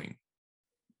grueling.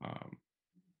 Um,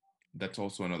 that's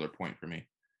also another point for me.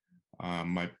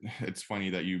 It's funny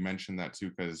that you mentioned that too,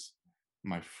 because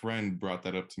my friend brought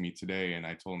that up to me today, and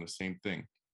I told him the same thing.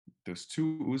 Those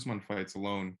two Usman fights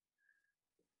alone,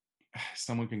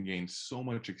 someone can gain so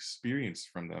much experience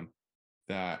from them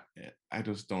that I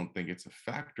just don't think it's a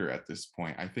factor at this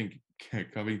point. I think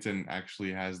Covington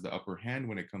actually has the upper hand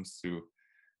when it comes to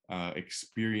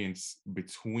experience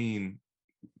between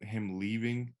him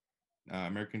leaving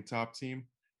American Top Team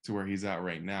to where he's at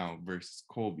right now versus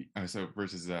Colby, so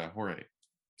versus Jorge.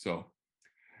 So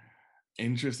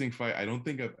interesting fight. I don't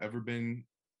think I've ever been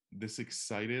this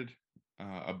excited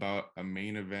about a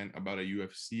main event, about a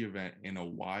UFC event in a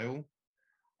while.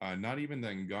 Not even the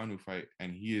Ngannou fight,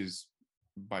 and he is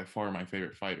by far my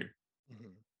favorite fighter.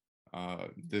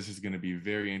 Mhm. This is going to be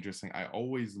very interesting. I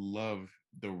always love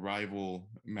the rival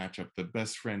matchup, the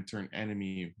best friend turned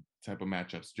enemy type of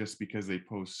matchups, just because they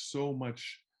pose so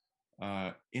much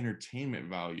entertainment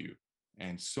value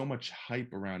and so much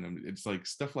hype around them. It's like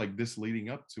stuff like this leading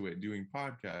up to it, doing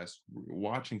podcasts,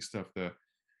 watching stuff.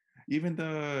 Even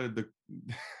the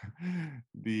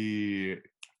the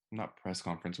not press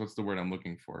conference. What's the word I'm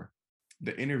looking for?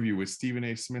 The interview with Stephen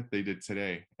A. Smith they did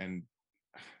today, and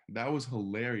that was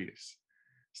hilarious.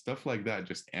 Stuff like that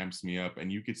just amps me up,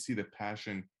 and you could see the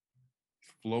passion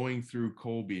flowing through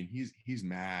Colby, and he's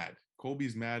mad.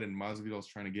 Colby's mad, and Masvidal's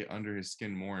trying to get under his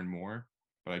skin more and more,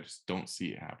 but I just don't see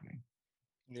it happening.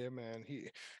 Yeah, man.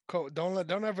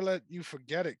 Don't ever let you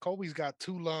forget it. Colby's got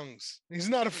two lungs. He's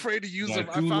not afraid to use them.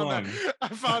 Got too long. I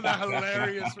found that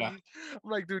hilarious when I'm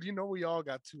like, dude, you know we all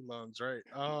got two lungs, right?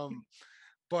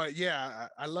 But yeah,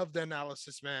 I love the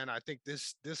analysis, man. I think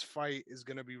this fight is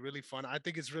gonna be really fun. I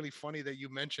think it's really funny that you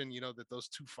mentioned, that those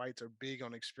two fights are big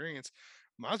on experience.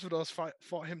 Masvidal's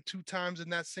fought him two times in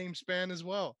that same span as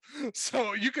well.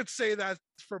 So you could say that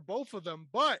for both of them,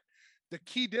 but the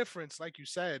key difference, like you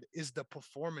said, is the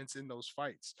performance in those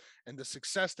fights and the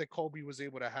success that Colby was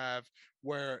able to have.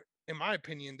 Where, in my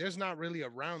opinion, there's not really a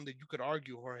round that you could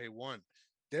argue Jorge won.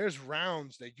 There's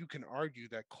rounds that you can argue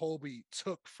that Colby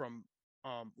took from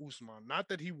Usman. Not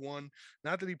that he won,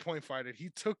 not that he point fighted. He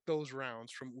took those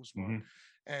rounds from Usman,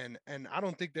 Hmm. and I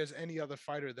don't think there's any other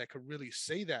fighter that could really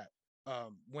say that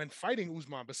when fighting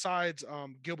Usman besides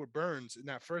Gilbert Burns in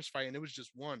that first fight, and it was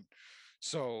just one.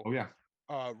 So Oh yeah.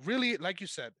 really, like you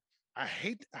said, I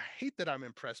hate that I'm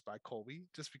impressed by Colby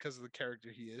just because of the character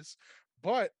he is,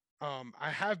 but I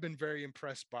have been very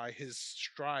impressed by his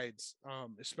strides,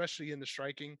 especially in the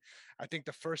striking. I think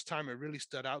the first time it really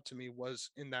stood out to me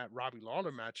was in that Robbie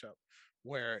Lawler matchup,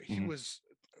 where he Hmm. was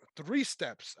 3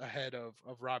 steps ahead of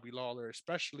Robbie Lawler,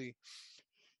 especially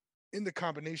in the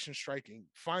combination striking,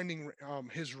 finding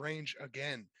his range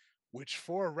again, which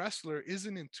for a wrestler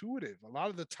isn't intuitive. A lot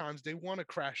of the times they want to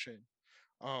crash in,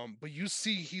 but you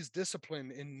see he's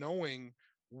disciplined in knowing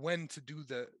when to do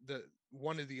the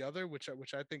one or the other, which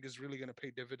I think is really going to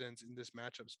pay dividends in this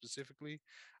matchup specifically.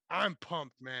 I'm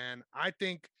pumped, man. I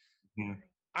think Hmm.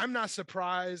 I'm not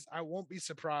surprised. I won't be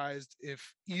surprised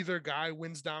if either guy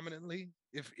wins dominantly.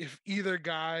 If either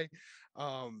guy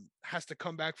has to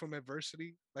come back from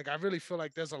adversity. Like I really feel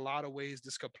like there's a lot of ways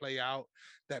this could play out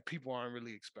that people aren't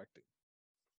really expecting.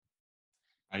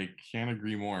 I can't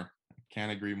agree more.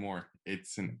 Can't agree more.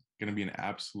 It's going to be an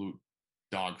absolute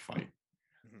dogfight,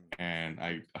 Mhm. and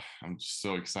I'm just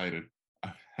so excited.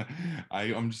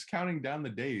 I'm just counting down the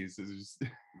days. It's just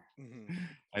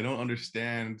Mhm. I don't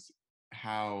understand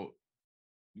how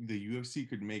the UFC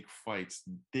could make fights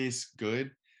this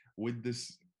good with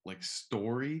this like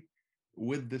story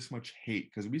with this much hate,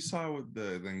 because we saw with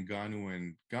the Ngannou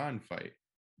and Gan fight,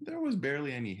 there was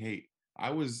barely any hate.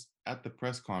 I was at the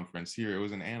press conference here. It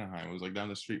was in Anaheim. It was like down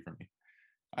the street from me.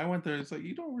 I went there. It's like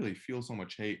you don't really feel so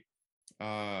much hate.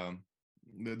 Um,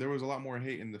 there was a lot more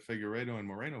hate in the Figueiredo and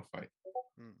Moreno fight,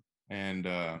 Mm.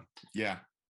 and yeah,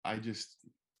 I just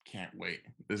can't wait.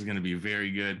 This is going to be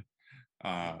very good.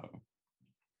 Mhm. Uh,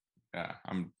 yeah,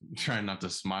 I'm trying not to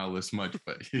smile this much,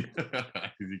 but as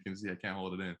you can see, I can't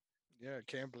hold it in. Yeah,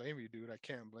 can't blame you, dude. I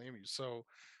can't blame you. So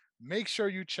make sure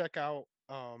you check out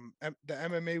the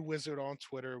MMA Wizard on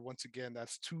Twitter. Once again,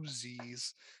 that's 2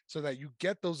 Z's, so that you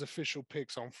get those official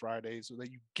picks on Fridays, so that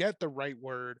you get the right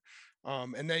word.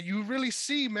 And that you really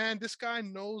see, man, this guy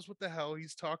knows what the hell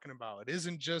he's talking about. It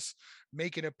isn't just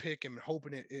making a pick and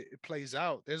hoping it plays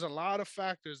out. There's a lot of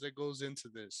factors that goes into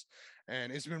this,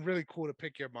 and it's been really cool to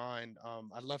pick your mind.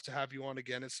 I'd love to have you on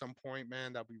again at some point,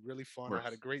 man. That'd be really Of fun. I had a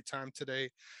course. great time today.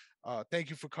 Thank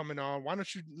you for coming on. Why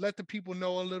don't you let the people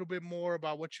know a little bit more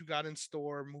about what you got in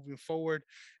store moving forward?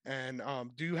 And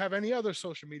do you have any other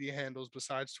social media handles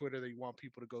besides Twitter that you want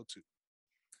people to go to?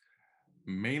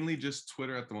 Mainly just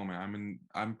Twitter at the moment.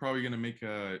 I'm probably gonna make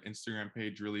a Instagram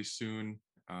page really soon.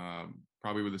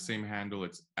 Probably with the same handle.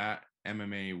 It's at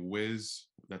MMA Wiz.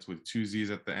 That's with 2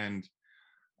 Z's at the end.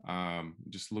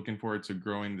 Just looking forward to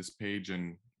growing this page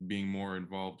and being more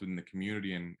involved in the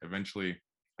community, and eventually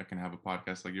I can have a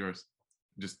podcast like yours.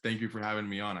 Just thank you for having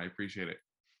me on. I appreciate it.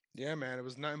 Yeah, man, it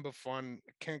was nothing but fun.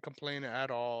 Can't complain at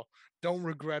all. Don't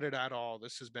regret it at all.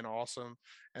 This has been awesome,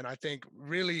 and I think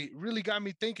really got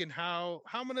me thinking how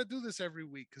I'm gonna do this every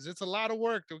week because it's a lot of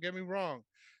work. Don't get me wrong,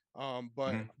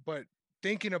 but Mhm. but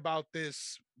thinking about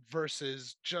this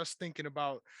versus just thinking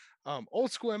about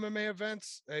old school MMA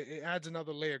events, it adds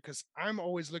another layer because I'm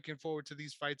always looking forward to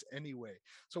these fights anyway.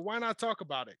 So why not talk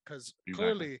about it? Because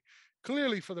Exactly.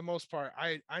 clearly for the most part,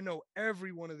 I know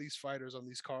every one of these fighters on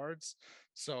these cards,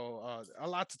 so a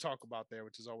lot to talk about there,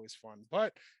 which is always fun.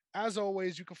 But as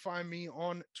always, you can find me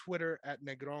on Twitter at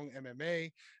Negron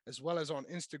MMA, as well as on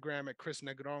Instagram at Chris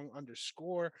Negron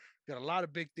 _. Got a lot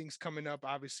of big things coming up.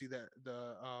 Obviously,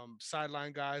 the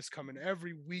sideline guys coming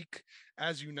every week.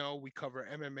 As you know, we cover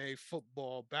MMA,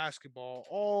 football, basketball,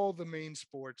 all the main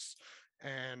sports,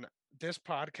 and this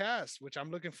podcast, which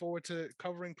I'm looking forward to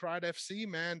covering Pride FC,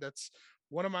 man. That's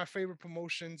one of my favorite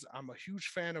promotions. I'm a huge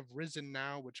fan of Risen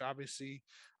Now, which obviously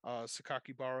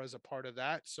Sakaki Bara is a part of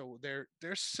that. So they're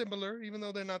similar, even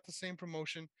though they're not the same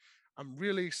promotion. I'm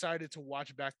really excited to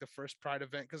watch back the first Pride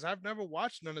event because I've never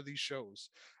watched none of these shows.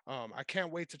 I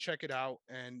can't wait to check it out.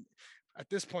 And at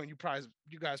this point, you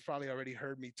guys probably already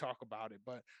heard me talk about it,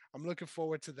 but I'm looking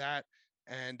forward to that.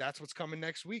 And that's what's coming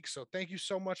next week. So thank you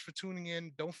so much for tuning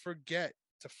in. Don't forget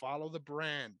to follow the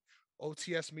brand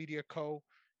OTS Media Co.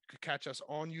 You could catch us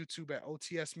on YouTube at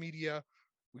OTS Media.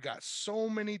 We got so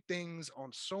many things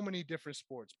on so many different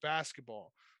sports: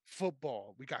 basketball,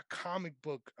 football. We got comic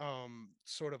book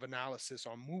sort of analysis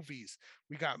on movies.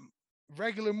 We got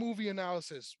regular movie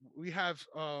analysis. We have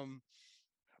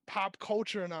pop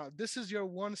culture and this is your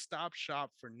one-stop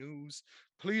shop for news.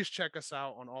 Please check us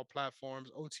out on all platforms.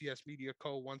 OTS Media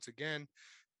Co. Once again,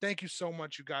 thank you so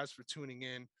much, you guys, for tuning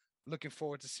in. Looking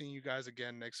forward to seeing you guys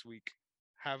again next week.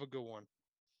 Have a good one.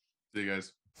 See you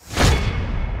guys.